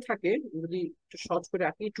কিভাবে থাকে, যদি একটু সহজ করে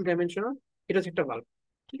আঁকি, টু ডাইমেনশনাল। এটা হচ্ছে একটা ভালভ,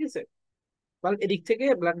 ঠিক আছে। ভালভ এদিক থেকে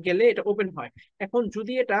ব্লাড গেলে এটা ওপেন হয়। এখন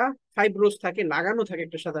যদি এটা ফাইব্রোস থাকে, লাগানো থাকে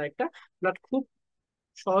একটা সাথে একটা, ব্লাড খুব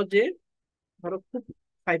সহজে ধরো খুব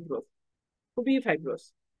ফাইব্রোস, খুবই ফাইব্রোস,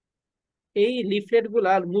 এই লিফলেট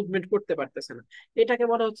গুলা মুভমেন্ট করতে পারতেছে না, এটাকে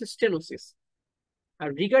বলা হচ্ছে স্টেনোসিস। আর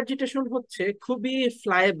রিগার্জিটেশন হচ্ছে খুবই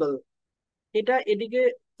ফ্লায়েবল, এটা এদিকে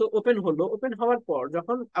তো ওপেন হলো, ওপেন হওয়ার পর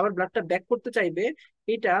যখন আবার ব্লাডটা ব্যাক করতে চাইবে,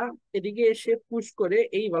 এটা এদিকে এসে পুশ করে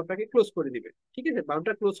এই ভালভটাকে ক্লোজ করে দিবে, ঠিক আছে,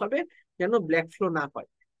 ভালভটা ক্লোজ হবে যেন ব্ল্যাক ফ্লো না হয়।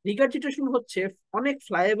 রিগার্জিটেশন হচ্ছে অনেক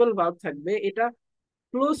ফ্লায়েবল ভালভ থাকবে, এটা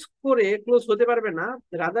ক্লোজ করে ক্লোজ হতে পারবে না,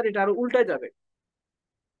 রাদার এটা আরো উল্টায় যাবে,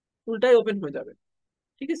 উল্টায় ওপেন হয়ে যাবে,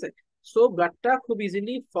 ঠিক আছে। সো ব্লাডটা খুব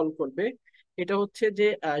ইজিলি ফল করবে, এটা হচ্ছে যে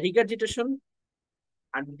রিগার্জিটেশন।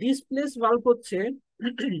 আর ডিসপ্লেস ভালভ হচ্ছে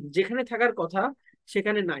যেখানে থাকার কথা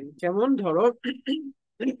সেখানে নাই, যেমন ধর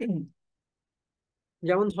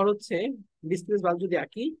হচ্ছে ডিসপ্লেস ভালভ যদি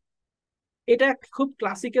আঁকি, এটা খুব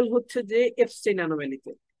ক্লাসিক্যাল হচ্ছে যে এপস্টেইন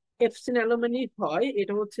অ্যানোমালিতে। এপস্টেইন অ্যানোমালি হয়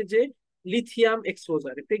এটা হচ্ছে যে লিথিয়াম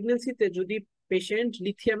এক্সপোজার, প্রেগনেন্সিতে যদি পেশেন্ট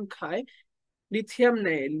লিথিয়াম খায়, লিথিয়াম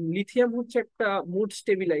নেয়, লিথিয়াম হচ্ছে একটা মুড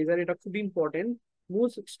স্টেবিলাইজার, এটা খুব ইম্পর্টেন্ট। মুড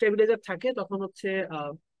স্টেবিলাইজার থাকে তখন হচ্ছে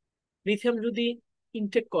লিথিয়াম যদি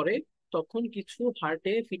ইনটেক করে, তখন কিছু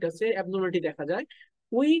হার্টে ফিটাসে অ্যাবনর্মালিটি দেখা যায়,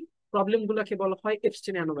 ওই প্রবলেম গুলাকে বলা হয়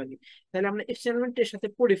এপস্টেইন অ্যানোমালি। তাহলে আমরা এপস্টেইন অ্যানোমালির সাথে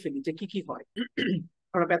পড়ে ফেলি যে কি কি হয়।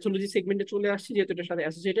 আমরা প্যাথোলজি সেগমেন্টে চলে আসছি, যেহেতু এটার সাথে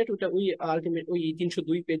অ্যাসোসিয়েটেড, ওটা ওই আলটিমেট ওই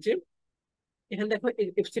 302 পেজে। এখানে দেখো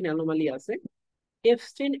এপস্টেইন অ্যানোমালি আছে।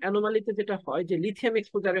 এপস্টেইন অ্যানোমালিতে যেটা হয় যে লিথিয়াম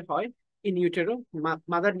এক্সপোজারে হয় ইন ইউটেরো।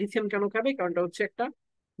 মাদার লিথিয়াম কেন খাবে? কারণটা হচ্ছে একটা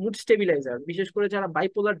মুড স্টেবিলাইজার, বিশেষ করে যারা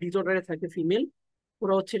বাইপোলার ডিসঅর্ডারে থাকে ফিমেল,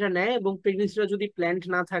 ওরা হচ্ছে এটা নেয়, এবং প্রেগনেন্সিটা যদি প্ল্যান্ট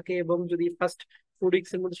না থাকে এবং যদি ফার্স্ট 4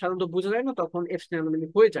 উইকস এর মধ্যে সাধারণত বোঝা যায় না, তখন এপস্টেইন অ্যানোমালি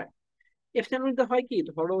হয়ে যায়। এপস্টেইন অ্যানোমালিতে হয় কি,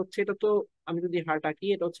 ধরো হচ্ছে এটা তো, আমি যদি হার্ট আঁকি,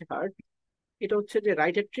 এটা হচ্ছে হার্ট, এটা হচ্ছে যে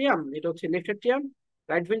রাইট এট্রিয়াম, এটা হচ্ছে left atrium,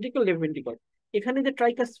 right ventricle, left ventricle. এখানে যে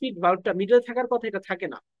ট্রাইকাসপিড ভালভটা মিডলে থাকার কথা, এটা থাকে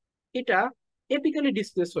না, এটা এপিক্যালি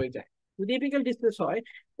ডিসপ্লেস হয়ে যায়। যদি এপিক্যাল ডিসপ্লেস হয়,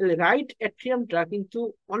 তাহলে রাইট অ্যাট্রিয়ামটা কিন্তু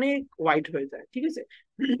অনেক ওয়াইড হয়ে যায়, ঠিক আছে।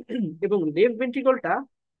 এবং লেফট ভেন্ট্রিকলটা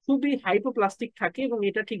খুবই হাইপোপ্লাস্টিক থাকে এবং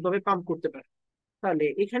এটা ঠিকভাবে পাম্প করতে পারে। তাহলে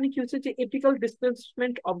এখানে কি হচ্ছে যে apical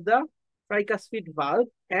displacement of the tricuspid valve,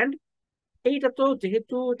 and এইটা তো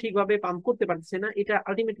যেহেতু ঠিকভাবে পাম্প করতে পারছে না, এটা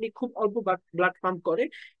আলটিমেটলি খুব অল্প ব্লাড পাম্প করে,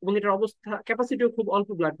 এবং এটার অবস্থা ক্যাপাসিটিও খুব অল্প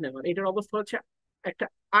ব্লাড নেওয়ার, এটার অবস্থা হচ্ছে একটা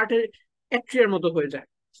আর্টের অ্যাট্রিয়ার মতো হয়ে যায়।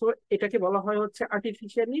 সো এটাকে বলা হয় হচ্ছে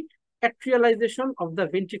artificially অ্যাট্রিয়ালাইজেশন of the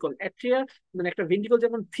ventricle. Atria মানে একটা ভেন্ট্রিকল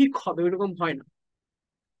যেমন ঠিক হবে ওইরকম হয় না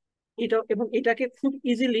এটা, এবং এটাকে খুব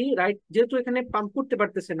ইজিলি রাইট, যেহেতু এখানে পাম্প করতে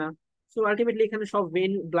পারতেছে না, সো আলটিমেটলি এখানে সব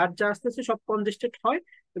ভেন ব্লাড যা আসতেছে সব কনজেস্টেড হয়,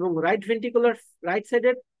 এবং রাইট ভেন্ট্রিকুলার, রাইট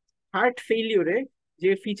সাইডের হার্ট ফেইলিওরে যে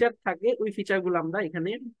ফিচার থাকে, ওই ফিচার গুলো আমরা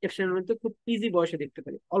এখানে এপসাইলের মধ্যে খুব ইজি বয়সে দেখতে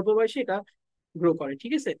পারি, অল্প বয়সে এটা গ্রো করে,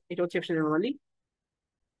 ঠিক আছে। এটা হচ্ছে এপসাইল অ্যানোমালি।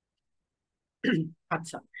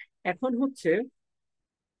 আচ্ছা, এখন হচ্ছে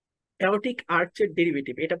অ্যাওর্টিক আর্চের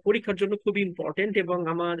ডেরিভেটিভ, এটা পরীক্ষার জন্য খুবই ইম্পর্টেন্ট, এবং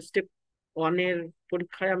আমার স্টেপ 1 এর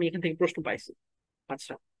পরীক্ষায় আমি এখান থেকে প্রশ্ন পাইছি।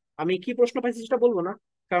 আচ্ছা, আমি কি প্রশ্ন পাইছি সেটা বলবো না,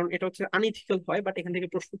 কারণ এটা হচ্ছে আনইথিক্যাল হয়, বাট এখান থেকে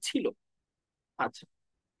প্রশ্ন ছিল। আচ্ছা,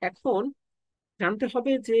 এখন জানতে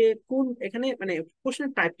হবে যে কোন এখানে মানে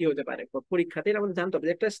কোশ্চেনের টাইপ কি হতে পারে পরীক্ষাতে, এটা আমাদের জানতে হবে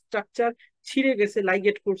যে একটা স্ট্রাকচার ছিঁড়ে গেছে,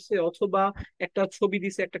 লাইগেট করছে, অথবা একটা ছবি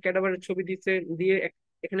দিছে, একটা ক্যাডাভারের ছবি দিছে, দিয়ে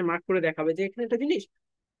এখানে মার্ক করে দেখাবে যে এখানে একটা জিনিস,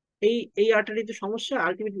 এই এই আর্টারিতে সমস্যা,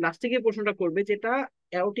 আলটিমেটলি লাস্টে গিয়ে প্রশ্নটা করবে যেটা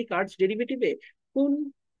অ্যাওর্টিক আর্চ ডেরিভেটিভে কোন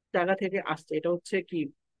জায়গা থেকে আসছে, এটা হচ্ছে কি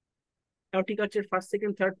aortic আর্চের first,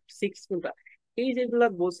 second, third, six কোনটা। এই যেগুলা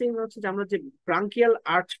বলছি এগুলো হচ্ছে যে আমরা যে ব্রাঙ্কিয়াল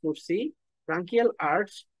আর্চ পড়ছি, branchial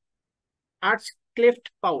arch, arch cleft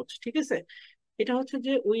pouch, ঠিক আছে, এটা হচ্ছে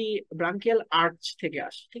যে ওই ব্রাঙ্কিয়াল আর্চ থেকে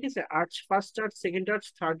আসে, ঠিক আছে। Arch, first arch, second arch,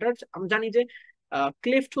 third arch, আমরা জানি যে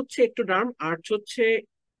ক্লেফট হচ্ছে একটোডার্ম, আর্চ হচ্ছে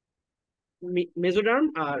মেজোডার্ম,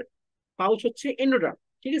 আর পাউচ হচ্ছে এন্ডোডার্ম,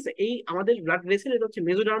 ঠিক আছে। এই আমাদের ব্লাড ভেসেল, এটা হচ্ছে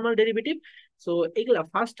মেজোডার্মাল ডেরিভেটিভ। সো এগুলা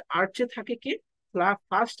ফার্স্ট আর্চে থাকে কে,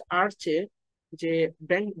 ফার্স্ট আর্চে যে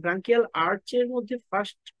ব্রাঙ্কিয়াল আর্চের মধ্যে,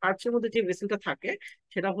 ফার্স্ট আর্চের মধ্যে যে ভেসেলটা থাকে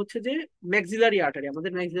সেটা হচ্ছে যে ম্যাক্সিলারি আর্টারি,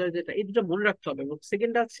 আমাদের ম্যাক্সিলারি যেটা, এই দুটো মনে রাখতে হবে। এবং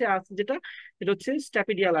সেকেন্ড আছে আছে যেটা, এটা হচ্ছে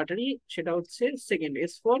স্ট্যাপিডিয়াল আর্টারি, সেটা হচ্ছে সেকেন্ড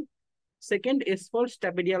এস ফর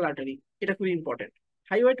স্ট্যাপিডিয়াল আর্টারি, এটা খুবই ইম্পর্টেন্ট।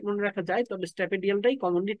 হাইওয়েট মনে রাখা যায়, তবে স্ট্যাপিডিয়ালটাই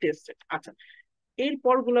কমনলি টেস্টেড। আচ্ছা, এর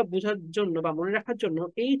পরগুলা বোঝার জন্য বা মনে রাখার জন্য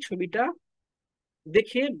এই ছবিটা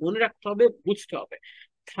দেখে মনে রাখতে হবে, বুঝতে হবে।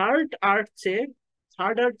 থার্ড আর্চে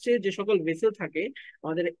থার্ড আর্চে যে সকল ভেসেল থাকে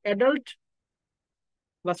আমাদের অ্যাডাল্ট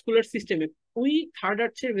ভাস্কুলার সিস্টেমে, ওই থার্ড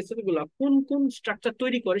আর্চের ভেসেল গুলা কোন কোন স্ট্রাকচার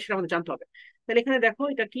তৈরি করে সেটা আমাদের জানতে হবে। তাহলে এখানে দেখো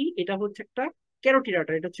এটা কি, এটা হচ্ছে একটা ক্যারোটিড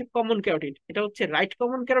আর্টারি, এটা হচ্ছে কমন ক্যারোটিড, এটা হচ্ছে রাইট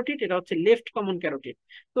কমন ক্যারোটিড, এটা হচ্ছে লেফট কমন ক্যারোটিড।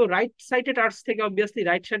 তো রাইট সাইডেড আর্চ থেকে অবভিয়াসলি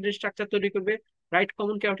রাইট সাইডের স্ট্রাকচার তৈরি করবে রাইট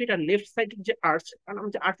কমন ক্যারোটিড, আর লেফট সাইডের যে আর্চ, কারণ আমি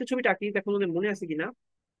যে আর্চের ছবিটা আঁকি দেখো, আমাদের মনে আছে কিনা,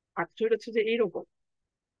 আর্চের ছবিটা হচ্ছে যে এইরকম,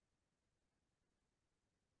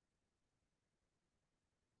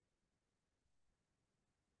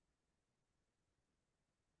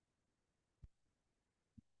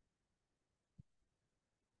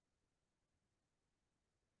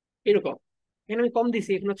 এরকম। এখানে আমি কম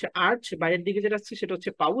দিছি, এখানে হচ্ছে আর্চ, বাইরের দিকে যেটা আছে সেটা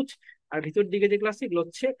হচ্ছে পাউচ, আর ভিতর দিকে যেগুলো আছে এগুলো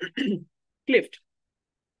হচ্ছে ক্লেফট।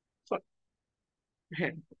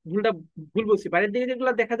 হ্যাঁ, ভুলটা ভুল বলছি, বাইরের দিকে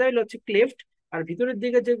যেগুলো দেখা যায় এগুলো হচ্ছে ক্লেফট, আর ভিতরের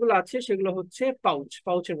দিকে যেগুলো আছে সেগুলো হচ্ছে পাউচ,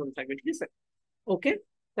 পাউচের মধ্যে থাকবে, ঠিক আছে। ওকে,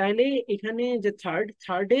 তাহলে এখানে যে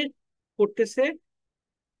থার্ডে করতেছে,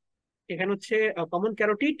 এখানে হচ্ছে কমন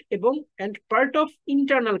ক্যারোটিড এবং and part of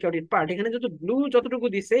internal carotid part, এখানে যত ব্লু যতটুকু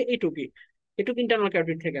দিছে এইটুকুই, এটুকু ইন্টারনাল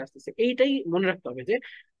ক্যারোটিড থেকে আসতেছে, এইটাই মনে রাখতে হবে যে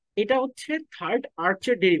এটা হচ্ছে থার্ড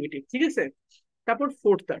আর্চের ডেরিভেটিভ, ঠিক আছে। তারপর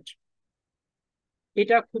ফোর্থ আর্চ,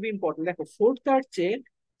 এটা খুবই ইম্পর্টেন্ট। দেখো ফোর্থ আর্চে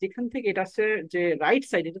যেখান থেকে এটা আছে, যে রাইট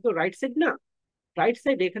সাইড, এটা তো রাইট সাইড না, রাইট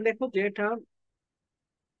সাইড এখানে দেখো যে এটা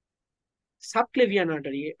সাবক্লেভিয়ান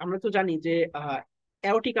আর্টারি। আমরা তো জানি যে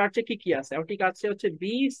অ্যাওর্টিক আর্চে কি কি আছে, অ্যাওর্টিক আর্চে হচ্ছে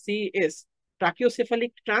B C S,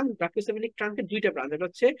 brachiocephalic trunk, brachiocephalic ট্রাঙ্কের দুইটা ব্রাঞ্চ, এটা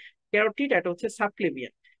হচ্ছে ক্যারোটিড, এটা হচ্ছে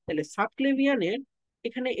সাবক্লেভিয়ান। তাহলে সাবক্লেভিয়ানের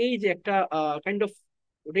এখানে এই যে একটা কাইন্ড অফ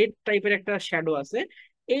রেড টাইপের একটা শ্যাডো আছে,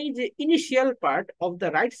 এই যে initial part of the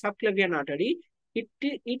right subclavian artery, it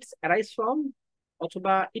it's arise from,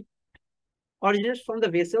 অথবা ইট originates from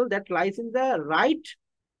the vessel that lies in the right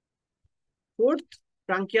fourth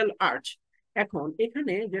ট্রাঙ্কিয়াল arch. এখন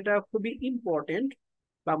এখানে যেটা খুবই ইম্পর্টেন্ট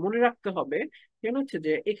বা মনে রাখতে হবে, সেটা হচ্ছে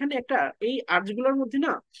যে এখানে একটা, এই আর্চগুলোর মধ্যে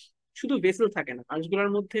না শুধু ভেসেল থাকে না,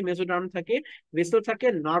 আর্চগুলোর মধ্যে মেসোডার্ম থাকে, ভেসেল থাকে,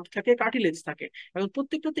 নার্ভ থাকে, কার্টিলেজ থাকে, এবং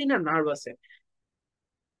প্রত্যেকটাতেই না নার্ভ আছে।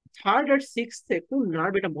 থার্ড আর সিক্সথে কোন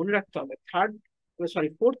নার্ভ এটা মনে রাখতে হবে, থার্ড সরি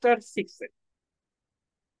ফোর্থ আর সিক্সথে,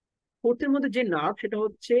 ফোর্থের মধ্যে যে নার্ভ সেটা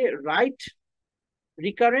হচ্ছে right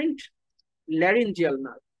recurrent laryngeal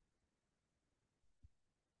nerve,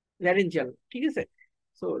 laryngeal, ঠিক আছে।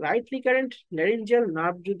 So right recurrent laryngeal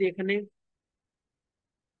nerve যদি এখানে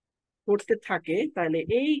করতে থাকে, তাহলে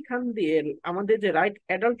এইখান দিয়ে আমাদের যে রাইট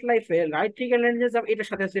অ্যাডাল্ট লাইফে রাইট ট্রিগার ল্যারিঞ্জিয়াল এটার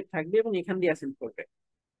সাথে অ্যাসেট থাকবে এবং এখান দিয়ে অ্যাসেন্ট করবে।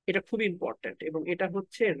 এটা খুব ইম্পর্টেন্ট, এবং এটা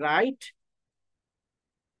হচ্ছে রাইট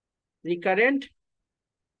রিকারেন্ট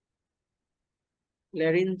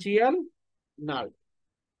ল্যারিঞ্জিয়াল নার্ভ।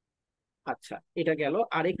 আচ্ছা, এটা গেল।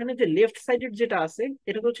 আর এখানে যে লেফট সাইডের যেটা আছে,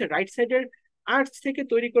 এটা তো হচ্ছে রাইট সাইডের আর্চ থেকে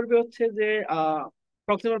তৈরি করবে হচ্ছে যে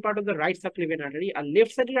proximal part of the right subclavian artery, R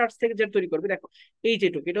left সাইডের আর্চ থেকে যেটা তৈরি করবে দেখো এই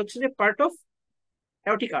যেটুকু, এটা হচ্ছে যে পার্ট অফ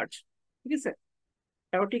অ্যাওর্টিক আর্চ, ঠিক আছে।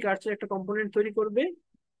 অ্যাওর্টিক আর্চের একটা কম্পোনেন্ট তৈরি করবে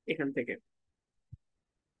এখান থেকে।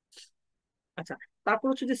 আচ্ছা, তারপর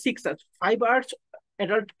হচ্ছে যে সিক্স আর্চ, ফাইভ আর্চ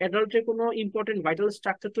অ্যাডাল্টের কোনো ইম্পর্টেন্ট ভাইটাল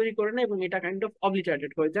স্ট্রাকচার তৈরি করে না, এবং এটা কাইন্ড অফ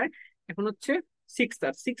অবলিটারেটেড হয়ে যায়। এখন হচ্ছে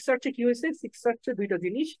সিক্স আর্চে কি হয়েছে, সিক্স আর্চে দুইটা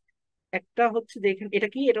জিনিস, একটা হচ্ছে যে এখানে এটা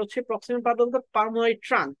কি, এটা হচ্ছে proximal part of the pulmonary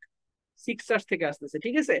trunk, six arch থেকে আসতেছে,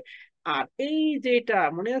 ঠিক আছে। আর এই যে এটা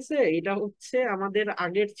মনে আছে, এটা হচ্ছে আমাদের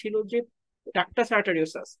আগের ছিল যে ডাক্টাস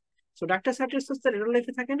আর্টারিওসাস। সো ডাক্টাস আর্টারিওসাস তার রেনাল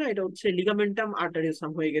লাইফে থাকে না, এটা হচ্ছে লিগামেন্টাম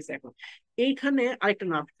আর্টারিওসাম হয়ে গেছে এখন। এইখানে আরেকটা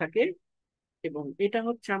নার্ভ থাকে, এবং এটা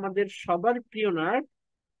হচ্ছে আমাদের সবার প্রিয় নার্ভ,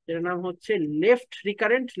 যেটার নাম হচ্ছে left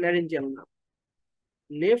recurrent laryngeal nerve,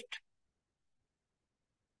 left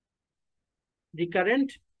recurrent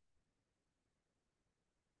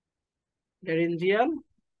laryngeal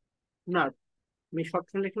nerve. আমি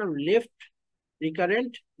শর্টকাট লিখলাম লেফট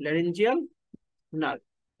রিকারেন্ট ল্যারিঞ্জিয়াল নার্ভ।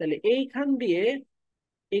 তাহলে এইখান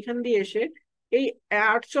দিয়ে এসে এই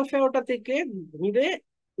আর্চ অফ এওটা থেকে ঘুরে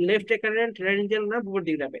লেফট রিকারেন্ট ল্যারিঞ্জিয়াল নার্ভ উপর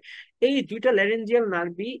দিকে যাবে। এই দুইটা laryngeal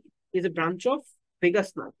নার্ভই is a branch of vagus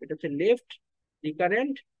nerve, এটা হচ্ছে left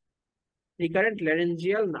recurrent recurrent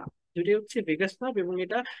laryngeal nerve, দুটি হচ্ছে ভেগাস নার্ভ, এবং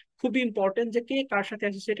এটা খুবই ইম্পর্টেন্ট যে কে কার সাথে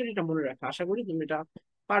অ্যাসোসিয়েটেড এটা মনে রাখা। আশা করি তুমি এটা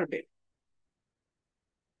পারবে।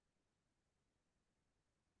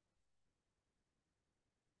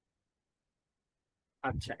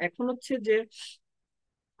 আচ্ছা, এখন হচ্ছে যে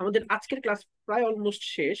আমাদের আজকের ক্লাস প্রায় অলমোস্ট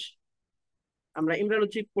শেষ, আমরা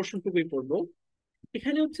এমব্রায়োলজি পোর্শনটুকুই পড়বো।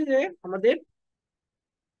 এখানে হচ্ছে যে আমাদের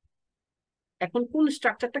এখন কোন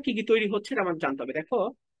স্ট্রাকচারটা কি কি তৈরি হচ্ছে এটা আমাদের জানতে হবে। দেখো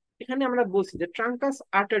এখানে আমরা বলছি যে ট্রাঙ্কাস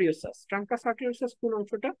আর্টারিওসাস, ট্রাঙ্কাস আর্টারিওসাস কোন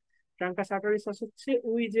অংশটা, ট্রাঙ্কাস আর্টারিওসাস হচ্ছে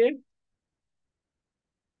ওই যে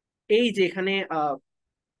এই যে এখানে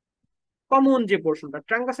কমন যে পোর্শনটা,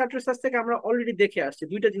 ট্রাঙ্কাস আর্টারিওসাস থেকে আমরা অলরেডি দেখে আসছি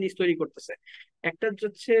দুইটা জিনিস তৈরি করতেছে, একটা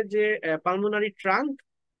হচ্ছে যে পালমোনারি ট্রাঙ্ক,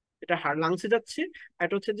 এটা লাংসে যাচ্ছে, আর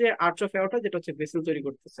এটা হচ্ছে যে আর্চ অফ এওটা যেটা হচ্ছে ভেসেল তৈরি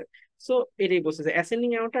করতেছে। সো এটাই বলছে যে অ্যাসেন্ডিং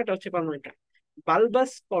এওটা এটা হচ্ছে পালমোনারি ট্রাঙ্ক।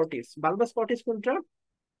 বালবাস কর্টিস কোনটা,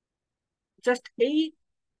 জাস্ট এই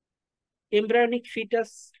এমব্রায়োনিক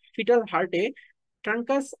ফিটাল হার্টে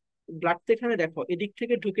ট্রাঙ্কাস ব্লাড তো এখানে দেখো এদিক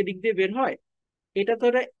থেকে ঢুকে দিক দিয়ে বের হয়, এটা তো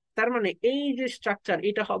তার মানে এই যে স্ট্রাকচার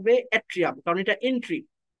এটা হবে অ্যাট্রিয়াম, কারণ এটা এন্ট্রি,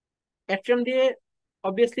 অ্যাট্রিয়াম দিয়ে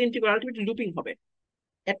অবভিয়াসলি এন্ট্রি করে আলটিমেটলি লুপিং হবে,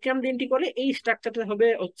 অ্যাট্রিয়াম দিয়ে এন্ট্রি করে এই স্ট্রাকচারটা হবে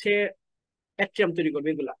হচ্ছে অ্যাট্রিয়াম তৈরি করবে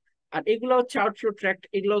এগুলা। আর এগুলো হচ্ছে আউটফ্লো ট্র্যাক্ট,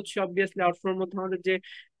 এগুলো হচ্ছে অবভিয়াসলি আউটফ্লোর মধ্যে আমাদের যে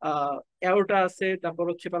অ্যাওর্টা আছে, তারপর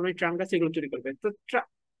হচ্ছে পালমোনারি ট্রাঙ্ক আছে, এগুলো তৈরি করবে। তো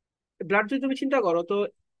ব্লাড যদি তুমি চিন্তা করো, তো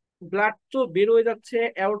ব্লাড তো বের হয়ে যাচ্ছে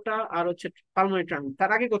অ্যাওর্টা আর হচ্ছে পালমোনারি ট্রাঙ্ক,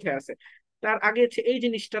 তার আগে কোথায় আছে? তার আগে হচ্ছে এই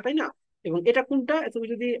জিনিসটা, তাই না? এবং এটা কোনটা, তুমি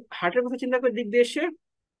যদি হার্টের কথা চিন্তা করে দিক দিয়ে এসে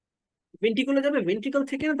ভেন্ট্রিকলে যাবে, ভেন্ট্রিকল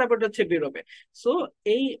থেকে না তারপর হচ্ছে বেরোবে। সো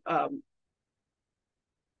এই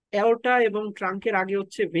অ্যাওর্টা এবং ট্রাঙ্কের আগে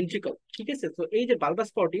হচ্ছে ভেন্ট্রিকল, ঠিক আছে? তো এই যে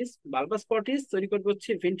বালবাস পটিস তৈরি করবে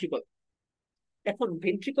হচ্ছে ভেন্ট্রিকল। এখন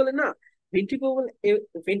ভেন্ট্রিকলে না, ভেন্ট্রিকল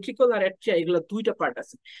ভেন্ট্রিকল আর অ্যাট্রিয়া এগুলো দুইটা পার্ট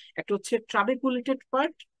আছে। একটা হচ্ছে ট্রাবেকুলেটেড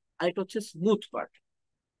পার্ট, আর একটা হচ্ছে স্মুথ পার্ট।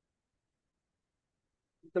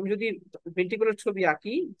 তুমি যদি ভেন্ট্রিকলের ছবি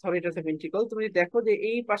আঁকি, ধরো এটা হচ্ছে ভেন্ট্রিকল, তুমি যদি দেখো যে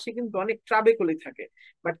এই পাশে কিন্তু অনেক ট্রাবেকুলি থাকে,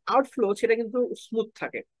 বাট আউটফ্লো সেটা কিন্তু স্মুথ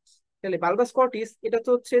থাকে। তাহলে বালবাস কর্টিস এটা তো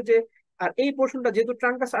হচ্ছে যে, আর এই পোর্শনটা যেহেতু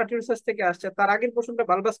ট্রাঙ্কাস আর্টেরিয়াস থেকে আসছে, তার আগের পোর্শনটা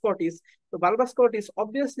বালবাস কর্টিস, তো বালবাস কর্টিস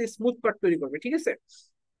অবভিয়াসলি স্মুথ পার্ট তৈরি করবে, ঠিক আছে?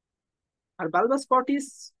 আর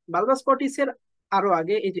বালবাস কর্টিসের আরো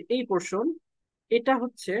আগে এই যে এই পোর্শন, এটা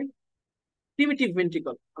হচ্ছে প্রিমিটিভ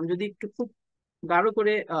ভেন্ট্রিকল। আমি যদি একটু খুব গাঢ়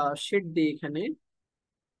করে শেড দিই এখানে,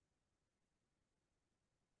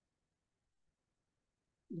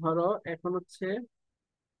 ধরো এখন হচ্ছে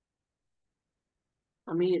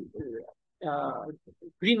আমি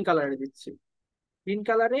গ্রিন কালারে দিচ্ছি। গ্রিন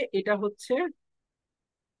কালারে এটা হচ্ছে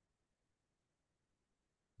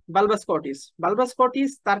বালবাস কর্টিস,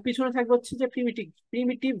 তার পিছনে থাকবে হচ্ছে যে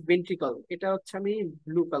প্রিমিটিভ ভেন্ট্রিকল, এটা হচ্ছে আমি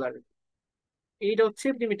ব্লু কালার, এইটা হচ্ছে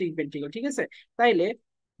প্রিমিটিভ ভেন্ট্রিকল, ঠিক আছে? তাইলে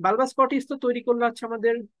বালবাস কর্টিস তো তৈরি করলো হচ্ছে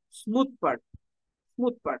আমাদের স্মুথ পার্ট,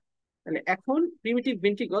 স্মুথ পার্ট। তাহলে এখন প্রিমিটিভ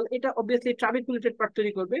ভেন্ট্রিকল এটা অবভিয়াসলি ট্রাবিকুলেটেড পার্ট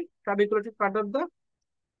তৈরি করবে, ট্রাবিকুলেটেড part of the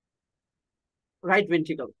right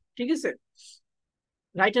ventricle, ঠিক আছে?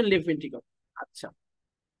 Right and left ventricle. আচ্ছা,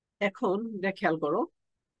 এখন দেখ, খেয়াল করো,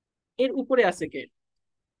 এর উপরে আছে কে?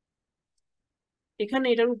 এখানে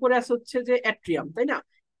এটার উপরে আছে হচ্ছে যে অ্যাট্রিয়াম, তাই না?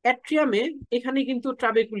 অ্যাট্রিয়ামে এখানে কিন্তু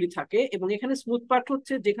ট্রাবেকুলি থাকে, এবং এখানে স্মুথ পার্ট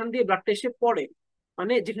হচ্ছে যেখান দিয়ে ব্লাডটা এসে পড়ে,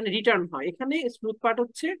 মানে যেখানে রিটার্ন হয়, এখানে স্মুথ পার্ট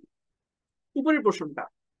হচ্ছে উপরের পোর্শনটা।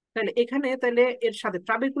 তাহলে এখানে তাহলে এর সাথে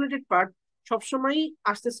ট্রাবেকুলেটেড পার্ট সবসময়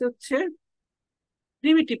আসতেছে হচ্ছে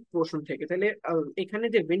প্রিমিটিভ পোর্শন থেকে। তাহলে এখানে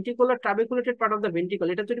যে ventricular ট্রাবেকুলেটেড part of the ventricle,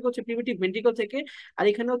 এটা তৈরি করছে প্রিমিটিভ ভেন্ট্রিকল থেকে। আর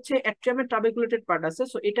এখানে হচ্ছে অ্যাট্রিয়ামের ট্রাবেকুলেটেড পার্ট আছে,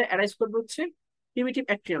 সো এটা অ্যারাইজ করবে হচ্ছে প্রিমিটিভ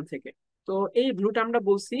অ্যাট্রিয়াম থেকে। তো এই ব্লুটা আমরা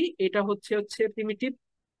বলছি এটা হচ্ছে হচ্ছে প্রিমিটিভ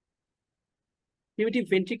প্রিমিটিভ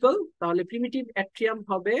ভেন্ট্রিকল। তাহলে প্রিমিটিভ অ্যাট্রিয়াম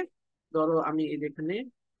হবে, ধরো আমি এখানে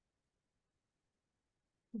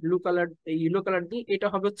ব্লু কালার, ইয়েলো কালার দিই, এটা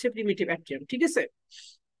হবে হচ্ছে প্রিমিটিভ অ্যাট্রিয়াম, ঠিক আছে?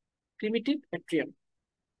 Primitive atrium.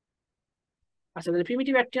 আচ্ছা, তাহলে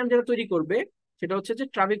প্রিমিটিভ অ্যাট্রিয়াম যেটা তৈরি করবে সেটা হচ্ছে যে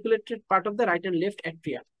ট্রাবিকুলেটেড part of the right and left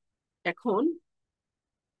atria. এখন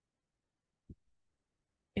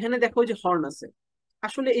এখানে দেখো যে হর্ন আছে,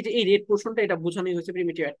 আসলে এই যে এই রেড পোর্শনটা এটা বোঝানোই হচ্ছে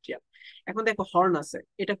প্রিমিটিভ অ্যাট্রিয়াম। এখন দেখো হর্ন আছে,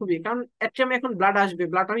 এটা খুবই, কারণ অ্যাট্রিয়ামে এখন ব্লাড আসবে,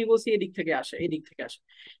 ব্লাড আমি বলছি এদিক থেকে আসে, এদিক থেকে আসে।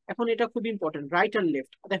 এখন এটা খুব ইম্পর্টেন্ট, রাইট আর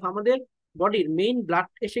লেফট। দেখো আমাদের বডির মেইন ব্লাড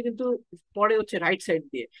এসে কিন্তু পরে হচ্ছে রাইট সাইড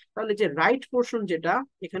দিয়ে। তাহলে যে রাইট পোর্শন যেটা,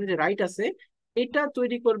 এখানে যে রাইট আছে, এটা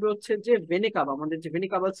তৈরি করবে হচ্ছে যে ভেনিকাবা, আমাদের যে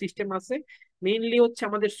ভেনিকাবাল সিস্টেম আছে, মেইনলি হচ্ছে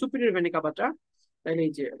আমাদের সুপিরিয়র ভেনিকাবাটা। তাহলে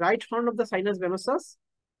এই যে right horn of the sinus venosus,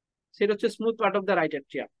 সেটা হচ্ছে smooth part of the right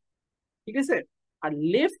atrium, ঠিক আছে? আর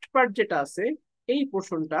লেফট পার্ট যেটা আছে, এই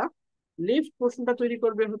পোর্শনটা, লেফট পোর্শনটা তৈরি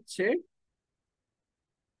করবে হচ্ছে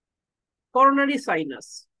coronary sinus.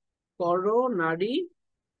 Coronary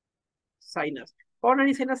sinus.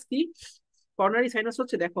 Coronary sinus কি? করোনারি সাইনাস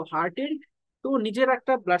হচ্ছে, দেখো হার্টের তো নিজের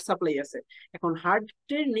একটা ব্লাড সাপ্লাই আছে। এখন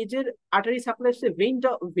হার্টের নিজের আর্টারি সাপ্লাই আছে,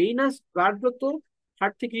 ভেইনাস ব্লাড তো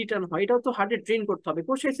হার্ট থেকে রিটার্ন হয়, এটাও তো হার্টে ড্রেন করতে হবে,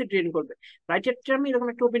 কোষে এসে ড্রেন করবে। রাইট অ্যাট্রিয়ামে এরকম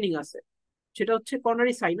একটা ওপেনিং আছে, সেটা হচ্ছে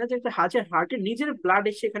করোনারি সাইনাস, যেটা হার্টের নিজের ব্লাড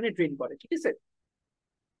এসে এখানে ড্রেন করে, ঠিক আছে?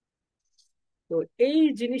 তো এই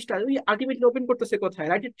জিনিসটা ওই আলটিমেটলি ওপেন করতেছে কোথায়?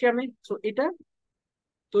 রাইট এট্রিয়ামে। সো এটা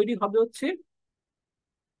তৈরি হবে হচ্ছে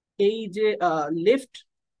এই যে লেফট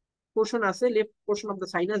পোর্শন আছে, left portion of the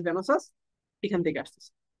sinus venosus, এখান থেকে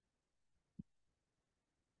আসতেছে।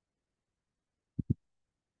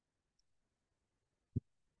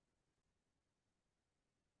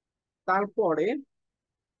 তারপরে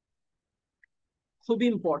খুব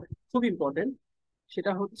ইম্পর্টেন্ট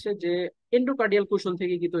সেটা হচ্ছে যে এন্ডোকার্ডিয়াল কোষন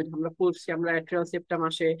থেকে কি তৈরি, আমরা পড়ছি, আমরা অ্যাট্রিয়াল সেপ্টাম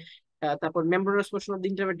আসে, তারপর membranous portion of the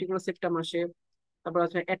interventricular septum আসে, তারপর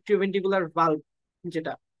আছে অ্যাট্রিওভেন্ট্রিকুলার ভালভ,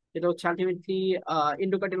 যেটা যেটা হচ্ছে ultimately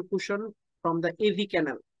endocardial কোষন from the AV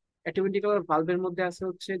canal. Atrioventricular ভালভের মধ্যে আছে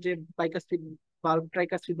হচ্ছে যে বাইকাস্পিড ভালভ,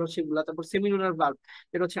 ট্রাইকাস্পিড ভালভ, সেগুলা। তারপর সেমিনুলার ভালভ,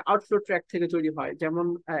 যেটা হচ্ছে আউটফ্লো ট্র্যাক থেকে তৈরি হয়, যেমন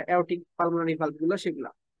অ্যাওর্টিক পালমোনারি ভালভ গুলো, সেগুলা।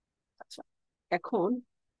 আচ্ছা, এখন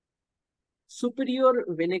সুপিরিয়র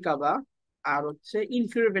ভেনে কাভা আর হচ্ছে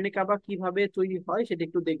ইনফিরিয়র ভেনে কাভা কিভাবে তৈরি হয় সেটা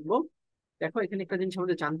একটু দেখবো। দেখো এখানে একটা জিনিস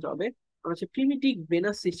আমাদের জানতে হবে, আমরা হচ্ছে প্রিমিটিভ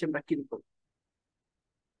ভেনাস সিস্টেমটা কিরকম।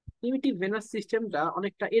 প্রিমিটিভ ভেনাস সিস্টেমটা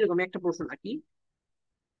অনেকটা এরকম, একটা প্রশ্ন নাকি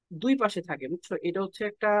দুই পাশে থাকে বুঝছো। এটা হচ্ছে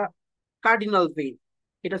একটা কার্ডিনাল ভেইন,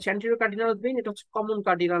 এটা হচ্ছে অ্যান্টেরিয়র কার্ডিনাল ভেইন, এটা হচ্ছে কমন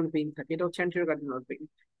কার্ডিনাল ভেইন থাকে, এটা হচ্ছে anterior cardinal vein.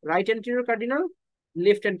 Right anterior cardinal,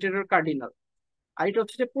 left anterior cardinal. আর এটা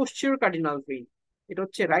হচ্ছে যে পোস্টেরিয়র কার্ডিনাল ভেইন, এটা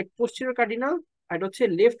হচ্ছে রাইট পোস্টেরিয়র কার্ডিনাল, আর এটা হচ্ছে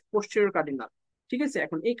লেফট পোস্টেরিয়র কার্ডিনাল। ঠিক আছে,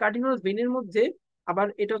 এখন এই কার্ডিনাল ভেইনের মধ্যে আবার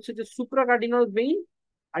এটা হচ্ছে যে সুপ্রা কার্ডিনাল ভেইন,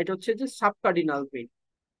 আর এটা হচ্ছে যে sub cardinal vein,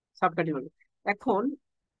 sub cardinal. এখন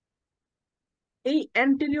এই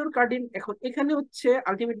অ্যান্টেরিয়র কার্ডিন, এখন এখানে হচ্ছে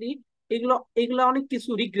আলটিমেটলি এগুলো এগুলো অনেক কিছু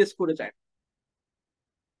রিগ্রেস করে যায়।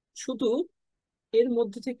 শুধু এর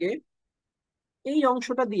মধ্যে থেকে এই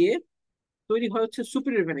অংশটা দিয়ে তৈরি হয় হচ্ছে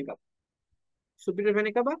superior vena CAVA, superior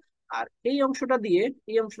vena CAVA. আর এই অংশটা দিয়ে,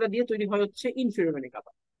 এই অংশটা দিয়ে তৈরি হয় হচ্ছে ইনফিরিয়র ভেনা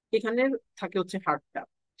কাভা। এখানে থাকে হচ্ছে হার্টটা।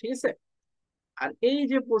 ঠিক আছে, আর এই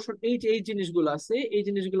যে পোর্শন, এই যে এই জিনিসগুলো আছে, এই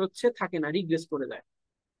জিনিসগুলো হচ্ছে থাকে না, রিগ্রেস করে যায়।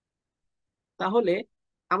 তাহলে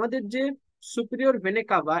আমাদের যে সুপিরিয়র ভেনা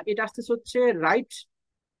কাভা, এটা আসতেছে হচ্ছে রাইট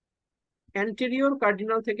অ্যান্টেরিয়র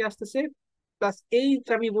কার্ডিনাল থেকে আসতেছে, প্লাস এই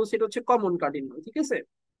আমি বলছি এটা হচ্ছে কমন কার্ডিনাল। ঠিক আছে,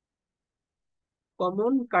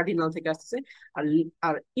 কমন কার্ডিনাল থেকে আসতেছে। আর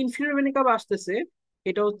আর ইনফিরিয়র ভেনা কাভা আসতেছে,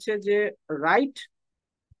 এটা হচ্ছে যে রাইট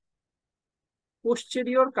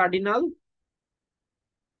পোস্টেরিয়র কার্ডিনাল,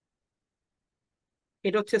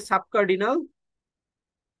 এটা হচ্ছে সাব কার্ডিনাল,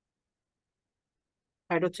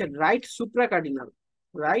 আর এটা হচ্ছে right supra cardinal,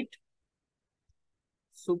 right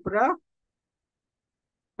supra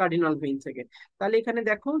cardinal vein থেকে। তাহলে এখানে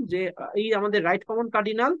দেখো যে এই আমাদের রাইট কমন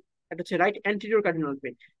কার্ডিনাল, এটা হচ্ছে রাইট অ্যান্টেরিয়র কার্ডিনাল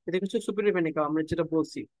ভেইন, এটা হচ্ছে সুপিরিয়র ভেনা কাভা। আমরা যেটা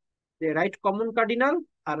বলছি যে রাইট কমন কার্ডিনাল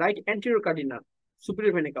আর right anterior cardinal,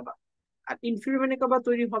 superior vena CAVA. আর ইনফিরিয়র ভেনা কাভা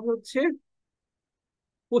তৈরি হবে হচ্ছে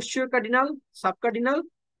posterior cardinal, sub cardinal,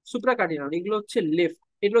 supra cardinal. এগুলো হচ্ছে লেফট,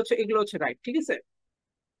 এগুলো হচ্ছে রাইট। ঠিক আছে,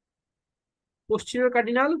 posterior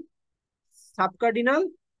cardinal, sub cardinal,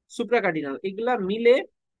 supra cardinal, এগুলা মিলে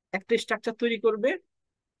একটা স্ট্রাকচার তৈরি করবে,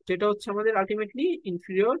 যেটা হচ্ছে আমাদের আলটিমেটলি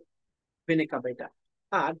ইনফিরিয়র ভেনা কাভা এটা।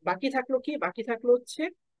 আর বাকি থাকলো কি, বাকি থাকলো হচ্ছে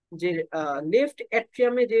যে লেফট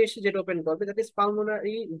অ্যাট্রিয়ামে যে এসে যেটা ওপেন করবে, দ্যাট ইজ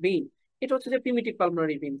পালমোনারি ভেইন। এটা হচ্ছে যে প্রিমিটিভ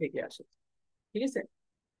পালমোনারি ভেইন থেকে আসে। ঠিক আছে,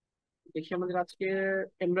 দেখি আমাদের আজকে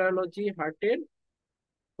এমব্রায়োলজি হার্টের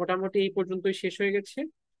মোটামুটি এই পর্যন্তই শেষ হয়ে গেছে।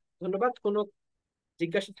 ধন্যবাদ। কোনো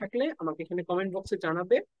জিজ্ঞাসা থাকলে আমাকে এখানে কমেন্ট বক্সে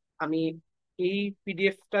জানাবে, আমি এই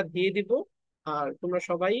পিডিএফটা দিয়ে দিব। আর তোমরা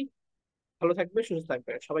সবাই ভালো থাকবে, সুস্থ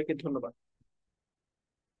থাকবে, সবাইকে ধন্যবাদ।